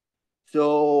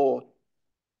 So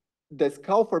the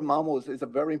skull for mammals is a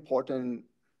very important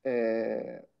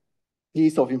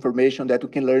piece of information that we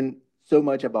can learn so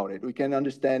much about it. We can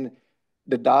understand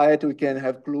the diet, we can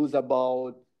have clues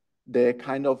about the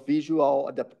kind of visual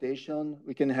adaptation,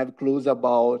 we can have clues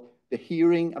about the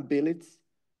hearing abilities.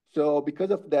 So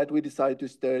because of that, we decided to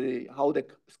study how the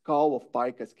skull of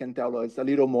picas can tell us a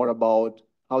little more about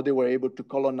how they were able to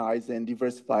colonize and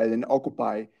diversify and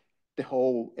occupy the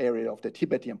whole area of the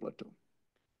Tibetan Plateau.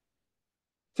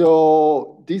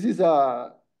 So this is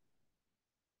a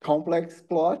complex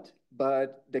plot,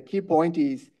 but the key point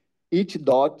is each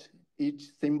dot, each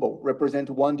symbol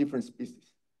represents one different species.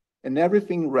 And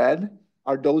everything red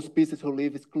are those species who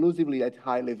live exclusively at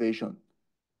high elevation.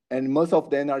 And most of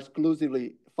them are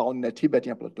exclusively found in the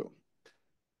Tibetan Plateau.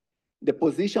 The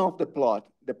position of the plot,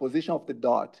 the position of the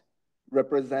dot,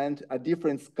 represent a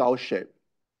different skull shape.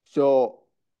 So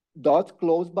dots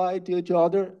close by to each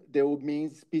other, they will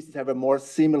mean species have a more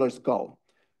similar skull.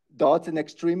 Dots in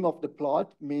extreme of the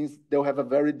plot means they'll have a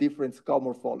very different skull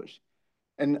morphology.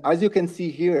 And as you can see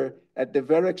here, at the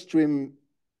very extreme,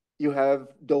 you have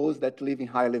those that live in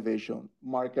high elevation,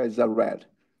 marked as a red.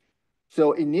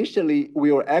 So initially,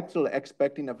 we were actually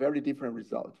expecting a very different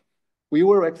result. We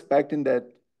were expecting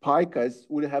that picas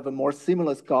would have a more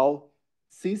similar skull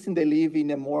since they live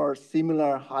in a more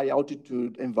similar high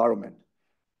altitude environment,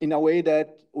 in a way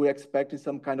that we're expecting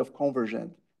some kind of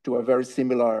convergence to a very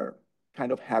similar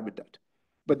kind of habitat.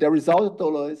 But the result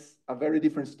told us a very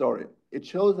different story. It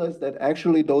shows us that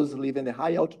actually those live in the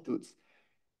high altitudes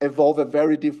evolve a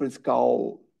very different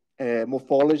skull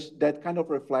morphology that kind of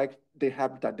reflect the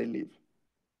habitat they live.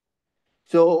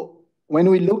 So when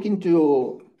we look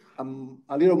into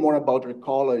a little more about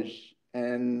ecology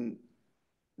and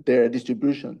their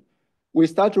distribution, we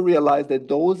start to realize that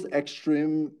those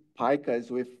extreme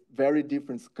picas with very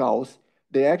different skulls,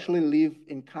 they actually live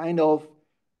in kind of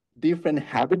different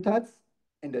habitats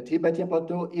in the Tibetan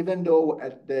Plateau, even though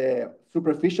at the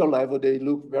superficial level, they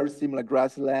look very similar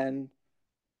grassland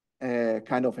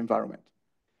kind of environment.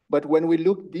 But when we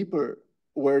look deeper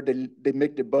where they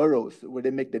make the burrows, where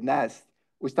they make the nest,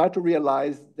 we start to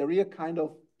realize there is a kind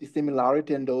of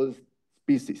dissimilarity in those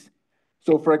species.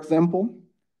 So for example,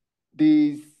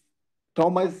 this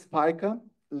Thomas pica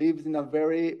lives in a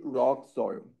very rock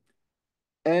soil.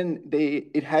 And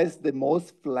it has the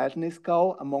most flattened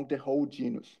skull among the whole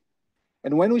genus.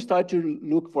 And when we start to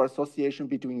look for association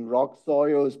between rock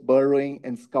soils, burrowing,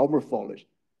 and skull morphology,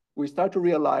 we start to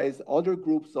realize other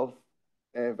groups of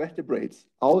vertebrates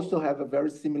also have a very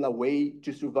similar way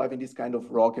to survive in this kind of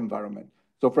rock environment.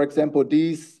 So for example,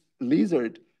 these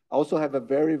lizard also have a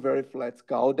very, very flat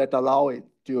skull that allow it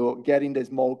to get in the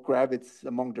small crevices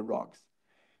among the rocks.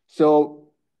 So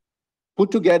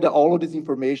put together all of this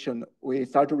information, we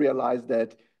start to realize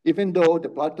that even though the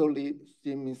plateau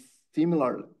seems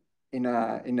similar in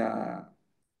a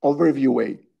overview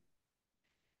way,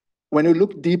 when we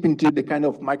look deep into the kind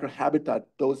of microhabitat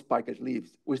those picas live,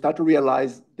 we start to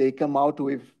realize they come out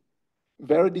with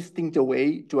very distinct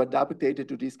way to adapt it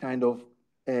to this kind of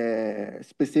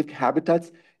specific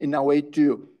habitats in a way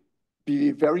to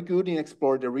be very good in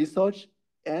explore the research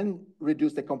and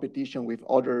reduce the competition with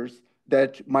others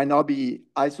that might not be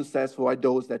as successful as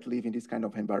those that live in this kind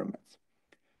of environments.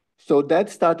 So that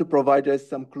started to provide us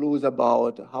some clues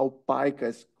about how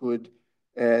picas could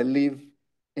live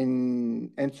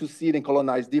in and succeed and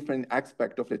colonize different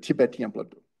aspects of the Tibetan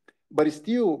Plateau. But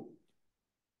still,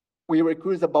 we were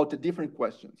curious about the different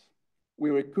questions.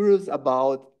 We were curious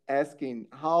about asking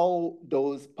how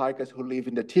those picas who live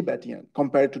in the Tibetan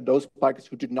compared to those picas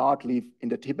who do not live in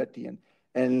the Tibetan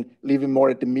and living more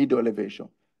at the middle elevation,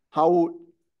 how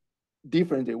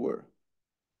different they were.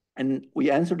 And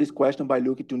we answered this question by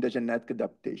looking to the genetic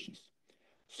adaptations.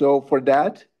 So for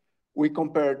that, we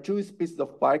compared two species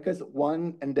of picas,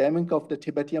 one endemic of the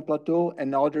Tibetan Plateau, and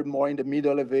another more in the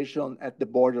middle elevation at the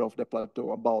border of the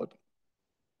plateau, about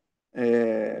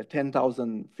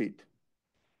 10,000 feet.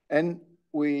 And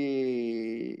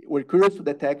we were curious to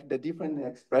detect the different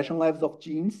expression levels of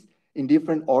genes in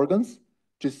different organs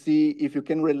to see if you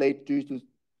can relate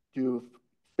to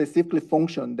specifically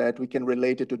function that we can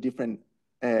relate it to different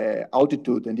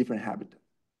altitude and different habitat.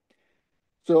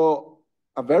 So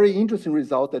a very interesting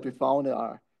result that we found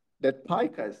are that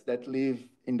pikas that live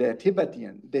in the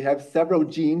Tibetan, they have several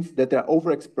genes that are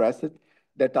overexpressed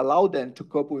that allow them to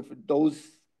cope with those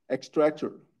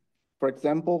extractors. For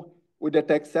example, we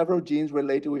detect several genes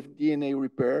related with DNA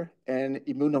repair and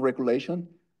immunoregulation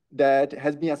that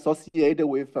has been associated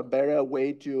with a better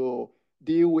way to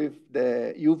deal with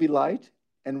the UV light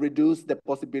and reduce the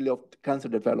possibility of cancer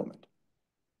development.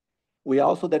 We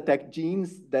also detect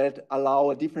genes that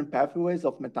allow different pathways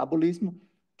of metabolism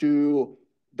to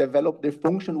develop their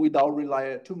function without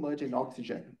relying too much on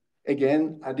oxygen.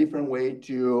 Again, a different way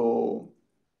to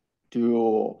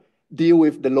deal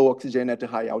with the low oxygen at the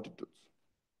high altitudes.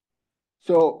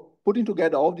 So putting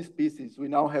together all these pieces, we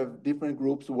now have different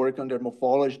groups work on their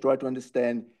morphology, try to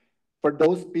understand for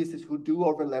those species who do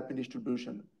overlap in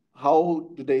distribution, how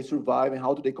do they survive and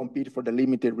how do they compete for the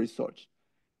limited resource?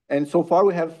 And so far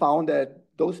we have found that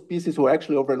those species who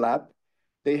actually overlap,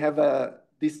 they have a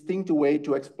distinct way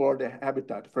to explore the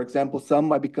habitat. For example, some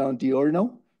might become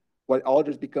diurnal, while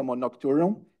others become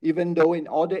nocturnal, even though in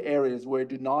other areas where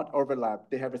do not overlap,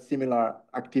 they have a similar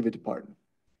activity pattern.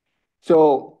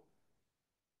 So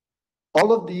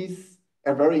all of these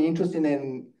are very interesting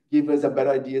and give us a better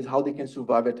idea how they can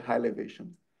survive at high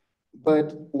elevation.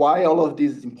 But why all of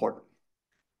this is important?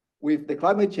 With the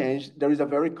climate change, there is a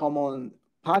very common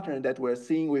pattern that we're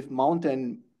seeing with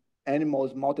mountain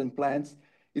animals, mountain plants,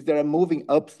 is they are moving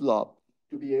upslope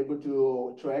to be able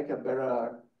to track a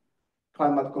better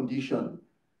climate condition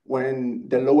when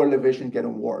the lower elevation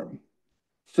getting warm.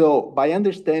 So by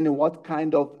understanding what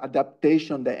kind of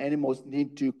adaptation the animals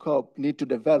need to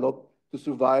develop to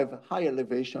survive high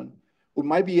elevation, we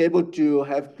might be able to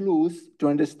have clues to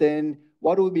understand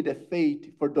what will be the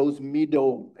fate for those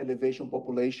middle elevation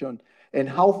population and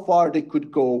how far they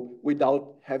could go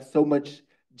without have so much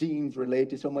genes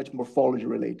related, so much morphology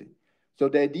related. So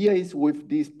the idea is with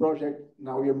this project,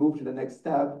 now we are moving to the next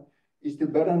step, is to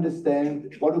better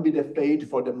understand what will be the fate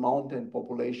for the mountain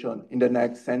population in the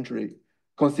next century.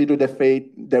 Consider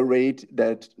the rate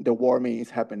that the warming is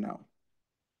happening now.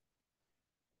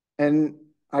 And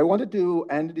I wanted to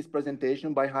end this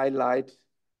presentation by highlight,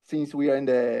 since we are in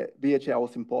the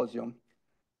BHL symposium.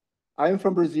 I'm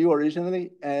from Brazil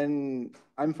originally, and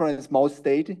I'm from a small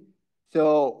state,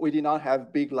 so we did not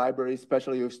have big libraries,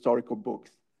 especially historical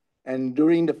books. And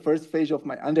during the first phase of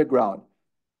my undergrad,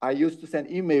 I used to send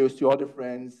emails to other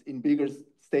friends in bigger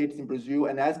states in Brazil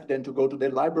and ask them to go to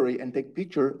their library and take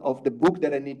picture of the book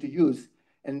that I need to use.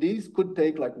 And these could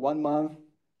take like 1 month,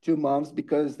 2 months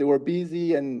because they were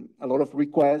busy and a lot of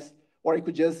requests, or I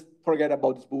could just forget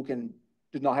about this book and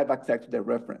did not have access to their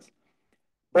reference.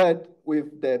 But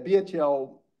with the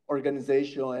BHL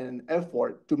organization and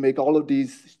effort to make all of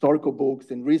these historical books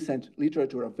and recent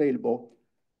literature available,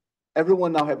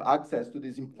 everyone now have access to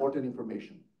this important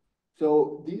information.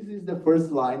 So this is the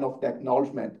first line of the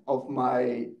acknowledgement of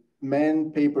my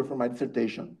main paper for my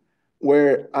dissertation,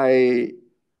 where I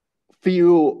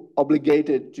feel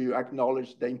obligated to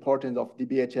acknowledge the importance of the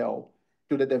BHL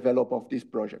to the development of this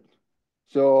project.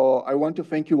 So I want to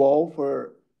thank you all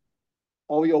for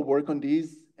all your work on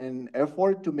this and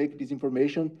effort to make this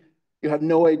information. You have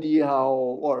no idea how,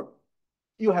 or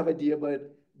you have idea,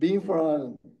 but being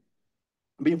from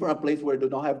a place where do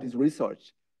not have this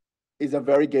research is a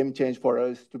very game change for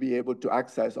us to be able to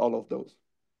access all of those.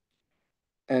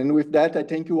 And with that, I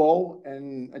thank you all.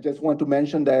 And I just want to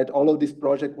mention that all of this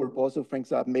project were possible thanks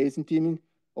to an amazing team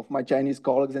of my Chinese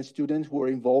colleagues and students who were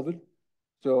involved.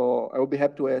 So I will be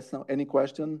happy to ask any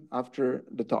question after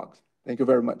the talks. Thank you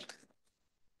very much.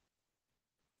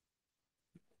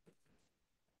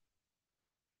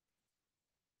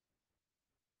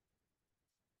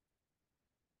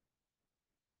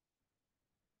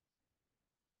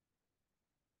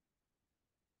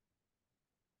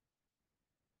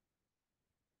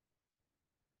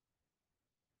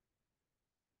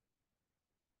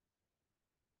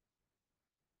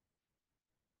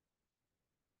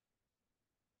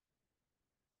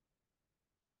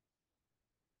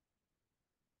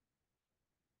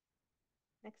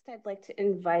 Next, I'd like to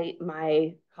invite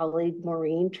my colleague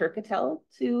Maureen Turketel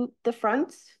to the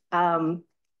front.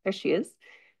 There she is.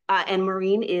 And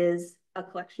Maureen is a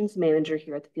collections manager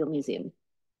here at the Field Museum.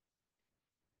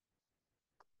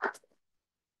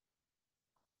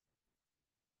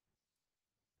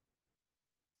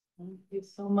 Thank you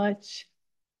so much.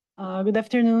 Good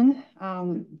afternoon.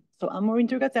 So I'm Maureen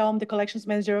Turketel. I'm the collections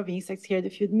manager of insects here at the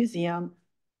Field Museum.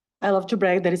 I love to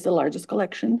brag that it's the largest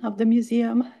collection of the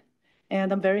museum.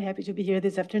 And I'm very happy to be here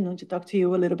this afternoon to talk to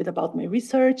you a little bit about my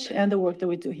research and the work that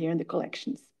we do here in the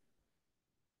collections.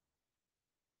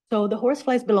 So the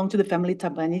horseflies belong to the family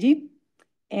Tabanidae,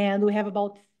 and we have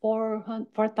about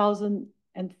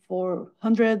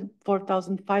 4,400,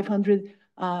 4,500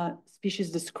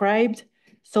 species described.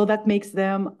 So that makes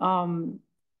them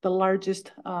the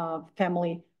largest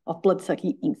family of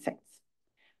blood-sucking insects.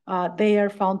 They are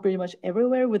found pretty much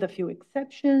everywhere with a few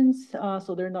exceptions.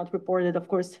 So they're not reported, of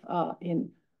course,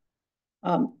 in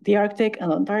the Arctic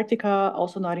and Antarctica,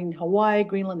 also not in Hawaii,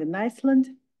 Greenland, and Iceland.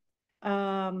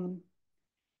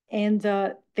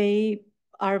 They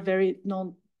are very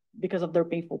known because of their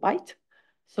painful bite.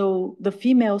 So the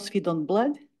females feed on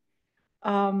blood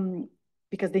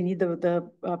because they need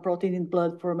the protein in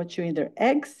blood for maturing their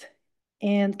eggs,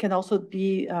 and can also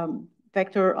be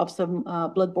vector of some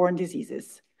blood-borne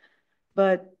diseases.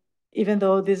 But even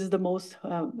though this is the most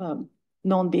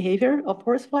known behavior of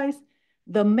horseflies,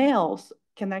 the males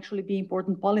can actually be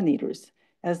important pollinators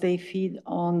as they feed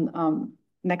on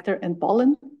nectar and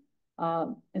pollen.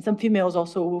 And some females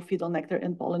also will feed on nectar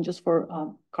and pollen just for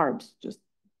carbs, just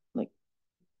like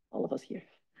all of us here.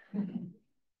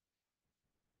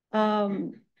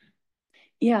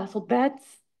 Yeah, so that's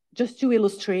just to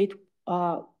illustrate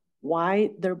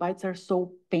why their bites are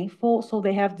so painful. So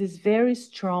they have these very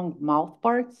strong mouth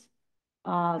parts.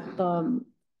 The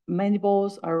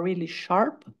mandibles are really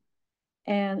sharp,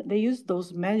 and they use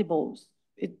those mandibles.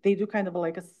 They do kind of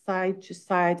like a side to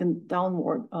side and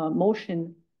downward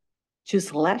motion to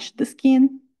slash the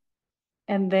skin.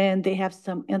 And then they have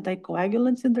some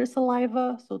anticoagulants in their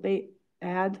saliva. So they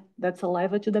add that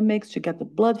saliva to the mix to get the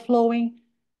blood flowing.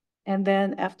 And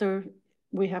then after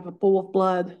we have a pool of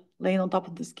blood laying on top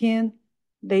of the skin,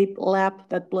 they lap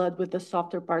that blood with the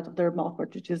softer part of their mouth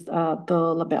part, which is the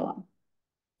labella.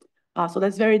 So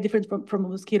that's very different from a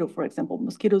mosquito, for example.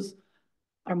 Mosquitoes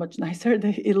are much nicer.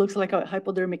 It looks like a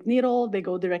hypodermic needle. They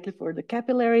go directly for the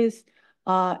capillaries.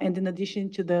 And in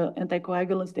addition to the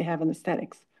anticoagulants, they have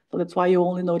anesthetics. So that's why you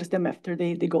only notice them after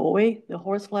they go away. The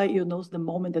horsefly, you notice the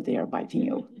moment that they are biting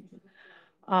you.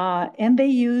 And they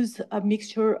use a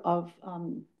mixture of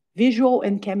visual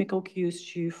and chemical cues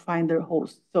to find their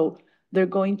host. So they're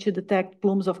going to detect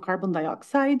plumes of carbon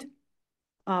dioxide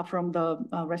from the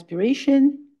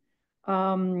respiration.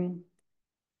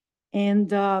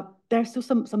 There's still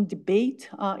some debate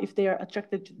if they are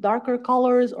attracted to darker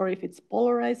colors or if it's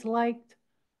polarized light,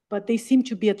 but they seem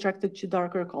to be attracted to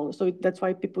darker colors. So that's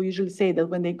why people usually say that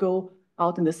when they go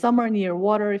out in the summer near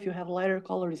water, if you have lighter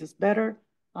colors, it's better.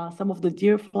 Some of the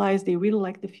deer flies, they really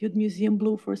like the Field Museum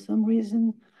blue for some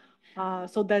reason.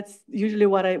 So that's usually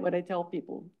what I tell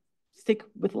people. Stick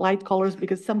with light colors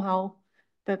because somehow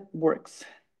that works.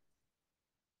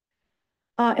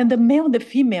 And the male and the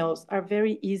females are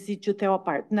very easy to tell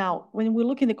apart. Now, when we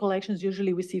look in the collections,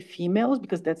 usually we see females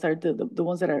because that's the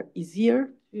ones that are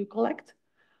easier to collect.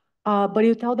 But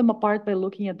you tell them apart by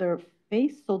looking at their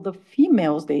face. So the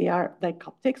females, they are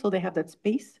dichoptic, so they have that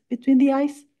space between the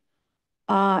eyes.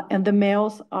 And the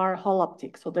males are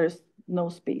holoptic, so there's no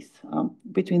space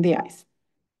between the eyes.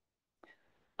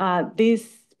 These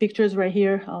pictures right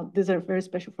here, these are very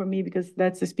special for me because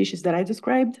that's the species that I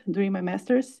described during my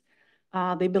master's.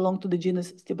 They belong to the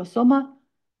genus Stibasoma,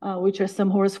 which are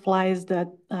some horseflies that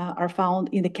are found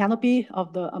in the canopy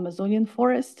of the Amazonian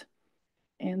forest.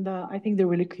 And I think they're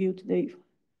really cute. They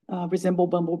resemble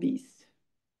bumblebees.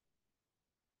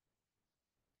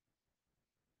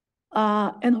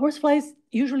 And horseflies,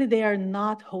 usually they are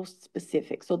not host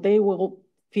specific. So they will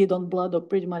feed on blood of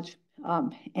pretty much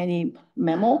any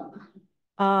mammal.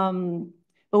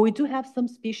 But we do have some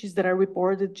species that are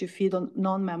reported to feed on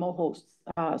non-mammal hosts,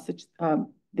 such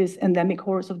this endemic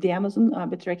horse of the Amazon,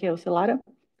 Botryechia ocellata.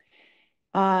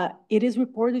 It is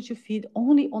reported to feed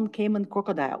only on caiman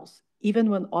crocodiles, even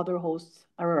when other hosts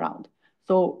are around.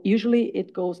 So usually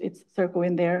it's circle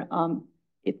in there.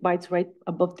 It bites right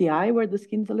above the eye where the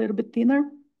skin's a little bit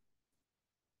thinner.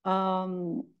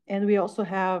 And we also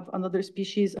have another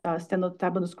species,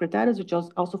 Stenotabanus cretatus, which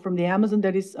is also from the Amazon,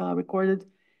 that is recorded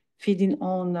feeding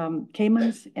on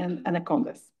caimans and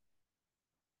anacondas.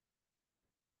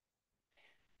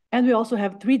 And we also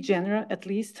have 3 genera, at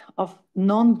least, of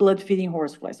non-blood-feeding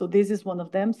horseflies. So this is one of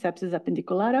them, Sepsis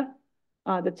appendiculata,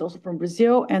 that's also from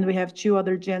Brazil. And we have 2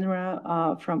 other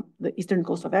genera from the eastern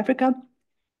coast of Africa.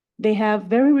 They have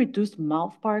very reduced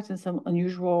mouth parts and some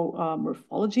unusual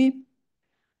morphology.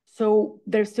 So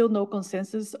there's still no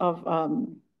consensus of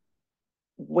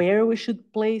where we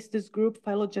should place this group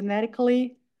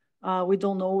phylogenetically. We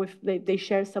don't know if they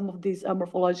share some of these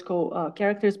morphological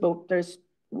characters, but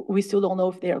we still don't know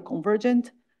if they are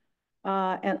convergent.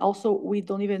 And also, we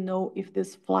don't even know if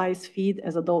these flies feed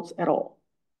as adults at all.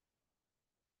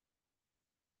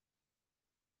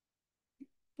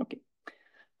 Okay.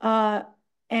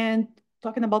 And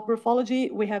talking about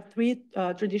morphology, we have three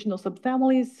traditional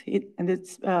subfamilies, and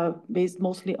it's based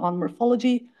mostly on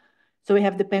morphology. So we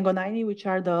have the Pangolini, which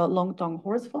are the long-tongued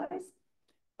horseflies,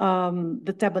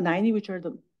 the Tabonini, which are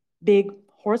the big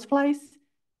horseflies,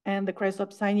 and the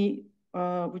Chrysopsini,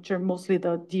 which are mostly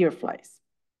the deer flies.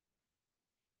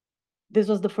 This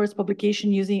was the first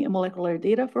publication using molecular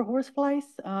data for horseflies,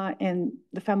 and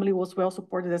the family was well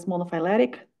supported as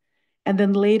monophyletic. And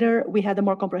then later, we had a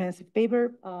more comprehensive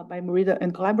paper by Morita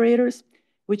and collaborators,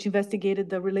 which investigated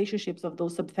the relationships of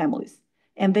those subfamilies.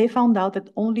 And they found out that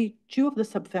only two of the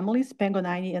subfamilies,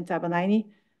 Pangolini and Tabonini,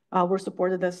 were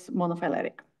supported as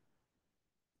monophyletic.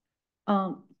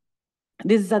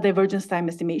 This is a divergence time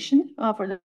estimation for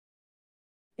the.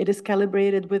 It is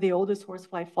calibrated with the oldest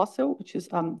horsefly fossil, which is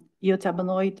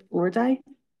Eotabonoid urdi,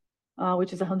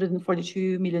 which is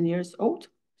 142 million years old.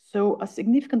 So a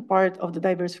significant part of the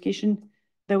diversification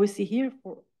that we see here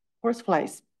for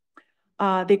horseflies,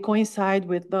 they coincide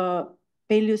with the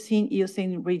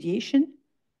Paleocene-Eocene radiation,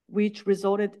 which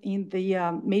resulted in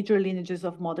the major lineages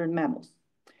of modern mammals.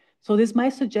 So this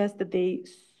might suggest that they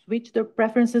switch their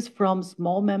preferences from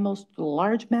small mammals to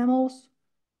large mammals,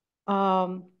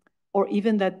 or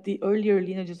even that the earlier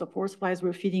lineages of horseflies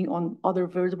were feeding on other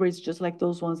vertebrates, just like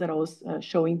those ones that I was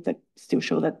showing that still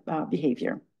show that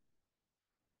behavior.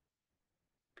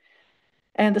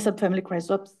 And the subfamily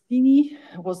Chrysopsini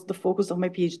was the focus of my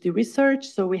PhD research.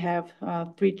 So we have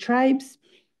three tribes.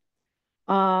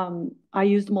 I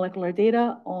used molecular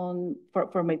data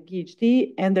for my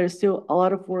PhD, and there's still a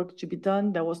lot of work to be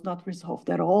done that was not resolved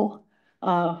at all.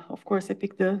 Of course, I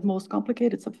picked the most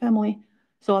complicated subfamily.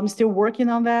 So I'm still working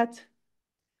on that.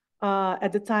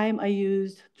 At the time, I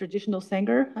used traditional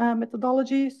Sanger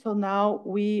methodology. So now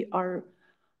we are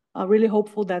really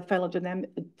hopeful that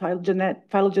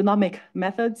phylogenomic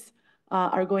methods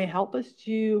are going to help us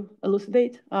to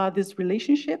elucidate these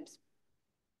relationships.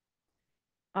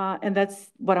 And that's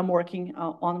what I'm working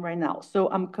on right now. So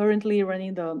I'm currently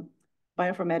running the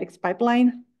bioinformatics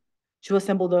pipeline to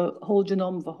assemble the whole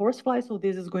genome of a horsefly. So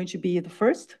this is going to be the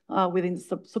first within the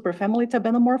superfamily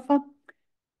Tabenomorpha.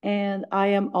 And I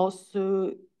am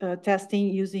also testing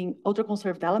using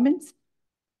ultra-conserved elements.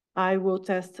 I will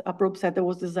test a probe set that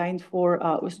was designed for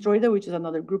Ostroida, which is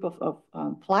another group of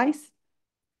flies,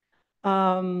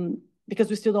 because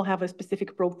we still don't have a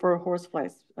specific probe for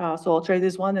horseflies. So I'll try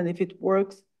this one, and if it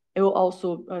works, it will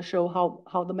also show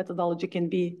how the methodology can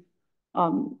be,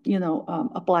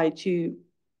 applied to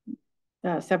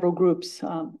several groups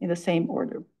in the same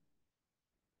order.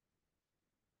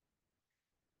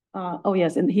 Oh,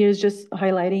 yes, and here's just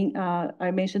highlighting,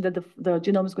 I mentioned that the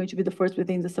genome is going to be the first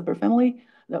within the superfamily,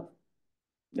 the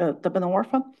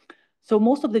Tabenomorpha. So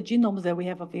most of the genomes that we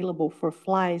have available for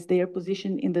flies, they are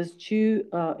positioned in these two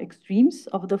extremes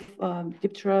of the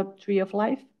Diptera tree of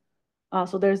life.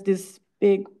 So there's this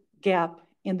big gap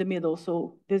in the middle.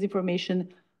 So this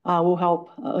information will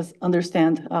help us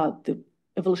understand the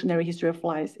evolutionary history of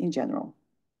flies in general.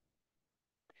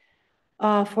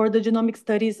 For the genomic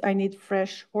studies, I need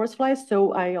fresh horseflies,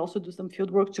 so I also do some field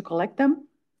work to collect them.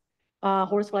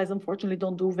 Horseflies, unfortunately,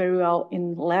 don't do very well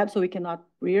in labs, so we cannot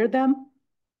rear them.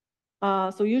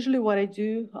 So usually what I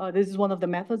do, this is one of the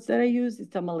methods that I use.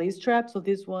 It's a Malaise trap. So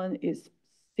this one is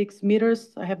 6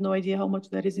 meters. I have no idea how much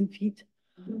that is in feet.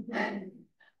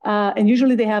 And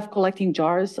usually they have collecting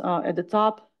jars at the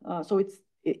top. So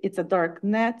it's a dark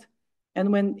net.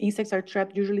 And when insects are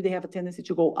trapped, usually they have a tendency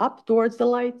to go up towards the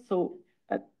light. So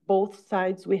at both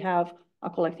sides, we have a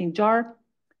collecting jar.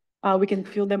 We can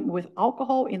fill them with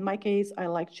alcohol. In my case, I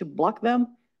like to block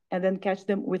them and then catch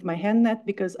them with my hand net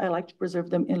because I like to preserve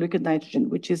them in liquid nitrogen,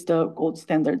 which is the gold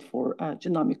standard for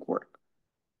genomic work.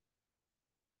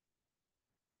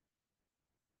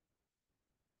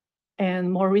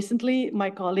 And more recently, my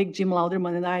colleague Jim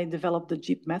Lauderman and I developed the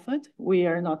Jeep method. We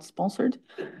are not sponsored.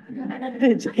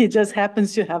 It just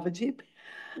happens to have a Jeep.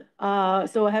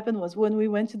 So what happened was when we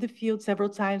went to the field several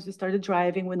times, we started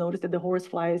driving, we noticed that the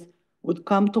horseflies would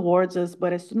come towards us,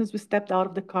 but as soon as we stepped out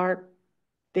of the car,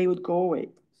 they would go away.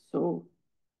 So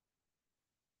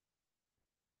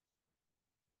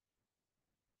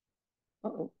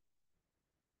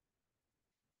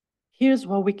here's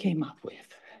what we came up with.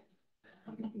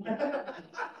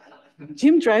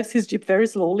 Jim drives his Jeep very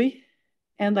slowly,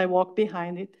 and I walk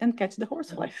behind it and catch the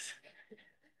horseflies.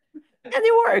 And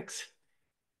it works.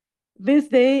 This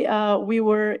day, we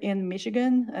were in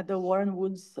Michigan at the Warren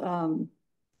Woods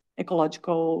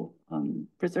Ecological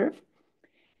Preserve.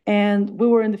 And we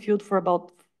were in the field for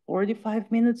about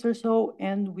 45 minutes or so,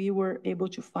 and we were able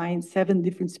to find 7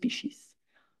 different species.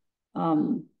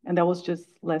 And that was just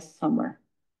last summer.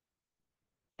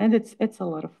 And it's a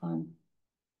lot of fun.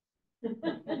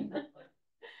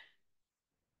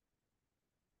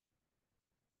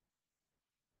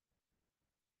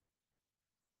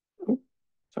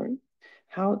 Sorry.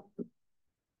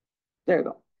 There you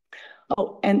go.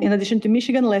 Oh, and in addition to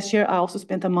Michigan, last year I also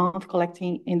spent a month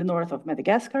collecting in the north of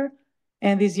Madagascar.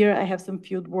 And this year I have some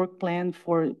field work planned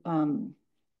for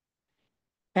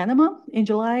Panama in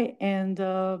July and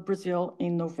Brazil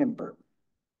in November.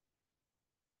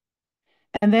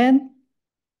 And then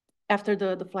after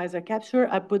the flies are captured,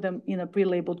 I put them in a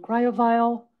pre-labeled cryo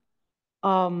vial.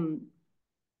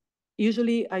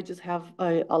 Usually I just have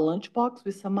a lunch box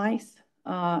with some ice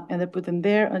and I put them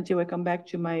there until I come back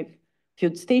to my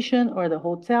field station or the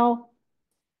hotel.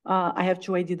 I have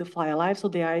to ID the fly alive, so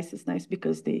the ice is nice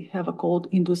because they have a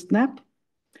cold-induced nap.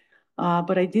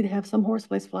 But I did have some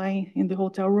horseflies flying in the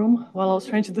hotel room while I was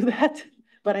trying to do that,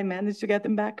 but I managed to get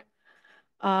them back.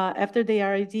 After the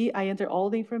RID, I enter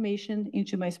all the information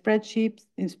into my spreadsheets,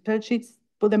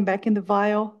 put them back in the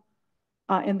vial,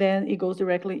 and then it goes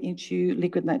directly into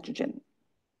liquid nitrogen.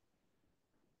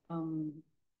 Oh,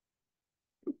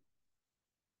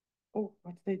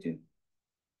 what did they do?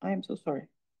 I am so sorry.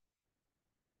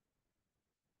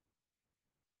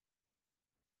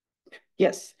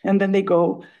 Yes, and then they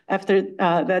go, after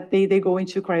that, they go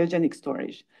into cryogenic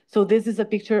storage. So this is a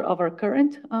picture of our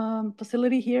current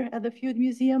facility here at the Field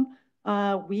Museum.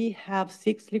 We have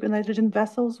 6 liquid nitrogen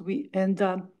vessels, we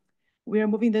are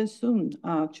moving them soon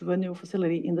to a new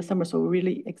facility in the summer, so we're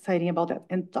really exciting about that.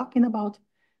 And talking about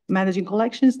managing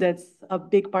collections, that's a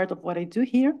big part of what I do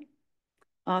here.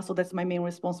 So that's my main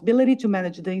responsibility, to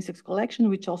manage the insects collection,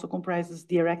 which also comprises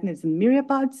the arachnids and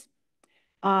myriapods.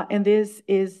 And this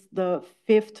is the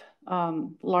 5th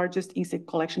largest insect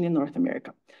collection in North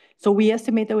America. So we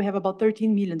estimate that we have about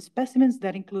 13 million specimens.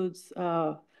 That includes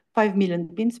 5 million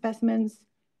pin specimens,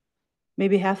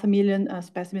 maybe 500,000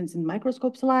 specimens in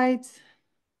microscope slides,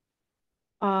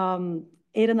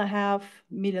 8.5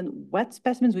 million wet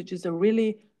specimens, which is a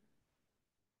really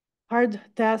hard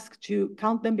task to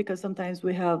count them because sometimes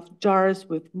we have jars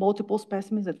with multiple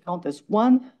specimens that count as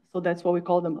one. So that's why we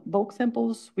call them bulk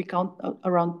samples. We count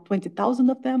around 20,000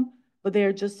 of them, but they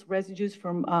are just residues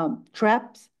from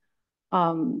traps,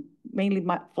 mainly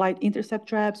flight intercept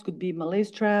traps, could be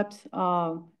malaise traps.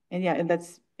 And yeah, and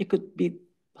it could be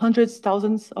hundreds,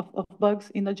 thousands of bugs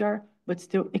in a jar, but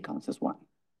still it counts as one.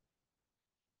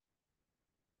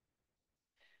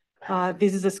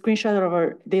 This is a screenshot of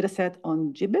our data set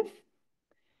on GBIF.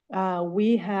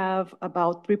 We have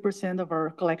about 3% of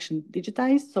our collection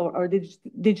digitized. So our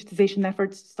digitization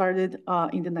efforts started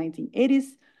in the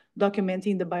 1980s,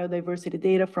 documenting the biodiversity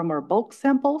data from our bulk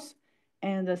samples.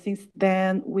 And since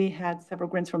then, we had several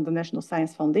grants from the National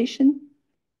Science Foundation.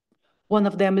 One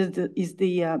of them is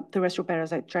the Terrestrial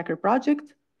Parasite Tracker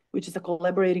Project, which is a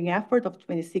collaborating effort of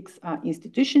 26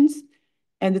 institutions.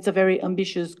 And it's a very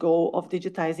ambitious goal of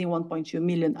digitizing 1.2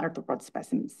 million arthropod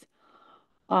specimens.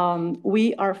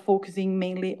 We are focusing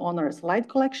mainly on our slide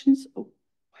collections. Oh,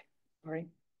 sorry.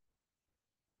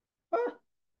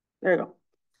 There you go.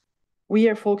 We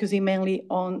are focusing mainly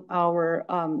on our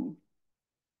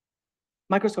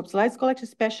microscope slides collection,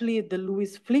 especially the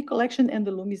Lewis flea collection and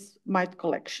the Loomis mite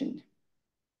collection.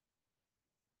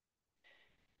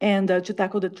 And to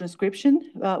tackle the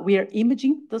transcription, we are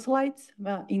imaging the slides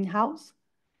in-house.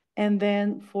 And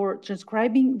then for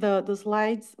transcribing the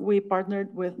slides, we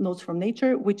partnered with Notes from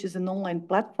Nature, which is an online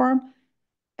platform.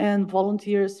 And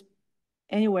volunteers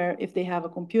anywhere, if they have a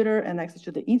computer and access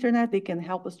to the internet, they can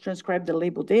help us transcribe the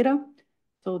label data.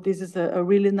 So this is a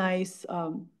really nice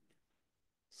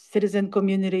citizen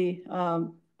community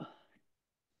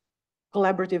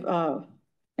collaborative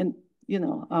and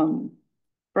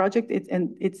project.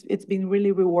 It's been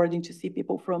really rewarding to see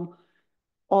people from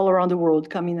all around the world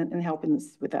coming and helping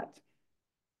us with that.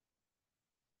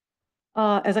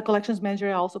 As a collections manager,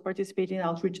 I also participate in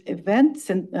outreach events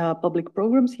and public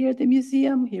programs here at the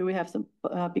museum. Here we have some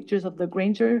pictures of the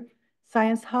Granger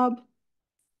Science Hub,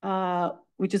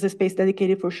 which is a space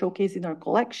dedicated for showcasing our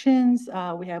collections.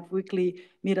 We have weekly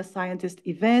Meet a Scientist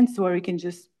events where you can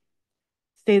just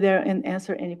stay there and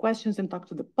answer any questions and talk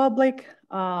to the public.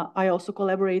 I also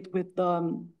collaborate with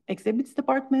the exhibits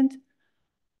department.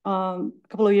 A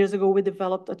couple of years ago, we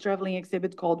developed a traveling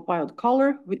exhibit called Wild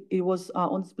Color. It was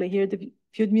on display here at the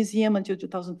Field Museum until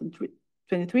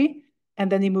 2023,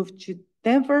 and then it moved to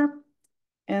Denver.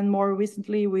 And more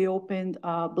recently, we opened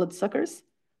Bloodsuckers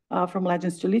from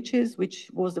Legends to Leeches, which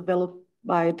was developed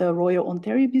by the Royal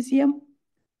Ontario Museum.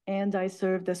 And I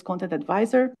served as content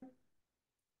advisor,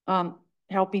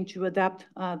 helping to adapt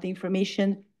the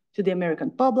information to the American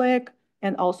public,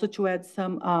 and also to add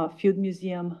some field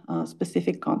museum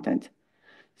specific content.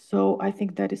 So I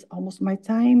think that is almost my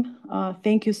time.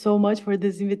 Thank you so much for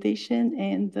this invitation.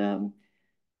 And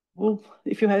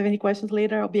if you have any questions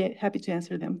later, I'll be happy to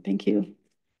answer them. Thank you.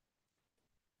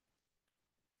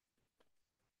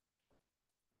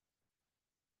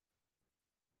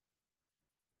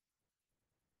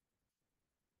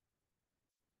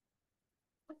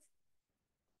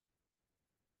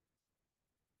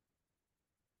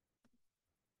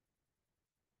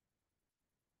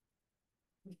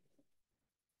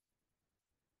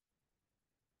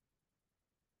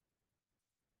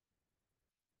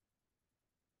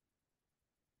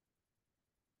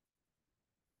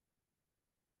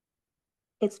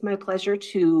 It's my pleasure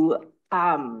to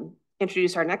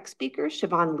introduce our next speaker,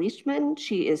 Siobhan Leishman.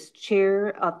 She is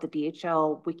chair of the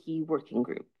BHL Wiki Working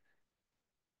Group.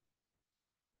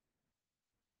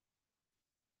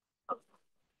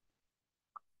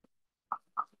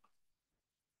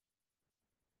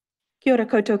 Kia ora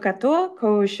koutou katoa,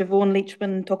 ko Siobhan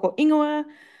Leishman toko ingoa,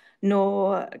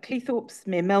 no Cleethorpes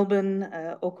me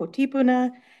Melbourne o ko tipuna,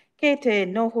 ke te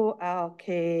noho ao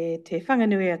ke te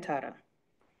whanganui atara.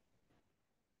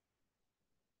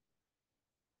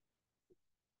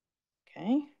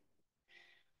 Okay.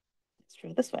 Let's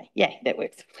try this way. Yeah, that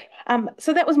works.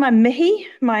 So that was my mihi,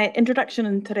 my introduction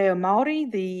in Te Reo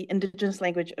Māori, the Indigenous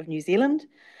language of New Zealand.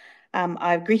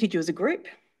 I've greeted you as a group.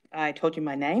 I told you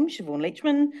my name, Siobhan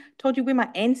Leishman, told you where my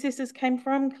ancestors came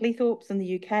from, Cleethorpes in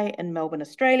the UK and Melbourne,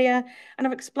 Australia, and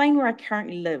I've explained where I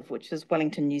currently live, which is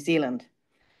Wellington, New Zealand.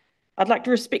 I'd like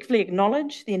to respectfully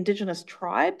acknowledge the Indigenous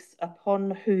tribes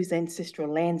upon whose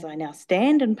ancestral lands I now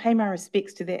stand and pay my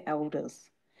respects to their elders.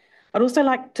 I'd also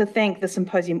like to thank the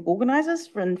symposium organisers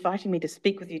for inviting me to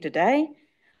speak with you today.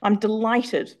 I'm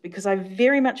delighted because I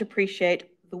very much appreciate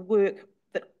the work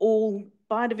that all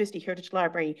Biodiversity Heritage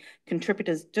Library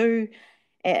contributors do,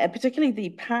 particularly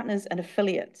the partners and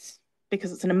affiliates,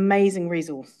 because it's an amazing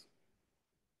resource.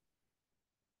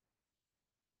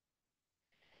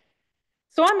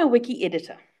 So I'm a wiki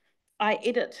editor. I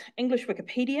edit English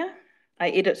Wikipedia, I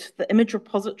edit the image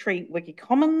repository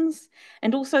Wikicommons,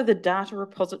 and also the data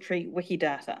repository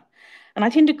Wikidata. And I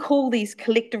tend to call these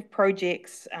collective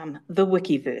projects the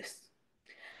Wikiverse.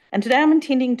 And today I'm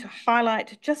intending to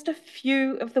highlight just a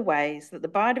few of the ways that the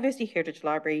Biodiversity Heritage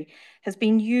Library has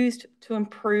been used to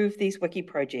improve these wiki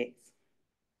projects.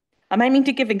 I'm aiming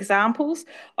to give examples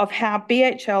of how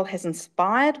BHL has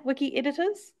inspired wiki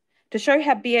editors, to show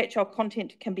how BHL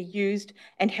content can be used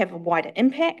and have a wider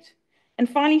impact, and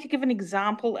finally to give an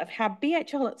example of how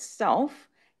BHL itself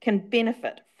can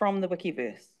benefit from the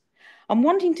Wikiverse. I'm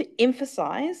wanting to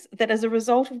emphasise that as a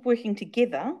result of working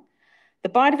together, the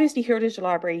Biodiversity Heritage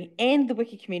Library and the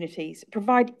wiki communities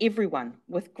provide everyone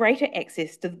with greater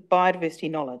access to biodiversity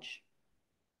knowledge.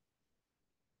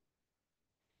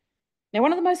 Now,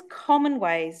 one of the most common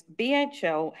ways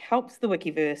BHL helps the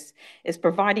Wikiverse is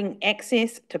providing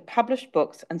access to published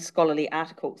books and scholarly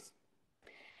articles.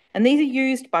 And these are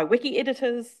used by wiki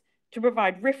editors to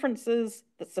provide references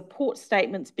that support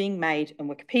statements being made in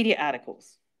Wikipedia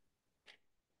articles.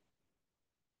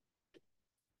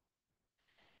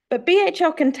 But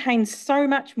BHL contains so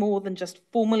much more than just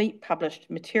formally published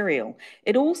material.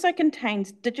 It also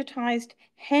contains digitised,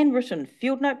 handwritten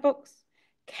field notebooks,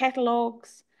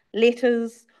 catalogues,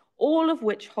 letters, all of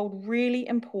which hold really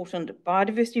important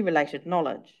biodiversity-related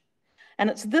knowledge. And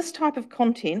it's this type of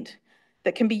content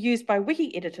that can be used by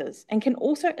wiki editors and can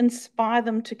also inspire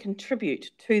them to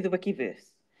contribute to the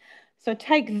Wikiverse. So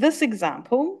take this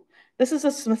example. This is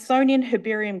a Smithsonian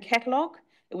Herbarium catalogue.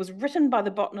 It was written by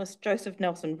the botanist Joseph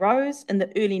Nelson Rose in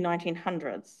the early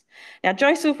 1900s. Now,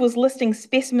 Joseph was listing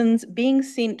specimens being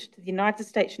sent to the United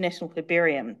States National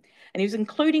Herbarium, and he was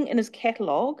including in his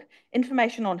catalogue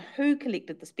information on who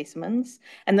collected the specimens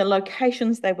and the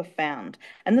locations they were found.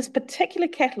 And this particular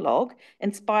catalogue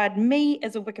inspired me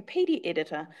as a Wikipedia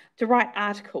editor to write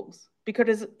articles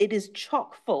because it is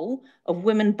chock full of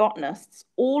women botanists,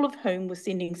 all of whom were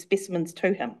sending specimens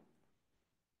to him.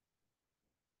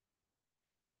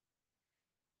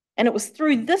 And it was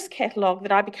through this catalogue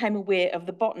that I became aware of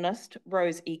the botanist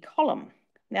Rose E. Collum.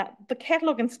 Now, the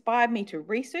catalogue inspired me to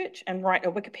research and write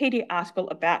a Wikipedia article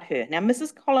about her. Now,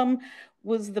 Mrs. Collum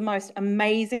was the most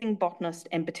amazing botanist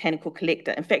and botanical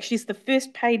collector. In fact, she's the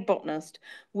first paid botanist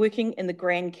working in the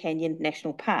Grand Canyon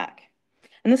National Park.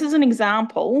 And this is an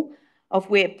example of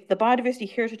where the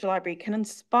Biodiversity Heritage Library can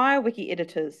inspire wiki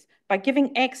editors by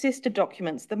giving access to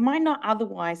documents that might not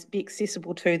otherwise be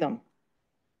accessible to them.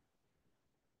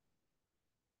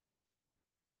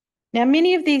 Now,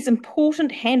 many of these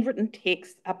important handwritten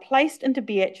texts are placed into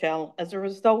BHL as a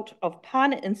result of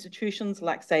partner institutions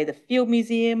like, say, the Field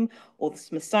Museum or the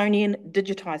Smithsonian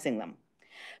digitizing them.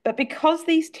 But because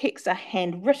these texts are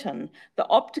handwritten, the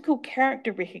optical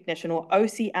character recognition, or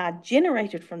OCR,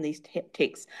 generated from these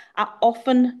texts are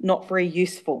often not very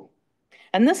useful.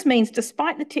 And this means,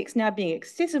 despite the text now being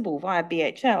accessible via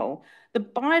BHL, the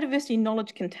biodiversity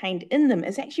knowledge contained in them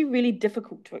is actually really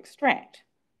difficult to extract.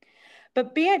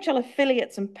 But BHL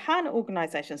affiliates and partner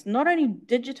organisations not only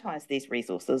digitise these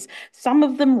resources, some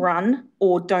of them run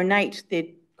or donate their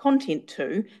content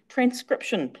to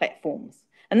transcription platforms.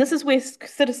 And this is where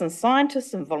citizen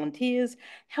scientists and volunteers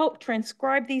help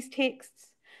transcribe these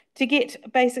texts to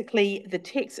get basically the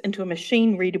text into a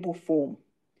machine-readable form.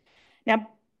 Now,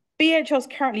 BHL is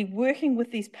currently working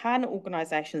with these partner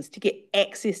organisations to get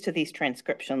access to these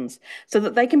transcriptions so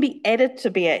that they can be added to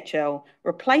BHL,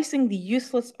 replacing the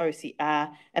useless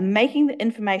OCR and making the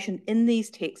information in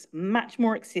these texts much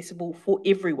more accessible for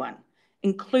everyone,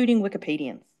 including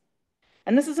Wikipedians.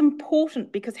 And this is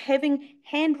important because having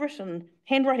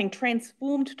handwriting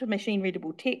transformed to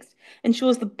machine-readable text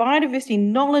ensures the biodiversity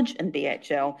knowledge in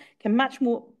BHL can much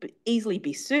more easily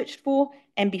be searched for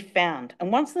and be found.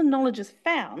 And once the knowledge is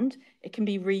found, it can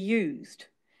be reused.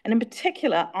 And in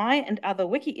particular, I and other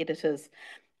wiki editors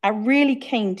are really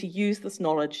keen to use this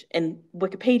knowledge in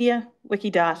Wikipedia,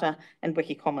 Wikidata, and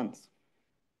Wikicommons.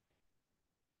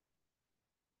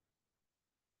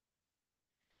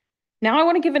 Now, I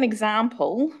want to give an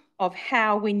example of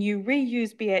how when you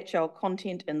reuse BHL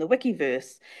content in the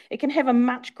Wikiverse, it can have a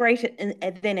much greater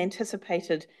than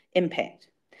anticipated impact.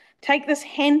 Take this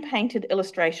hand-painted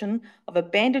illustration of a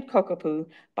banded kakapo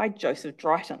by Joseph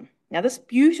Drayton. Now, this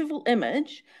beautiful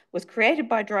image was created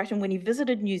by Drayton when he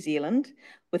visited New Zealand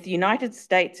with the United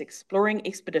States Exploring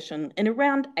Expedition in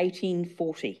around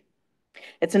 1840.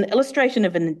 It's an illustration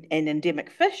of an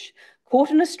endemic fish caught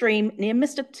in a stream near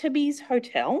Mr. Tibby's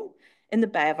Hotel in the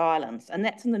Bay of Islands, and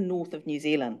that's in the north of New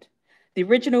Zealand. The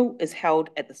original is held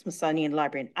at the Smithsonian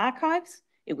Library and Archives.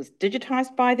 It was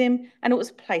digitised by them, and it was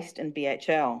placed in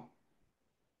BHL.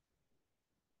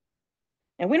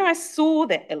 And when I saw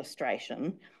that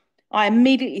illustration, I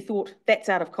immediately thought, that's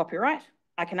out of copyright.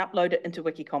 I can upload it into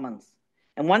Wikicommons.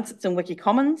 And once it's in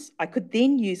Wikicommons, I could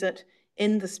then use it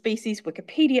in the species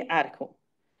Wikipedia article.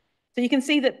 So you can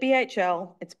see that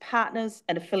BHL, its partners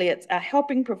and affiliates are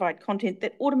helping provide content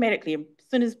that automatically, as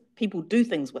soon as people do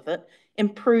things with it,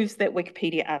 improves that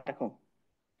Wikipedia article.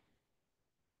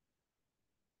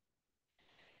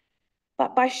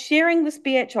 But by sharing this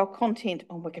BHL content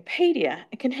on Wikipedia,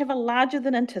 it can have a larger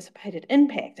than anticipated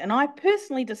impact. And I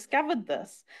personally discovered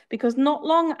this because not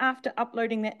long after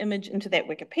uploading that image into that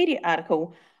Wikipedia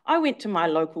article, I went to my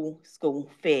local school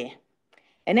fair.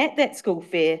 And at that school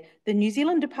fair, the New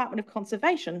Zealand Department of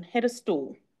Conservation had a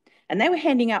stall, and they were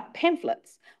handing out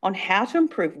pamphlets on how to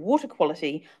improve water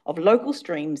quality of local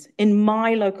streams in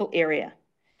my local area.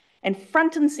 And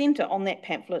front and centre on that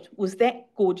pamphlet was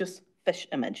that gorgeous fish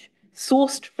image,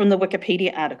 sourced from the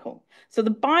Wikipedia article. So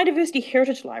the Biodiversity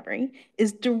Heritage Library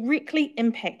is directly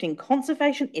impacting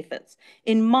conservation efforts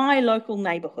in my local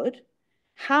neighbourhood,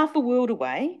 half a world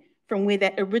away from where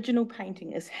that original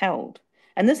painting is held.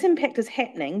 And this impact is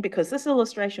happening because this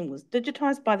illustration was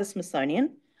digitised by the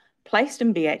Smithsonian, placed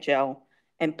in BHL,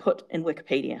 and put in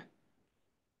Wikipedia.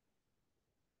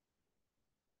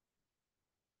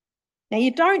 Now,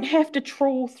 you don't have to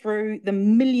trawl through the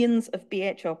millions of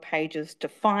BHL pages to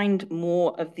find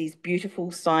more of these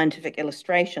beautiful scientific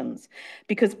illustrations,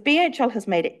 because BHL has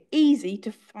made it easy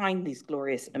to find these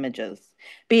glorious images.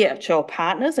 BHL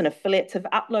partners and affiliates have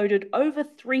uploaded over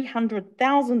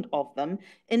 300,000 of them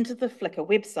into the Flickr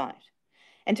website.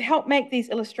 And to help make these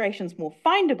illustrations more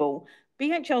findable,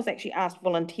 BHL's actually asked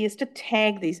volunteers to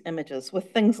tag these images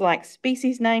with things like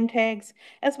species name tags,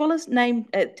 as well as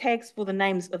tags for the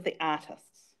names of the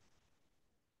artists.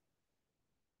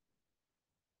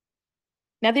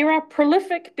 Now, there are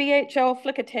prolific BHL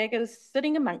Flickr taggers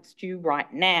sitting amongst you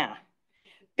right now.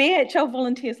 BHL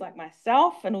volunteers like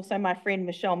myself, and also my friend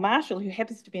Michelle Marshall, who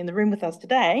happens to be in the room with us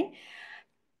today,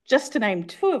 just to name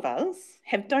two of us,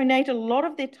 have donated a lot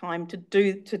of their time to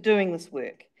doing this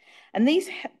work. And these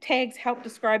tags help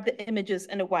describe the images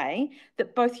in a way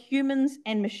that both humans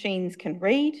and machines can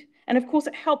read. And of course,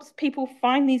 it helps people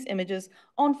find these images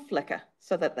on Flickr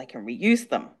so that they can reuse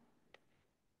them.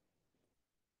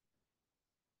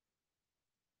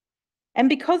 And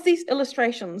because these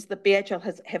illustrations that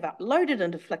BHL have uploaded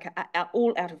into Flickr are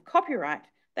all out of copyright,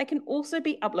 they can also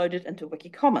be uploaded into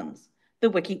Wikicommons, the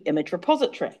Wiki image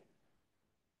repository.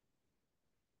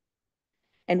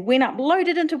 And when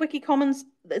uploaded into WikiCommons,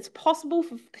 it's possible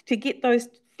to get those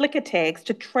Flickr tags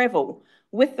to travel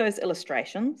with those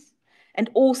illustrations and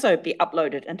also be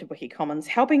uploaded into WikiCommons,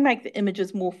 helping make the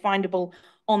images more findable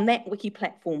on that wiki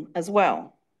platform as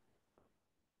well.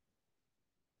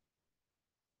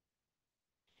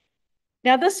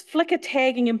 Now, this Flickr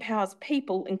tagging empowers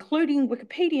people, including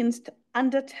Wikipedians, to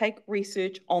undertake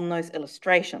research on those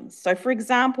illustrations. So, for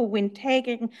example, when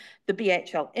tagging the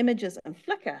BHL images in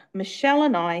Flickr, Michelle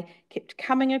and I kept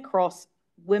coming across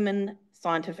women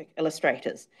scientific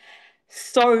illustrators.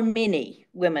 So many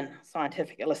women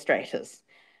scientific illustrators.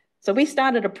 So we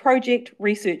started a project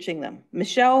researching them.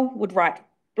 Michelle would write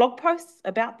blog posts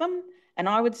about them, and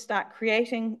I would start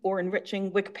creating or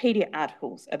enriching Wikipedia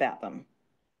articles about them.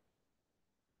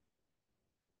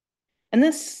 And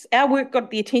our work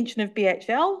got the attention of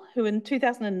BHL, who in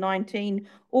 2019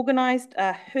 organised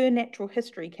a Her Natural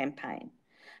History campaign.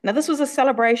 Now, this was a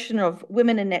celebration of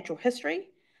women in natural history,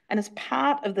 and as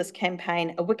part of this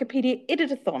campaign, a Wikipedia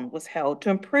editathon was held to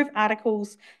improve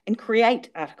articles and create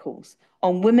articles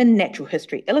on women natural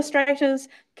history illustrators,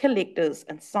 collectors,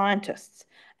 and scientists,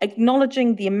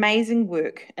 acknowledging the amazing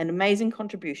work and amazing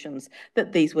contributions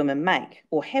that these women make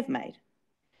or have made.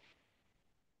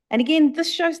 And again, this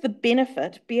shows the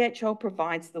benefit BHL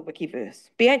provides the Wikiverse.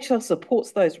 BHL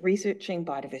supports those researching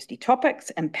biodiversity topics,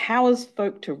 empowers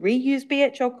folk to reuse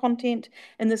BHL content,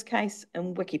 in this case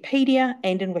in Wikipedia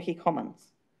and in WikiCommons.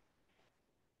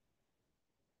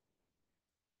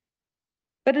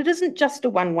 But it isn't just a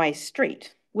one-way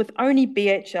street, with only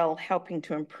BHL helping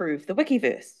to improve the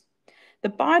Wikiverse. The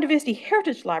Biodiversity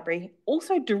Heritage Library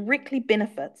also directly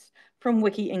benefits from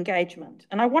wiki engagement.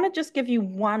 And I want to just give you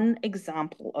one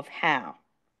example of how.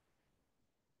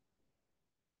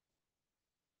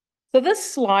 So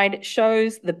this slide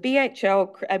shows the a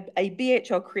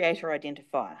BHL creator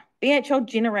identifier. BHL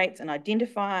generates an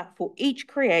identifier for each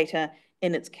creator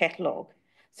in its catalogue.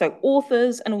 So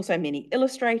authors and also many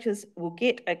illustrators will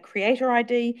get a creator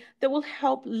ID that will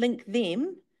help link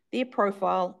them, their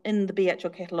profile in the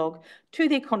BHL catalogue, to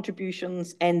their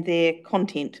contributions and their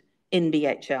content in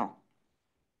BHL.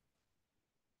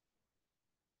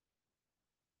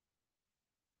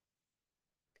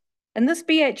 And this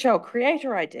BHL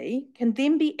creator ID can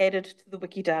then be added to the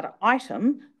Wikidata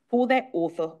item for that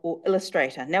author or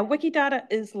illustrator. Now, Wikidata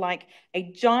is like a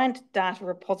giant data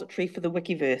repository for the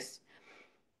Wikiverse.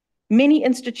 Many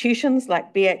institutions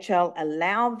like BHL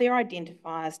allow their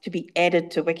identifiers to be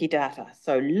added to Wikidata.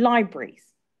 So libraries,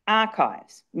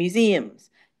 archives, museums,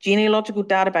 genealogical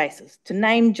databases, to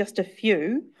name just a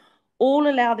few, all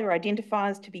allow their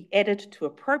identifiers to be added to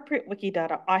appropriate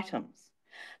Wikidata items.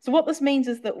 So what this means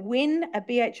is that when a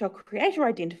BHL creator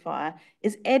identifier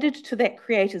is added to that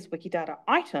creator's Wikidata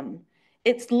item,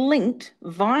 it's linked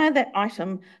via that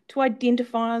item to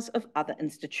identifiers of other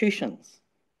institutions.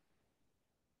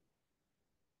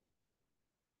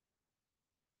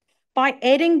 By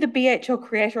adding the BHL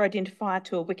creator identifier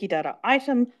to a Wikidata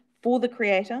item for the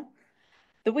creator,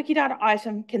 the Wikidata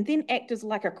item can then act as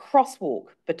like a crosswalk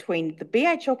between the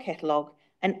BHL catalogue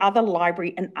and other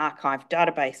library and archive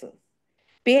databases.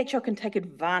 BHL can take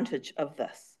advantage of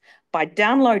this by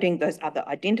downloading those other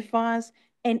identifiers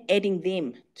and adding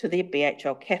them to their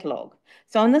BHL catalogue.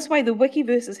 So in this way, the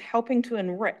Wikiverse is helping to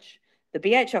enrich the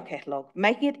BHL catalogue,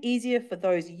 making it easier for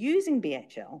those using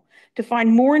BHL to find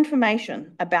more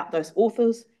information about those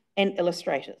authors and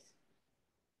illustrators.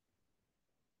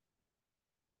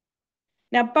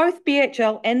 Now, both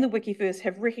BHL and the Wikiverse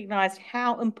have recognised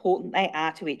how important they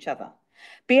are to each other.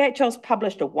 BHL's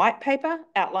published a white paper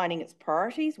outlining its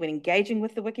priorities when engaging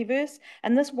with the Wikiverse,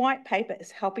 and this white paper is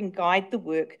helping guide the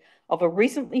work of a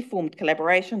recently formed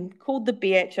collaboration called the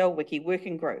BHL Wiki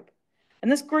Working Group.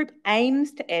 And this group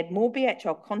aims to add more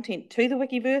BHL content to the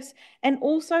Wikiverse and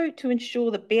also to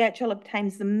ensure that BHL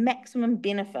obtains the maximum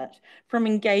benefit from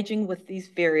engaging with these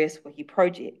various wiki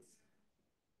projects.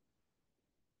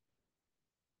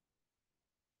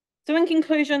 So in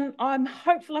conclusion, I'm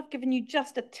hopeful I've given you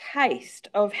just a taste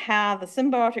of how the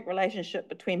symbiotic relationship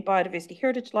between Biodiversity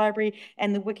Heritage Library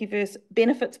and the Wikiverse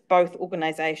benefits both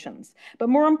organisations. But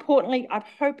more importantly, I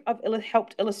hope I've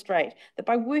helped illustrate that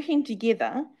by working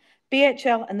together,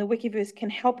 BHL and the Wikiverse can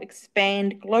help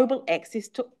expand global access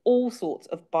to all sorts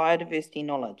of biodiversity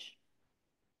knowledge.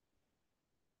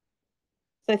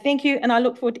 So thank you, and I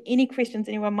look forward to any questions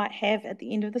anyone might have at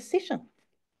the end of the session.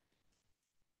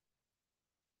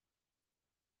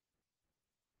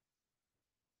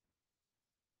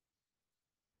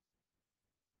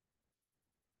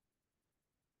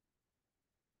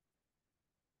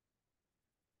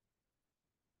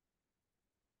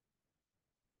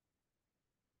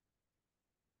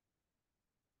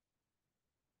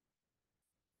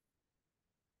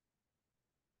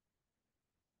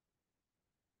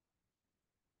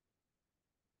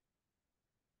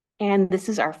 And this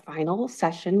is our final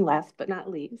session, last but not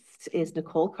least, is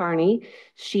Nicole Carney.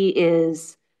 She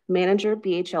is Manager,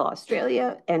 BHL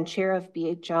Australia, and Chair of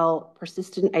BHL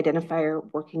Persistent Identifier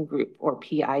Working Group, or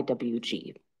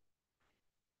PIWG.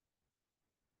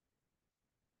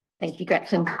 Thank you,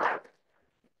 Gretchen.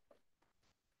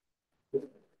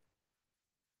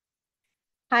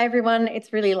 Hi, everyone.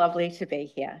 It's really lovely to be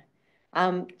here.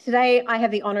 Today, I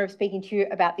have the honour of speaking to you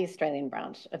about the Australian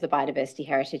branch of the Biodiversity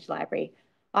Heritage Library.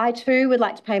 I too would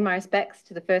like to pay my respects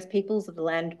to the First Peoples of the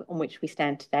land on which we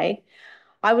stand today.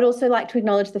 I would also like to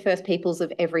acknowledge the First Peoples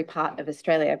of every part of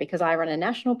Australia because I run a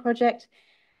national project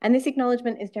and this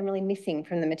acknowledgement is generally missing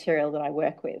from the material that I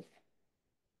work with.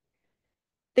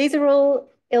 These are all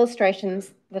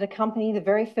illustrations that accompany the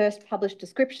very first published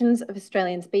descriptions of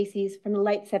Australian species from the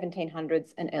late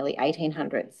 1700s and early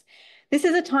 1800s. This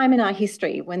is a time in our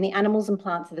history when the animals and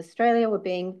plants of Australia were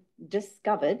being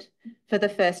discovered for the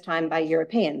first time by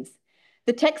Europeans.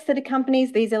 The text that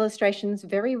accompanies these illustrations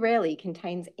very rarely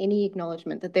contains any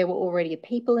acknowledgement that there were already a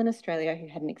people in Australia who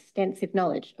had an extensive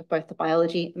knowledge of both the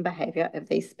biology and behaviour of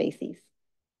these species.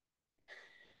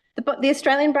 The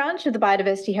Australian branch of the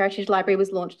Biodiversity Heritage Library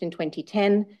was launched in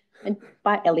 2010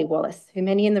 by Ellie Wallace, who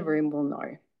many in the room will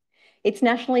know. It's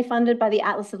nationally funded by the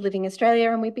Atlas of Living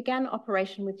Australia, and we began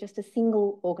operation with just a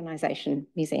single organisation,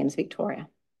 Museums Victoria.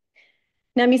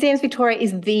 Now, Museums Victoria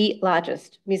is the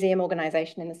largest museum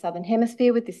organisation in the Southern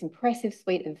Hemisphere with this impressive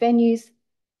suite of venues,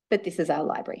 but this is our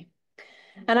library.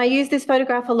 And I use this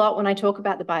photograph a lot when I talk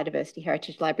about the Biodiversity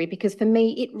Heritage Library because for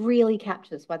me, it really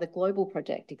captures why the global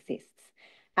project exists.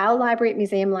 Our library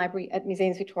at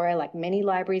Museums Victoria, like many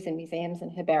libraries and museums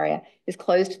and herbaria, is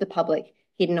closed to the public,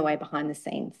 hidden away behind the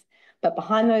scenes. But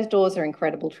behind those doors are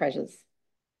incredible treasures.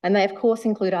 And they, of course,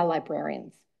 include our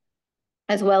librarians,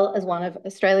 as well as one of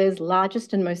Australia's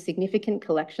largest and most significant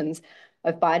collections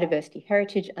of biodiversity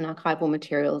heritage and archival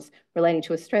materials relating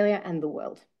to Australia and the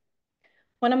world.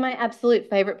 One of my absolute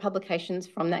favourite publications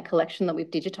from that collection that we've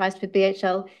digitised with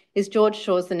BHL is George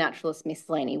Shaw's The Naturalist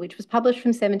Miscellany, which was published from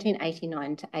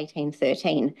 1789 to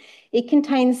 1813. It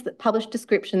contains published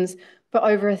descriptions for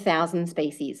over 1,000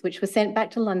 species, which were sent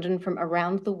back to London from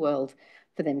around the world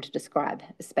for them to describe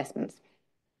as specimens.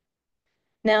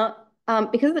 Now,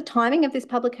 because of the timing of this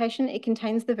publication, it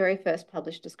contains the very first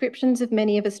published descriptions of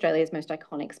many of Australia's most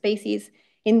iconic species,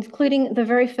 including the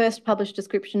very first published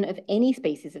description of any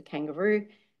species of kangaroo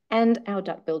and our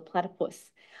duck-billed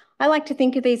platypus. I like to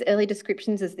think of these early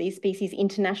descriptions as these species'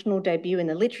 international debut in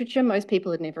the literature. Most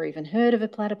people had never even heard of a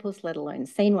platypus, let alone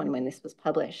seen one when this was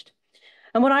published.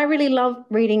 And what I really love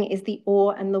reading is the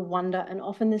awe and the wonder and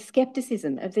often the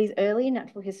skepticism of these early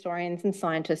natural historians and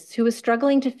scientists who were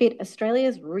struggling to fit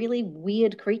Australia's really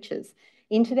weird creatures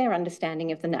into their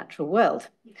understanding of the natural world.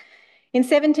 In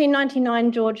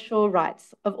 1799, George Shaw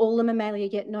writes, "Of all the mammalia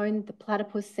yet known, the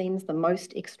platypus seems the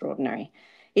most extraordinary.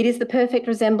 It is the perfect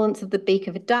resemblance of the beak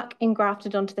of a duck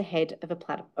engrafted onto the head of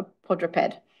a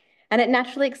quadruped. And it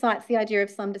naturally excites the idea of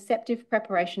some deceptive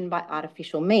preparation by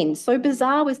artificial means. So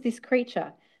bizarre was this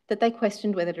creature that they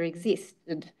questioned whether it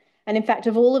existed. And in fact,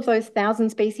 of all of those 1,000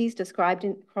 species described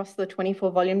across the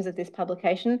 24 volumes of this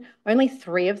publication, only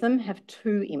 3 of them have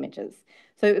 2 images.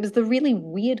 So it was the really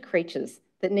weird creatures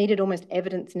that needed almost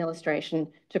evidence and illustration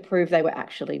to prove they were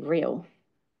actually real.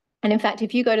 And in fact,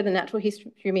 if you go to the Natural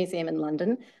History Museum in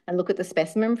London and look at the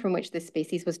specimen from which this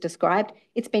species was described,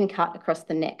 it's been cut across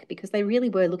the neck because they really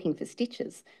were looking for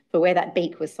stitches for where that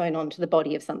beak was sewn onto the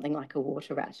body of something like a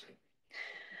water rat.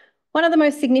 One of the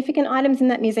most significant items in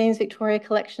that Museums Victoria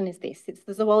collection is this. It's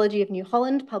the Zoology of New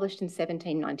Holland, published in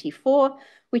 1794,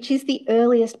 which is the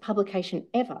earliest publication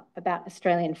ever about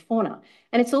Australian fauna.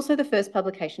 And it's also the first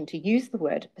publication to use the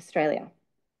word Australia.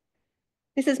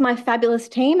 This is my fabulous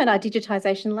team at our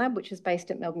digitisation lab, which is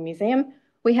based at Melbourne Museum.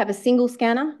 We have a single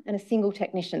scanner and a single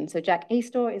technician. So Jack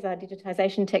Eastor is our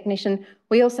digitisation technician.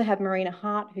 We also have Marina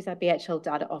Hart, who's our BHL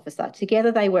data officer.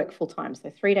 Together they work full time. So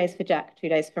 3 days for Jack, 2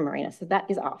 days for Marina. So that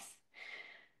is us.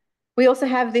 We also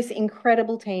have this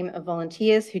incredible team of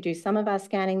volunteers who do some of our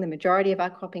scanning, the majority of our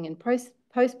cropping and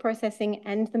post-processing,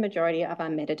 and the majority of our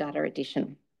metadata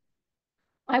addition.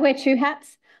 I wear 2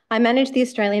 hats. I manage the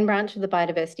Australian branch of the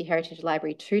Biodiversity Heritage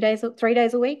Library 3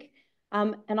 days a week,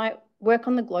 and I work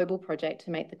on the global project to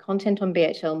make the content on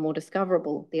BHL more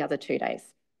discoverable the other 2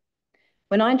 days.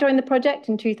 When I joined the project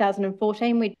in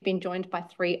 2014, we'd been joined by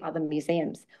 3 other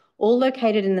museums, all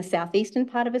located in the southeastern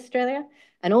part of Australia,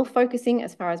 and all focusing,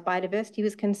 as far as biodiversity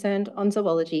was concerned, on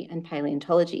zoology and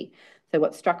paleontology. So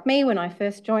what struck me when I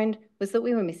first joined was that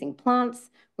we were missing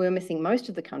plants, we were missing most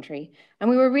of the country, and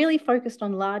we were really focused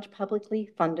on large publicly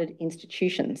funded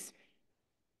institutions.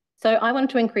 So I wanted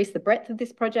to increase the breadth of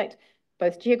this project,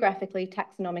 both geographically,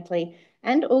 taxonomically,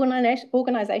 and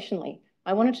organisationally.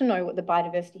 I wanted to know what the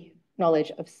biodiversity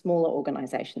knowledge of smaller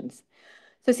organisations.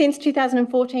 So since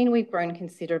 2014, we've grown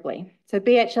considerably. So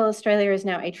BHL Australia is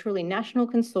now a truly national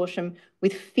consortium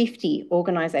with 50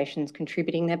 organisations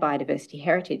contributing their biodiversity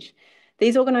heritage.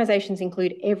 These organisations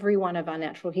include every one of our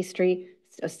natural history,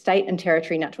 state and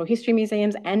territory natural history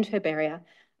museums and herbaria,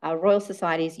 our royal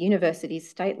societies, universities,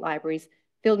 state libraries,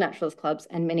 field naturalist clubs,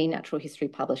 and many natural history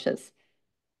publishers.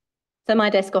 So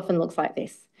my desk often looks like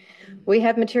this. We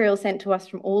have material sent to us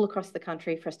from all across the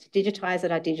country for us to digitise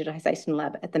at our digitisation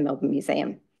lab at the Melbourne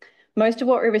Museum. Most of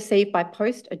what we receive by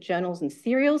post are journals and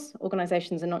serials.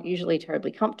 Organisations are not usually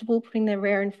terribly comfortable putting their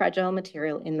rare and fragile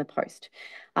material in the post.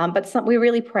 But we're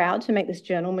really proud to make this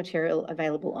journal material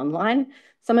available online.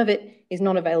 Some of it is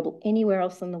not available anywhere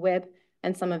else on the web,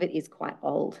 and some of it is quite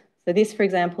old. So this, for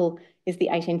example, is the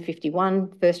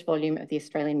 1851 first volume of the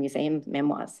Australian Museum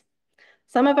Memoirs.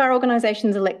 Some of our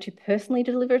organisations elect to personally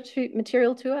deliver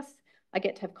material to us. I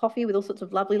get to have coffee with all sorts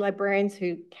of lovely librarians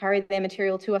who carry their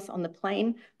material to us on the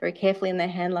plane very carefully in their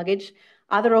hand luggage.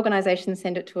 Other organisations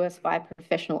send it to us via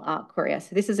professional art courier.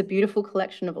 So this is a beautiful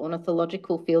collection of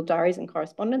ornithological field diaries and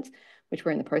correspondence, which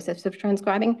we're in the process of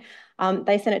transcribing.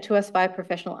 They sent it to us via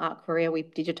professional art courier. We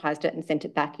digitised it and sent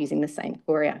it back using the same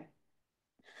courier.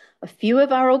 A few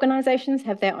of our organisations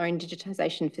have their own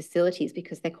digitisation facilities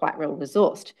because they're quite well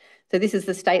resourced. So this is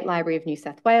the State Library of New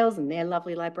South Wales and their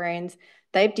lovely librarians.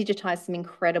 They've digitised some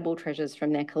incredible treasures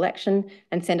from their collection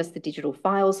and sent us the digital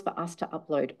files for us to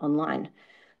upload online.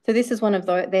 So this is one of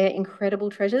their incredible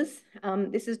treasures.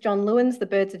 This is John Lewin's The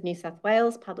Birds of New South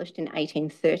Wales, published in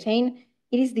 1813.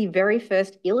 It is the very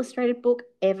first illustrated book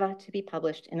ever to be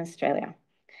published in Australia.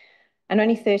 And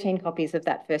only 13 copies of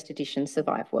that first edition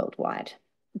survive worldwide.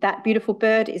 That beautiful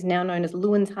bird is now known as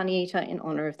Lewin's Honeyeater in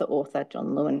honour of the author,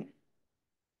 John Lewin.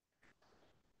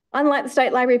 Unlike the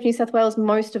State Library of New South Wales,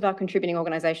 most of our contributing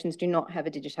organisations do not have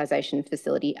a digitisation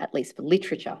facility, at least for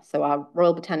literature. So our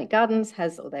Royal Botanic Gardens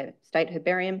has, or their State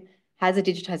Herbarium, has a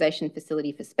digitisation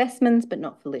facility for specimens, but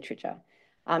not for literature.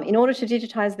 In order to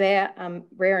digitise their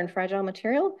rare and fragile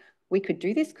material, we could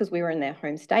do this because we were in their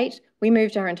home state. We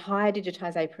moved our entire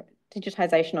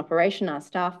digitisation operation, our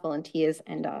staff, volunteers,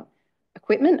 and our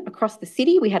equipment across the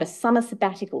city. We had a summer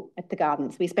sabbatical at the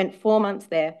gardens. We spent 4 months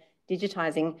there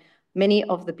digitising many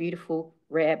of the beautiful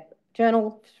rare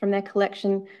journals from their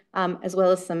collection, as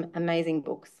well as some amazing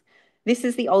books. This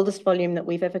is the oldest volume that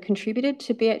we've ever contributed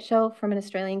to BHL from an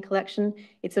Australian collection.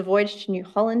 It's a voyage to New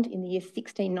Holland in the year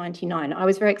 1699. I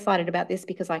was very excited about this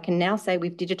because I can now say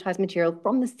we've digitised material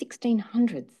from the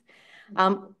 1600s,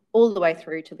 all the way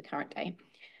through to the current day.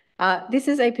 This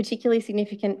is a particularly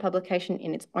significant publication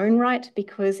in its own right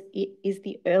because it is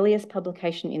the earliest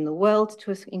publication in the world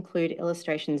to include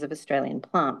illustrations of Australian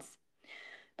plants.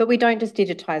 But we don't just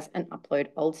digitise and upload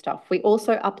old stuff. We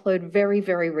also upload very,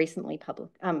 very recently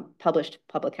published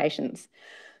publications.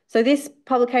 So this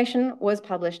publication was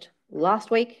published last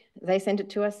week. They sent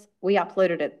it to us. We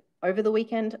uploaded it over the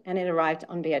weekend and it arrived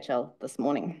on BHL this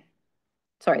morning.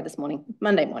 Sorry,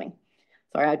 Monday morning.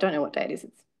 Sorry, I don't know what day it is.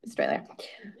 It's Australia.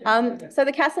 So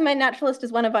the Castlemaine Naturalist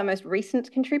is one of our most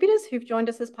recent contributors who've joined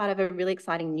us as part of a really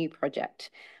exciting new project.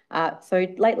 So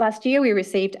late last year, we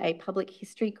received a public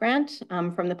history grant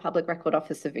from the Public Record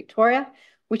Office of Victoria,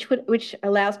 which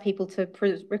allows people to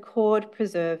record,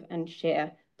 preserve and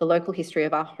share the local history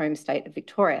of our home state of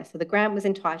Victoria. So the grant was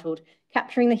entitled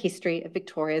Capturing the History of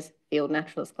Victoria's Field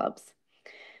Naturalist Clubs.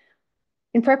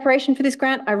 In preparation for this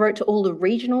grant, I wrote to all the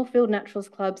regional field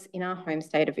naturalist clubs in our home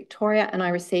state of Victoria, and I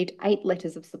received 8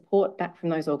 letters of support back from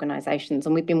those organisations,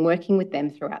 and we've been working with them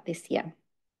throughout this year.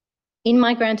 In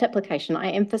my grant application, I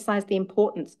emphasised the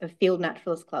importance of field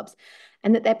naturalist clubs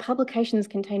and that their publications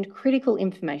contained critical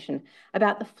information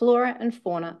about the flora and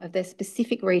fauna of their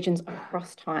specific regions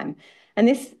across time. And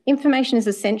this information is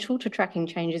essential to tracking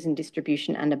changes in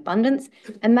distribution and abundance,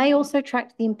 and they also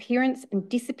tracked the appearance and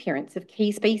disappearance of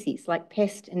key species like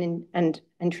pest and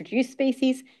introduced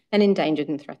species and endangered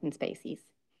and threatened species.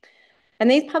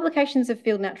 And these publications of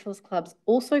field naturalist clubs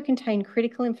also contain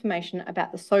critical information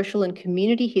about the social and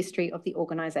community history of the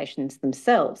organisations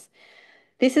themselves.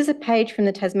 This is a page from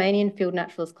the Tasmanian Field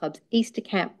Naturalist Club's Easter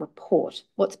Camp report.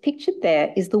 What's pictured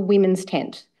there is the women's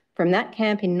tent from that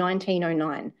camp in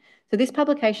 1909. So this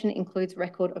publication includes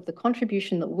record of the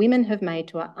contribution that women have made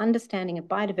to our understanding of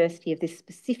biodiversity of this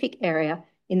specific area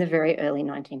in the very early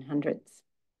 1900s.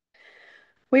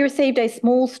 We received a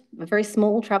very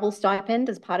small travel stipend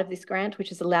as part of this grant, which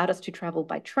has allowed us to travel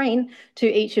by train to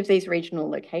each of these regional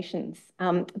locations.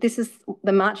 This is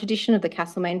the March edition of the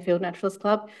Castlemaine Field Naturalist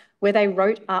Club, where they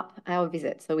wrote up our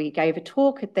visit. So we gave a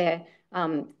talk at their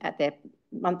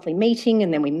monthly meeting,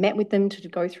 and then we met with them to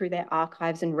go through their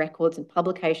archives and records and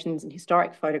publications and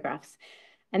historic photographs.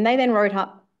 And they then wrote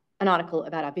up an article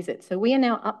about our visit. So we are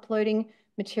now uploading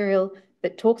material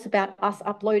that talks about us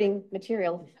uploading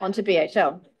material onto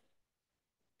BHL.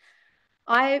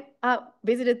 I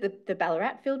visited the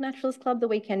Ballarat Field Naturalist Club the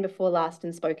weekend before last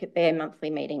and spoke at their monthly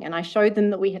meeting. And I showed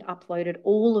them that we had uploaded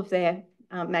all of their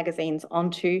magazines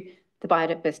onto the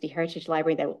Biodiversity Heritage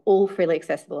Library. They were all freely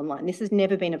accessible online. This has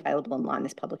never been available online,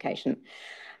 this publication.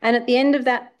 And at the end of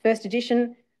that first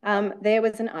edition, there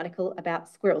was an article about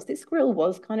squirrels. This squirrel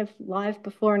was kind of live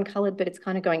before and coloured, but it's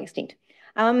kind of going extinct.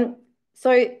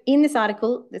 So in this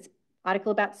article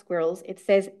about squirrels, it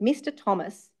says, Mr.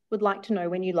 Thomas would like to know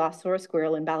when you last saw a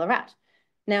squirrel in Ballarat.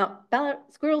 Now,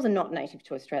 squirrels are not native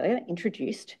to Australia, they're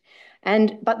introduced,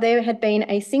 but there had been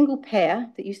a single pair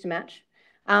that used to match,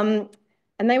 and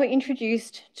they were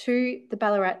introduced to the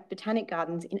Ballarat Botanic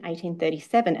Gardens in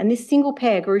 1837. And this single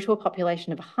pair grew to a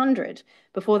population of 100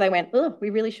 before they went, oh,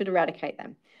 we really should eradicate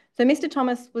them. So Mr.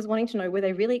 Thomas was wanting to know, were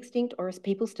they really extinct, or are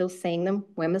people still seeing them?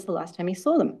 When was the last time he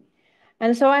saw them?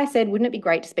 And so I said, wouldn't it be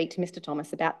great to speak to Mr.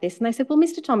 Thomas about this? And they said, well,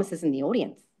 Mr. Thomas is in the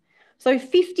audience. So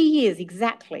 50 years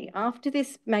exactly after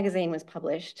this magazine was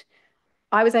published,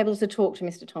 I was able to talk to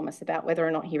Mr. Thomas about whether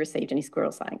or not he received any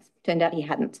squirrel sightings. Turned out he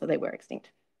hadn't, so they were extinct.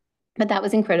 But that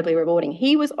was incredibly rewarding.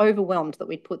 He was overwhelmed that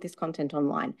we'd put this content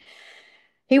online.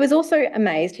 He was also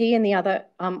amazed, he and the other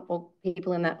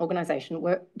people in that organisation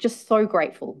were just so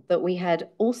grateful that we had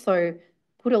also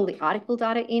put all the article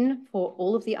data in for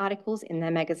all of the articles in their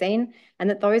magazine, and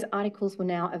that those articles were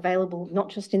now available not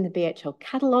just in the BHL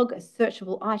catalogue as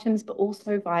searchable items, but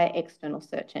also via external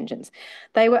search engines.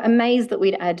 They were amazed that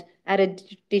we'd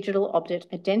added digital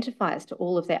object identifiers to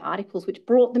all of their articles, which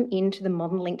brought them into the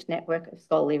modern linked network of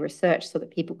scholarly research so that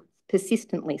people could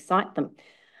persistently cite them.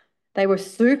 They were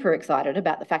super excited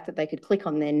about the fact that they could click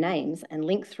on their names and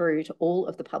link through to all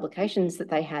of the publications that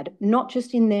they had, not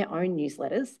just in their own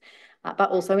newsletters,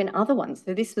 but also in other ones.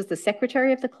 So this was the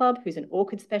secretary of the club, who's an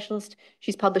orchid specialist.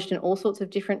 She's published in all sorts of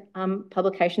different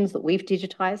publications that we've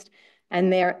digitised.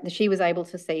 And she was able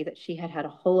to see that she had a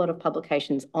whole lot of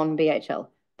publications on BHL.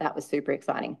 That was super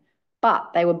exciting.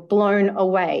 But they were blown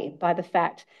away by the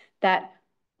fact that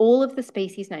all of the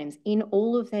species names in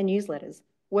all of their newsletters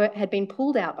had been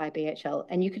pulled out by BHL,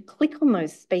 and you could click on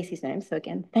those species names. So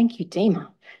again, thank you, Dima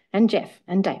and Jeff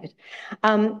and David.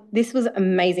 This was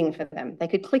amazing for them. They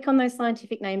could click on those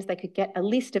scientific names. They could get a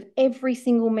list of every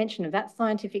single mention of that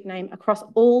scientific name across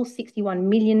all 61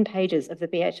 million pages of the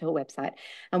BHL website.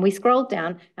 And we scrolled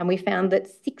down and we found that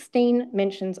 16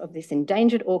 mentions of this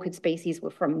endangered orchid species were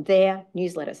from their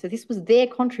newsletter. So this was their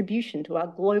contribution to our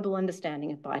global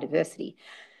understanding of biodiversity.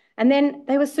 And then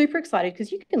they were super excited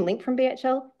because you can link from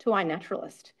BHL to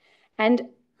iNaturalist. And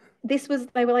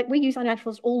they were like, we use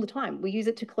iNaturalist all the time. We use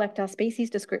it to collect our species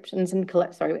descriptions and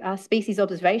our species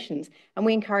observations. And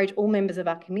we encourage all members of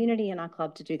our community and our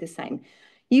club to do the same.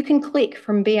 You can click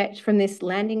from this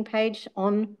landing page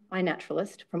on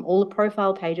iNaturalist, from all the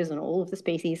profile pages and all of the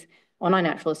species on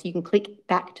iNaturalist, you can click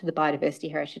back to the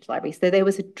Biodiversity Heritage Library. So there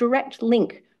was a direct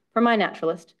link from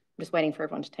iNaturalist. I'm just waiting for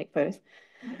everyone to take photos.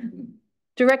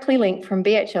 Directly linked from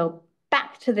BHL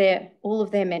back to all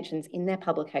of their mentions in their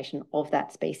publication of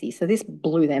that species. So this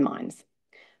blew their minds.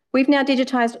 We've now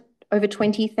digitised over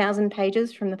 20,000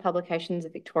 pages from the publications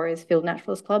of Victoria's Field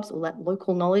Naturalist Clubs. All that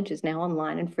local knowledge is now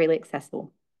online and freely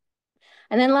accessible.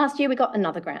 And then last year we got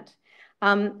another grant.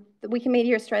 The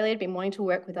Wikimedia Australia had been wanting to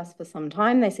work with us for some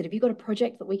time. They said, have you got a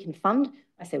project that we can fund?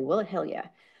 I said, well, hell yeah.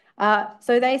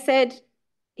 So they said,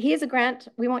 here's a grant.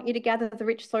 We want you to gather the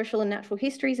rich social and natural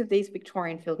histories of these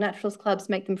Victorian Field Naturalist Clubs,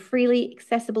 make them freely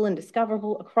accessible and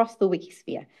discoverable across the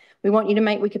Wikisphere. We want you to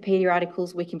make Wikipedia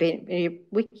articles,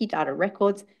 Wikidata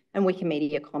records, and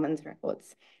Wikimedia Commons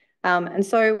records. And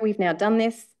so we've now done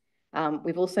this.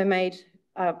 We've also made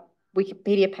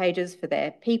Wikipedia pages for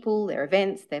their people, their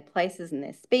events, their places, and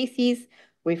their species.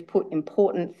 We've put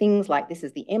important things like this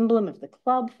is the emblem of the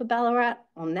club for Ballarat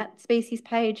on that species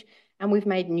page. And we've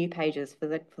made new pages for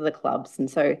the clubs. And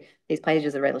so these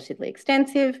pages are relatively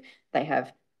extensive. They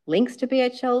have links to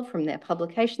BHL from their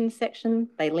publications section.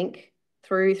 They link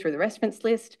through the reference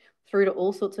list, through to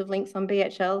all sorts of links on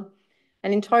BHL.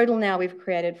 And in total now we've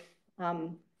created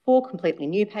 4 completely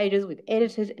new pages. We've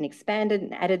edited and expanded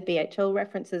and added BHL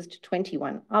references to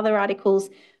 21 other articles,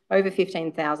 over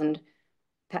 15,000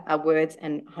 words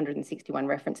and 161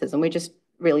 references. And we're just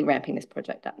really ramping this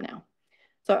project up now.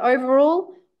 So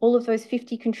overall, all of those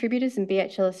 50 contributors in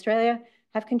BHL Australia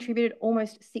have contributed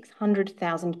almost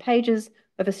 600,000 pages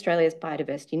of Australia's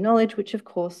biodiversity knowledge, which of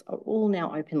course are all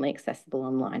now openly accessible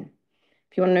online.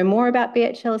 If you want to know more about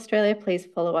BHL Australia, please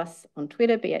follow us on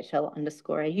Twitter,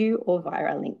 BHL_AU, or via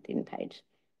our LinkedIn page.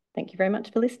 Thank you very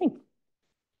much for listening.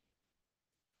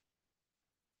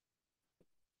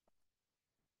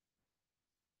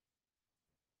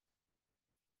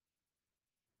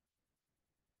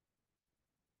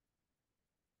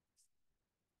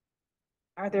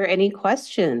 Are there any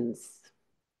questions?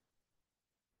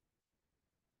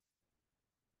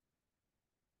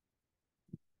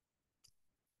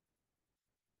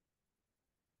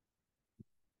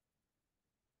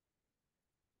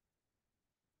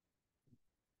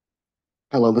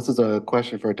 Hello, this is a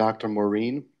question for Dr.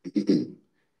 Maureen.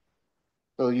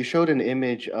 So you showed an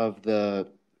image of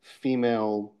the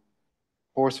female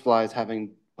horseflies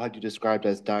having what you described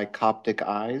as dicoptic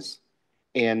eyes,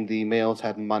 and the males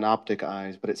had monoptic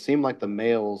eyes, but it seemed like the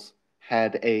males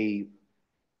had the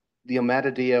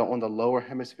ommatidia on the lower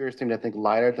hemisphere seemed, I think,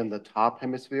 lighter than the top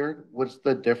hemisphere. What's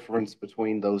the difference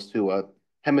between those two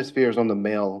hemispheres on the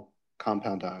male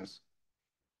compound eyes?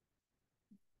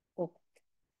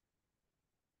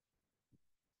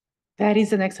 That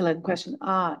is an excellent question.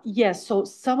 Yes, so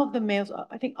some of the males,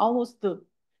 I think almost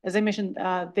as I mentioned,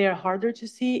 they are harder to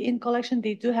see in collection.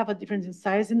 They do have a difference in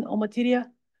size in ommatidia.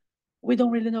 We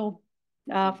don't really know.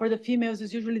 For the females,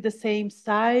 it's usually the same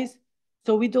size.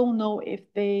 So we don't know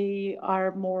if they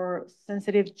are more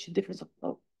sensitive to difference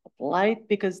of light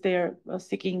because they're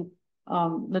seeking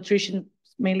nutrition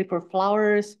mainly for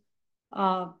flowers.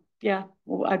 Yeah,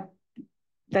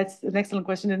 that's an excellent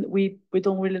question, and we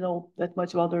don't really know that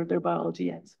much about their biology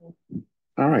yet. So.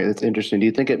 All right, that's interesting. Do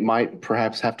you think it might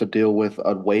perhaps have to deal with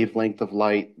a wavelength of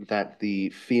light that the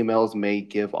females may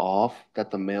give off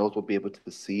that the males will be able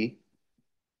to see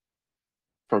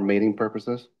for mating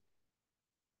purposes?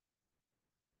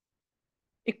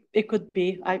 It could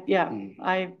be.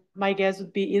 My guess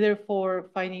would be either for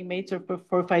finding mates or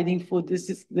for finding food.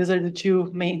 These are the two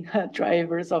main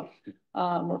drivers of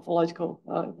morphological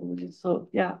evolution. So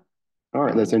yeah. All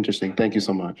right, that's interesting. Thank you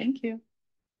so much. Thank you.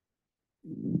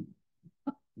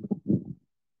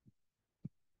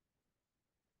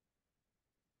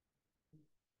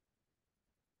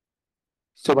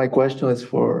 So my question is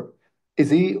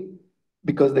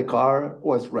because the car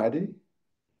was ready?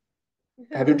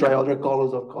 Have you tried other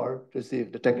colors of car to see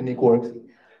if the technique works?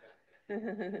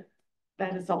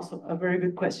 That is also a very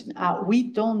good question. We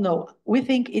don't know. We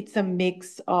think it's a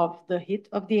mix of the heat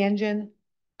of the engine,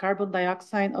 carbon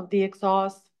dioxide of the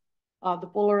exhaust, the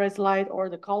polarized light, or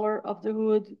the color of the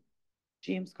hood.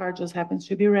 GM's car just happens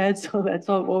to be red, so that's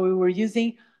all what we were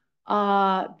using.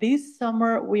 This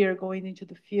summer, we are going into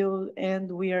the field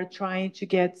and we are trying to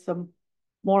get some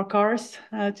more cars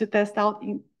to test out,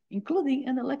 including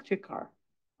an electric car.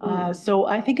 So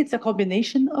I think it's a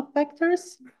combination of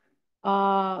factors.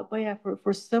 But yeah,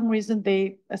 for some reason,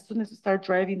 as soon as you start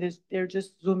driving, they're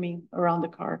just zooming around the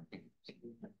car.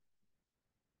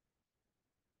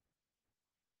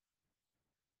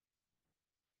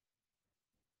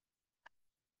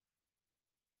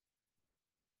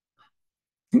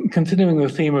 Continuing the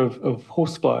theme of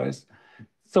horseflies,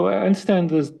 so I understand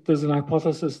there's an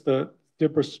hypothesis that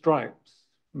zebra stripes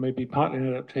may be partly an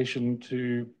adaptation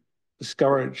to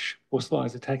discourage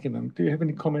horseflies attacking them. Do you have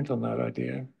any comment on that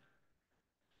idea?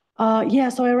 Yeah,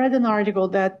 so I read an article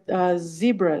that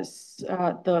zebras,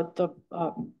 the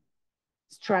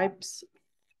stripes,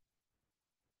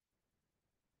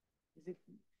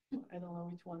 I don't know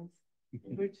which ones.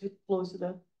 We're too close to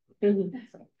the.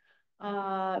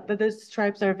 But the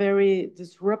stripes are very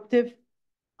disruptive,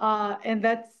 and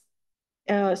that's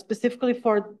specifically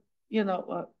for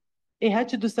it had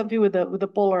to do something with the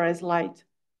polarized light.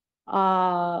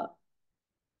 So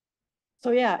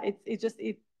yeah,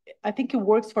 I think it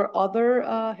works for other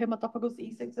hematophagous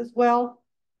insects as well,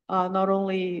 not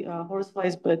only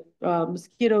horseflies but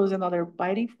mosquitoes and other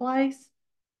biting flies.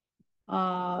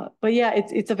 But yeah,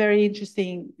 it's a very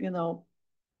interesting,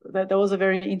 that was a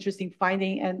very interesting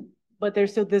finding, but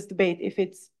there's still this debate if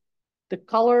it's the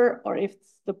color or if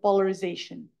it's the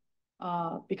polarization.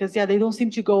 Because yeah, they don't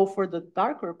seem to go for the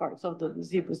darker parts of the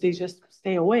zebras, they just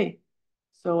stay away.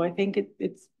 So I think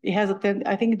it has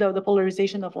I think the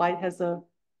polarization of light has a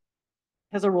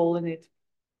role in it.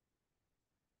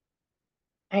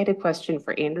 I had a question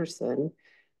for Anderson.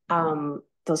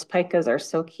 Those picas are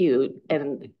so cute,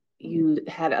 and you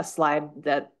had a slide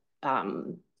that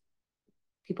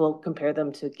people compare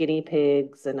them to guinea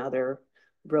pigs and other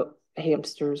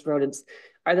hamsters, rodents.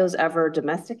 Are those ever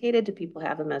domesticated? Do people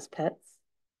have them as pets?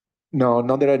 No,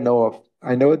 not that I know of.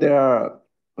 I know they are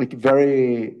like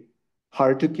very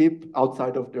hard to keep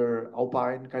outside of their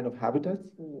alpine kind of habitats,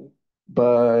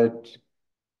 but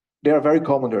they are very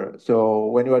common there. So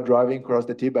when you are driving across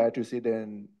the Tibet, you see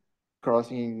them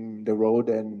crossing the road,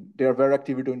 and they are very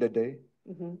active during the day.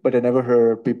 But I never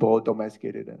heard people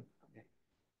domesticated them.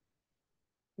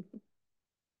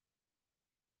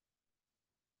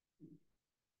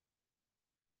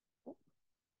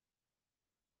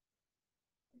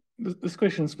 This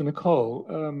question's for Nicole.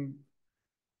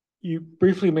 You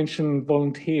briefly mentioned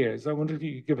volunteers. I wonder if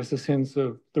you could give us a sense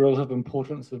of the relative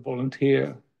importance of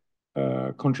volunteer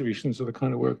contributions to the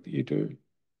kind of work that you do.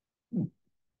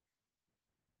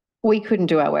 We couldn't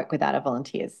do our work without our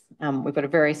volunteers. We've got a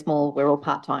very small, we're all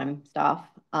part-time staff.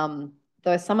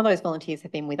 Though some of those volunteers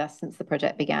have been with us since the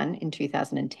project began in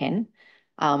 2010.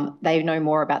 They know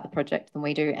more about the project than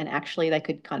we do, and actually they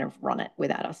could kind of run it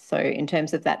without us. So in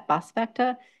terms of that bus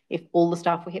factor, if all the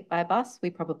staff were hit by a bus, we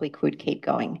probably could keep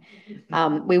going.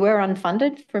 We were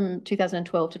unfunded from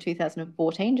 2012 to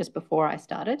 2014, just before I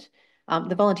started.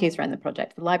 The volunteers ran the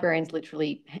project. The librarians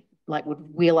literally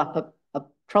would wheel up a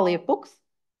trolley of books,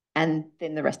 and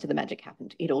then the rest of the magic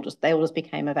happened. They all just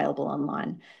became available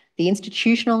online. The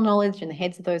institutional knowledge in the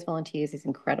heads of those volunteers is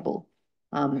incredible.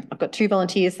 I've got 2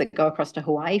 volunteers that go across to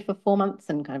Hawaii for 4 months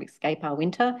and kind of escape our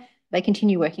winter. They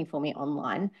continue working for me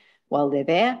online while they're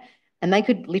there, and they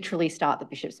could literally start the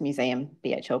Bishop's Museum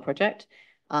BHL project.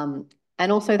 And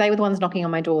also they were the ones knocking on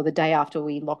my door the day after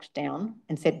we locked down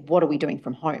and said, what are we doing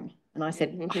from home? And I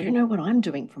said, I don't know what I'm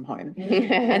doing from home.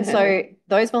 And so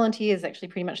those volunteers actually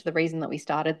pretty much the reason that we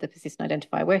started the Persist and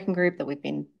Identify Working Group,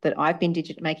 that I've been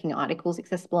making articles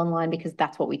accessible online, because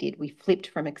that's what we did. We flipped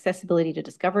from accessibility to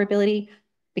discoverability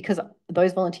because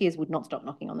those volunteers would not stop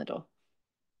knocking on the door.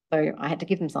 So I had to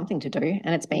give them something to do,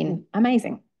 and it's been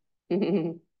amazing.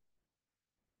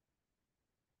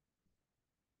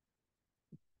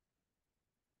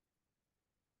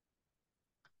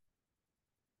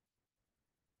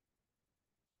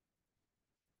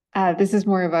 This is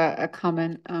more of a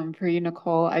comment for you,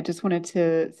 Nicole. I just wanted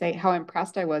to say how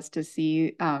impressed I was to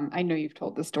see, I know you've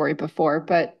told the story before,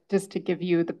 but just to give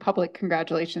you the public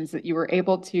congratulations that you were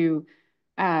able to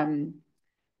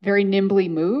very nimbly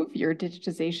move your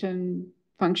digitization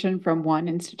function from one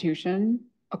institution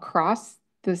across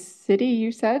the city,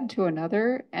 you said, to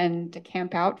another, and to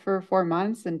camp out for 4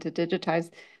 months and to digitize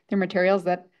their materials.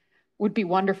 That would be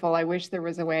wonderful. I wish there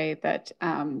was a way that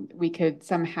we could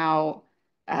somehow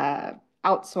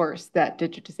outsource that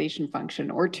digitization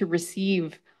function, or to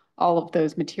receive all of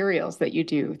those materials that you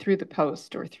do through the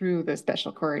post or through the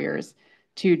special couriers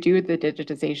to do the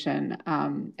digitization.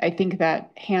 I think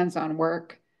that hands-on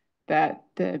work that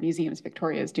the Museums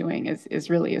Victoria is doing is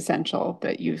really essential,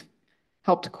 that you've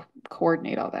helped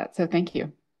coordinate all that. So thank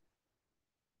you.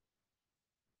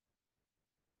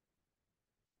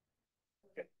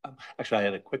 Actually, I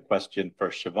had a quick question for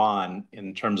Siobhan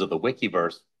in terms of the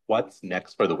Wikiverse. What's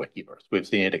next for the Wikiverse? We've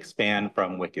seen it expand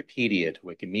from Wikipedia to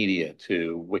Wikimedia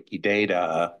to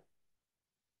Wikidata.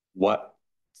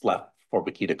 What's left for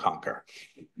Wiki to conquer?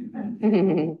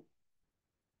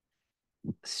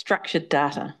 Structured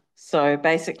data. So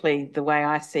basically, the way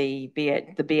I see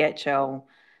the BHL,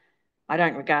 I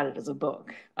don't regard it as a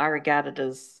book. I regard it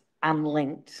as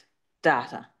unlinked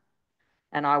data.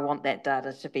 And I want that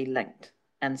data to be linked.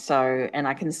 And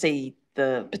I can see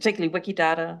particularly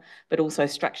Wikidata, but also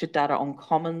structured data on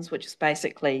Commons, which is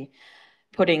basically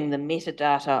putting the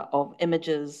metadata of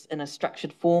images in a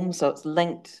structured form, so it's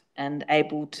linked and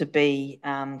able to be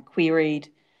queried,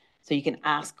 so you can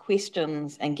ask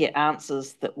questions and get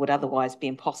answers that would otherwise be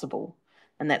impossible.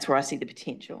 And that's where I see the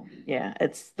potential. Yeah,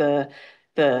 it's the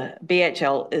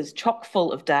BHL is chock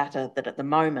full of data that at the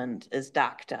moment is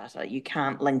dark data. You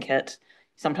can't link it.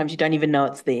 Sometimes you don't even know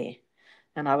it's there.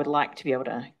 And I would like to be able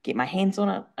to get my hands on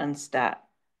it and start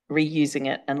reusing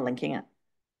it and linking it.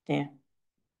 Yeah.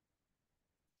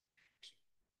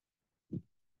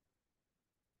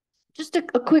 Just a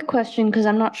quick question, because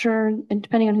I'm not sure, and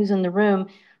depending on who's in the room,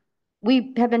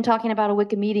 we have been talking about a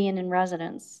Wikimedian in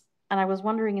residence, and I was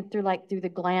wondering if through the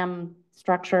GLAM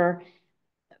structure,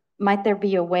 might there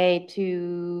be a way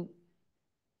to,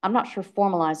 I'm not sure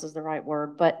formalize is the right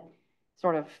word, but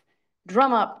sort of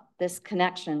drum up this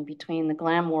connection between the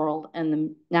GLAM world and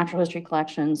the natural history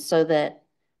collections, so that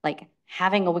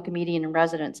having a Wikimedian in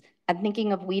residence, I'm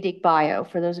thinking of We Dig Bio.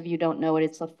 For those of you who don't know it,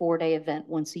 it's a 4-day event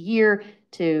once a year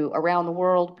to around the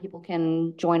world. People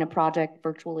can join a project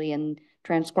virtually and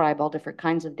transcribe all different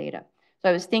kinds of data. So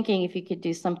I was thinking if you could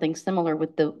do something similar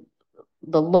with the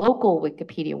the local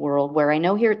Wikipedia world, where I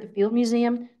know here at the Field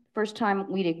Museum, first time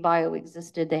Weedig Bio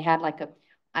existed, they had like a,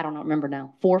 I don't know, remember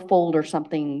now, fourfold or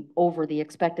something over the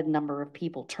expected number of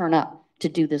people turn up to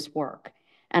do this work.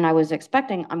 And I was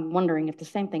expecting, I'm wondering if the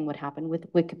same thing would happen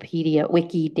with Wikipedia,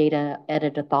 wiki data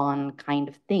editathon kind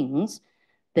of things,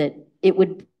 that it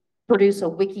would produce a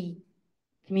wiki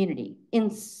community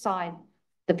inside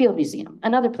the Field Museum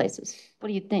and other places. What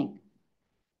do you think?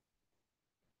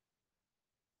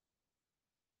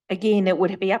 Again, it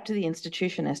would be up to the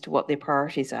institution as to what their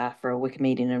priorities are for a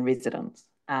Wikimedian in residence.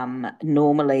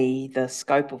 Normally, the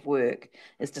scope of work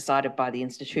is decided by the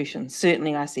institution.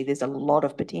 Certainly, I see there's a lot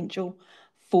of potential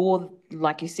for,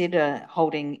 like you said,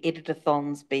 holding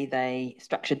editathons, be they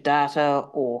structured data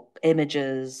or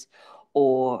images,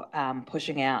 or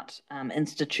pushing out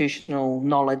institutional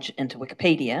knowledge into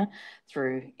Wikipedia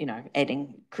through,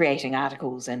 creating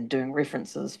articles and doing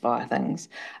references via things.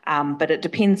 But it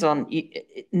depends on,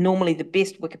 normally the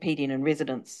best Wikipedian in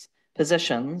residence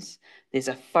positions, there's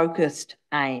a focused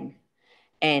aim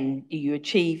and you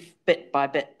achieve bit by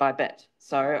bit by bit.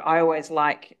 So I always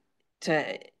like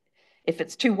to, if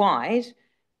it's too wide,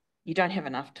 you don't have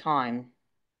enough time,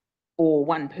 or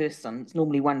one person, it's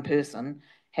normally one person,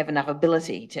 have enough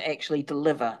ability to actually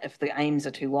deliver if the aims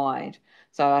are too wide.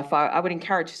 So if I would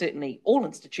encourage certainly all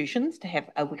institutions to have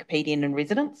a Wikipedian in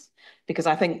residence, because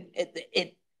I think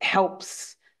it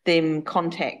helps them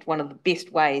contact one of the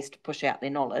best ways to push out their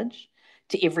knowledge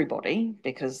to everybody,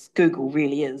 because Google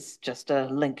really is just a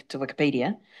link to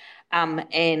Wikipedia,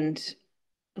 and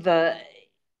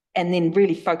then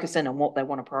really focus in on what they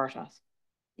want to prioritize.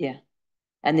 Yeah.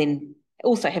 And then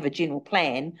also have a general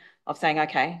plan of saying,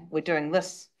 okay, we're doing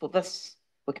this for this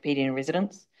Wikipedian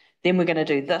residence, then we're going to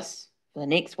do this for the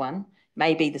next one,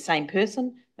 maybe the same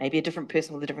person, maybe a different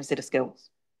person with a different set of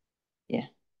skills. Yeah.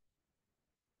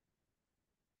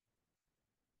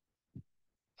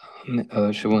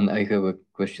 Siobhan, I have a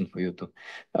question for you too.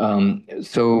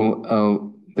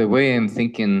 The way I'm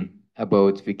thinking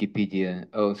about Wikipedia,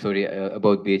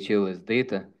 about BHL as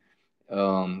data,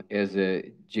 as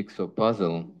a jigsaw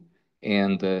puzzle,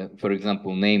 and for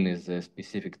example, name is a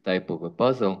specific type of a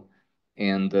puzzle,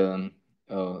 and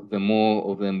the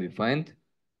more of them we find,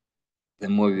 the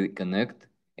more we connect,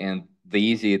 and the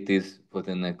easier it is for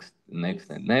the next and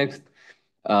next.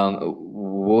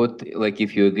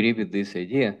 If you agree with this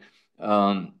idea,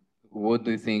 what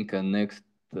do you think are next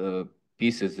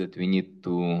pieces that we need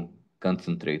to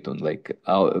concentrate on, like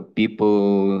our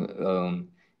people,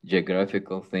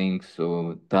 geographical things,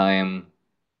 or time?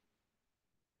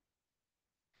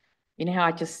 You know how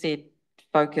I just said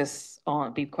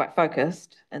be quite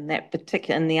focused, and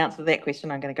in the answer to that question,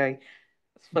 I'm going to go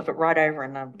flip it right over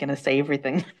and I'm going to say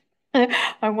everything.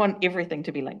 I want everything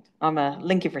to be linked. I'm a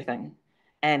link everything.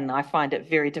 And I find it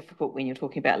very difficult when you're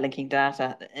talking about linking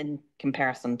data in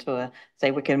comparison to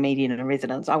say, Wikimedian in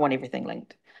residence. I want everything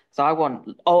linked. So I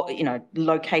want,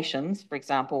 locations, for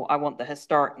example, I want the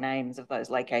historic names of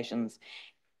those locations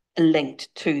linked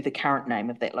to the current name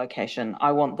of that location.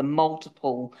 I want the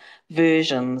multiple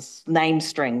versions, name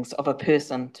strings of a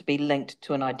person to be linked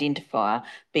to an identifier,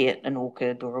 be it an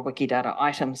ORCID or a Wikidata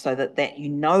item, so that that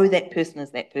person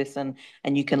is that person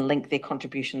and you can link their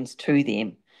contributions to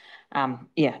them.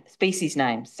 Species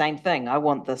names, same thing. I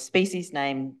want the species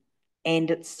name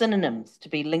and its synonyms to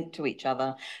be linked to each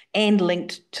other and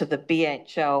linked to the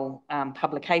BHL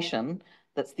publication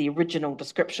that's the original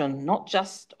description, not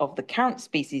just of the current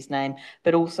species name,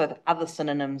 but also the other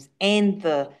synonyms and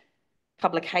the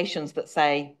publications that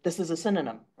say this is a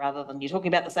synonym, rather than you're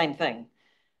talking about the same thing.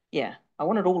 Yeah, I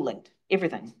want it all linked,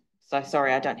 everything. So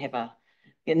sorry, I don't have a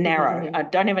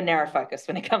narrow focus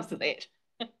when it comes to that.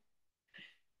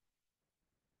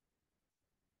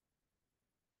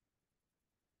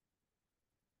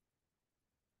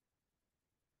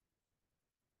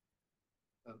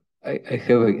 I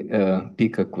have a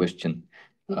Pika question.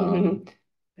 For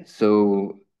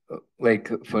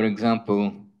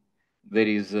example, there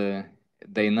is a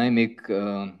dynamic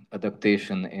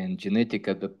adaptation and genetic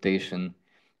adaptation.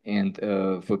 And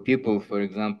for people, for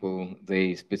example,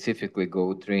 they specifically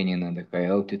go training at a high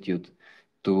altitude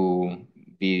to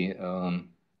be, and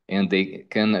they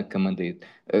can accommodate.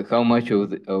 How much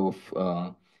of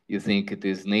you think it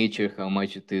is nature? How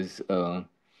much it is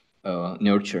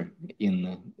nurture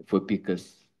for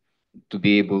pikas to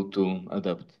be able to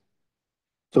adapt?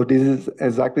 So this is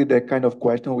exactly the kind of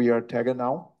question we are tagging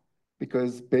now,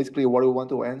 because basically what we want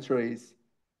to answer is,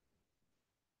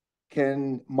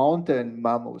 can mountain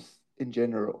mammals in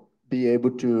general be able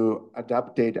to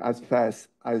adaptate as fast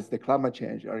as the climate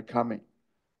change are coming?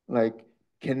 Like,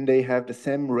 can they have the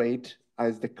same rate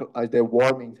as the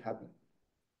warming happen?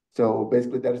 So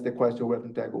basically, that is the question we have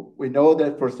to tackle. We know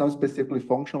that for some specific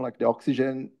function, like the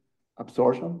oxygen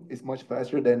absorption, is much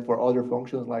faster than for other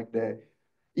functions like the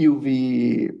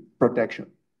UV protection.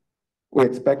 We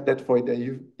expect that for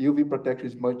the UV protection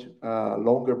is much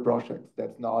longer process.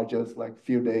 That's not just like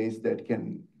few days that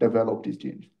can develop these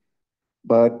genes.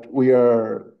 But we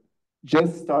are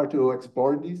just start to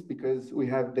explore this because we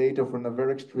have data from a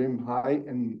very extreme high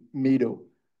and middle.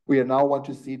 We now want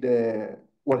to see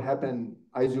what happens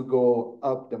as you go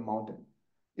up the mountain.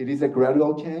 It is a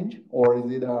gradual change, or is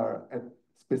it a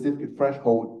specific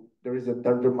threshold? There is a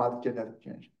dramatic genetic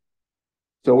change.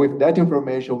 So with that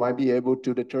information, we might be able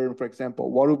to determine, for example,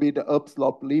 what will be the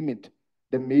upslope limit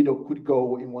the middle could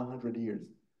go in 100 years,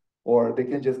 or they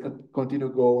can just continue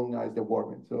going as they're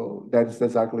warming. So that's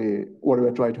exactly what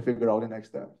we're trying to figure out the next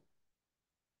step.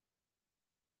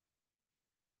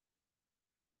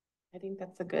 I think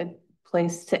that's a good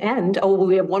place to end. Oh,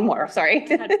 we have one more, sorry.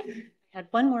 Had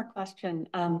one more question.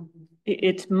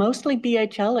 It's mostly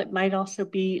BHL. It might also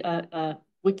be a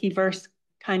Wikiverse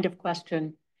kind of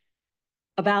question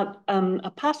about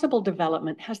a possible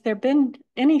development. Has there been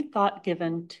any thought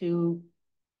given to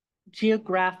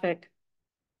geographic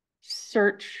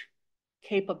search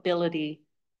capability,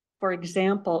 for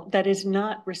example, that is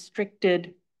not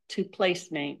restricted to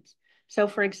place names? So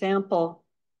for example,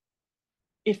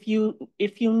 if you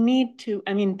need to,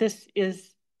 I mean, this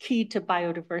is key to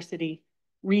biodiversity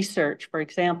research, for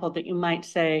example, that you might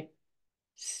say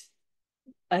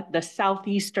the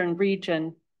southeastern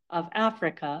region of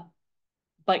Africa,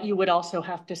 but you would also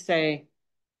have to say,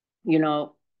 you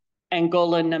know,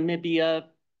 Angola, Namibia,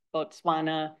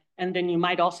 Botswana, and then you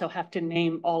might also have to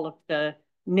name all of the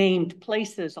named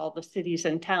places, all the cities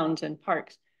and towns and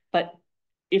parks. But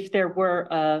if there were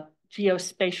a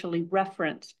geospatially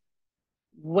referenced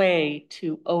way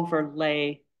to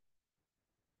overlay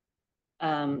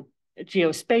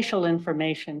geospatial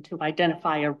information to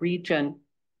identify a region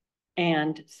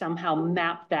and somehow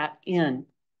map that in,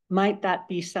 might that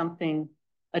be something,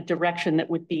 a direction that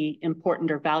would be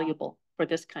important or valuable for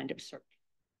this kind of search?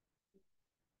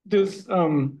 There's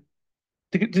to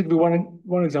give you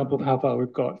one example of how far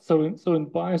we've got. So in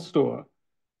BioStore,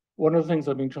 one of the things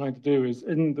I've been trying to do is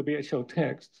in the BHL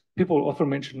text, people often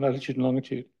mention latitude and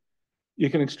longitude. You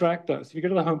can extract that. So if you go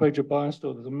to the homepage of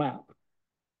BioStore, there's a map,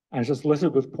 and it's just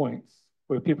littered with points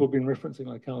where people have been referencing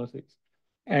localities.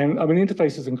 And I mean, the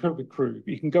interface is incredibly crude.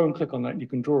 You can go and click on that, and you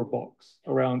can draw a box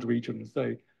around region and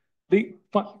say,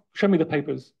 show me the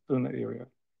papers in that area.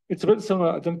 It's a bit similar.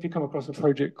 I don't know if you come across a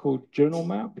project called Journal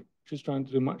Map, which is trying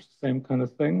to do much the same kind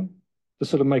of thing to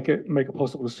sort of make it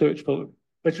possible to search for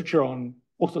literature on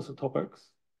all sorts of topics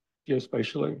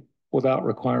geospatially without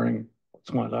requiring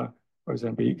Botswana,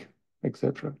 Mozambique,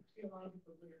 etc.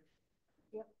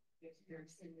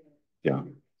 Yeah.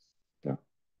 Yeah.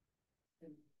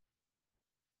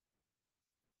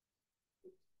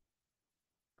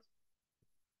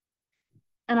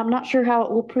 And I'm not sure how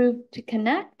it will prove to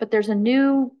connect, but there's a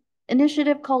new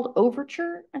initiative called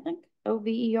Overture, I think,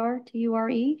 Overture.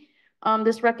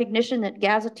 This recognition that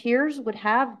gazetteers would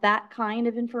have that kind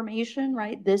of information,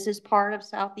 right? This is part of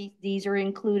Southeast, these are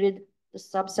included, the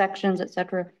subsections,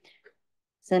 etc.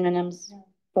 Synonyms,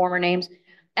 former names.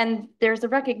 And there's a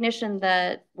recognition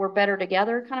that we're better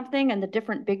together kind of thing, and the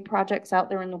different big projects out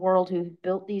there in the world who've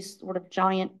built these sort of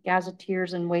giant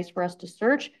gazetteers and ways for us to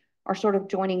search are sort of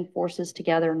joining forces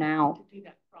together now.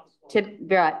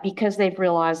 Because they've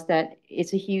realized that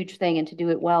it's a huge thing, and to do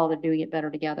it well, they're doing it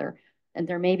better together. And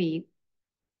there may be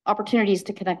opportunities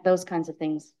to connect those kinds of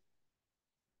things.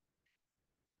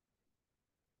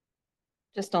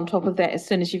 Just on top of that, as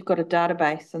soon as you've got a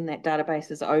database and that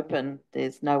database is open,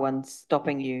 there's no one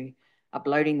stopping you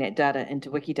uploading that data into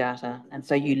Wikidata. And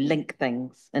so you link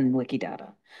things in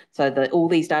Wikidata. So that all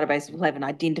these databases will have an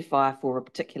identifier for a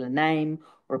particular name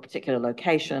or a particular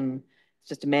location. It's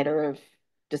just a matter of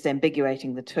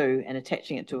disambiguating the two and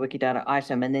attaching it to a Wikidata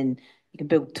item. And then you can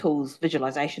build tools,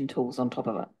 visualization tools on top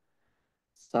of it.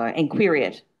 So, and query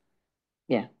it.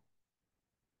 Yeah.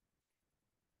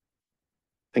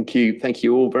 Thank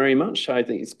you all very much. I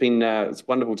think it's been it's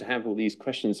wonderful to have all these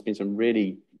questions. It's been some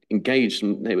really engaged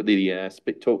with the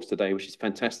split talks today, which is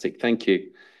fantastic. Thank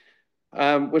you.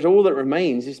 But all that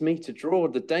remains is me to draw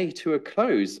the day to a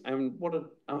close. And what an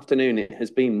afternoon it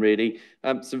has been, really.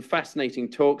 Some fascinating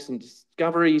talks and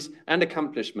discoveries and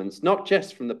accomplishments, not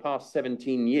just from the past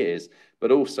 17 years, but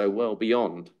also well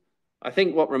beyond. I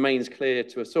think what remains clear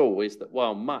to us all is that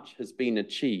while much has been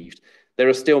achieved, there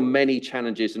are still many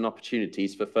challenges and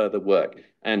opportunities for further work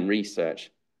and research.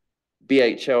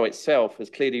 BHL itself has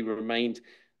clearly remained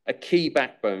a key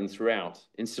backbone throughout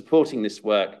in supporting this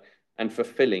work and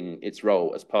fulfilling its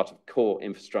role as part of core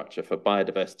infrastructure for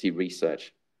biodiversity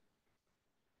research.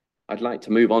 I'd like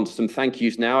to move on to some thank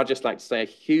yous now. I'd just like to say a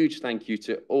huge thank you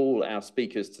to all our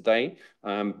speakers today.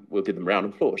 We'll give them a round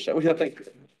of applause, shall we? Thank you.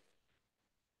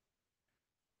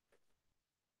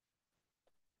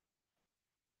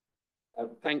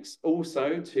 Thanks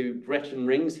also to Gretchen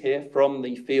Rings here from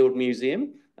the Field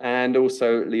Museum, and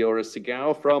also Leora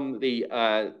Segal from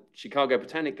the Chicago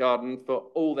Botanic Garden for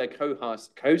all their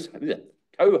co-hosting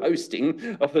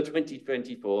of the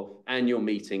 2024 annual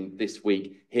meeting this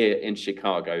week here in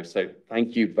Chicago. So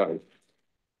thank you both.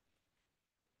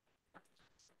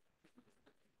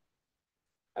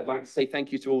 I'd like to say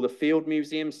thank you to all the Field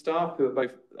Museum staff who have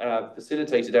both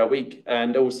facilitated our week,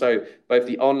 and also both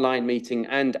the online meeting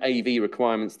and AV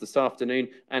requirements this afternoon,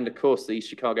 and of course the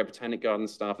Chicago Botanic Garden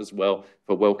staff as well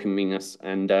for welcoming us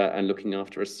and looking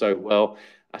after us so well.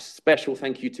 A special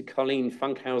thank you to Colleen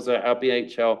Funkhauser, our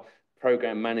BHL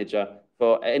Program Manager,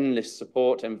 for endless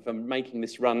support and for making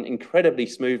this run incredibly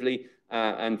smoothly.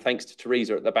 And thanks to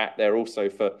Teresa at the back there also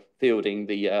for fielding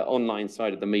the online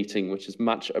side of the meeting, which is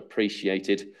much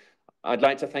appreciated. I'd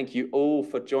like to thank you all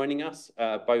for joining us,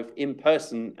 both in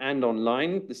person and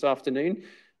online this afternoon.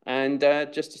 And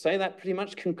just to say that pretty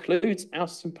much concludes our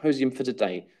symposium for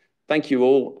today. Thank you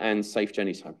all and safe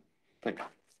journeys home. Thank you.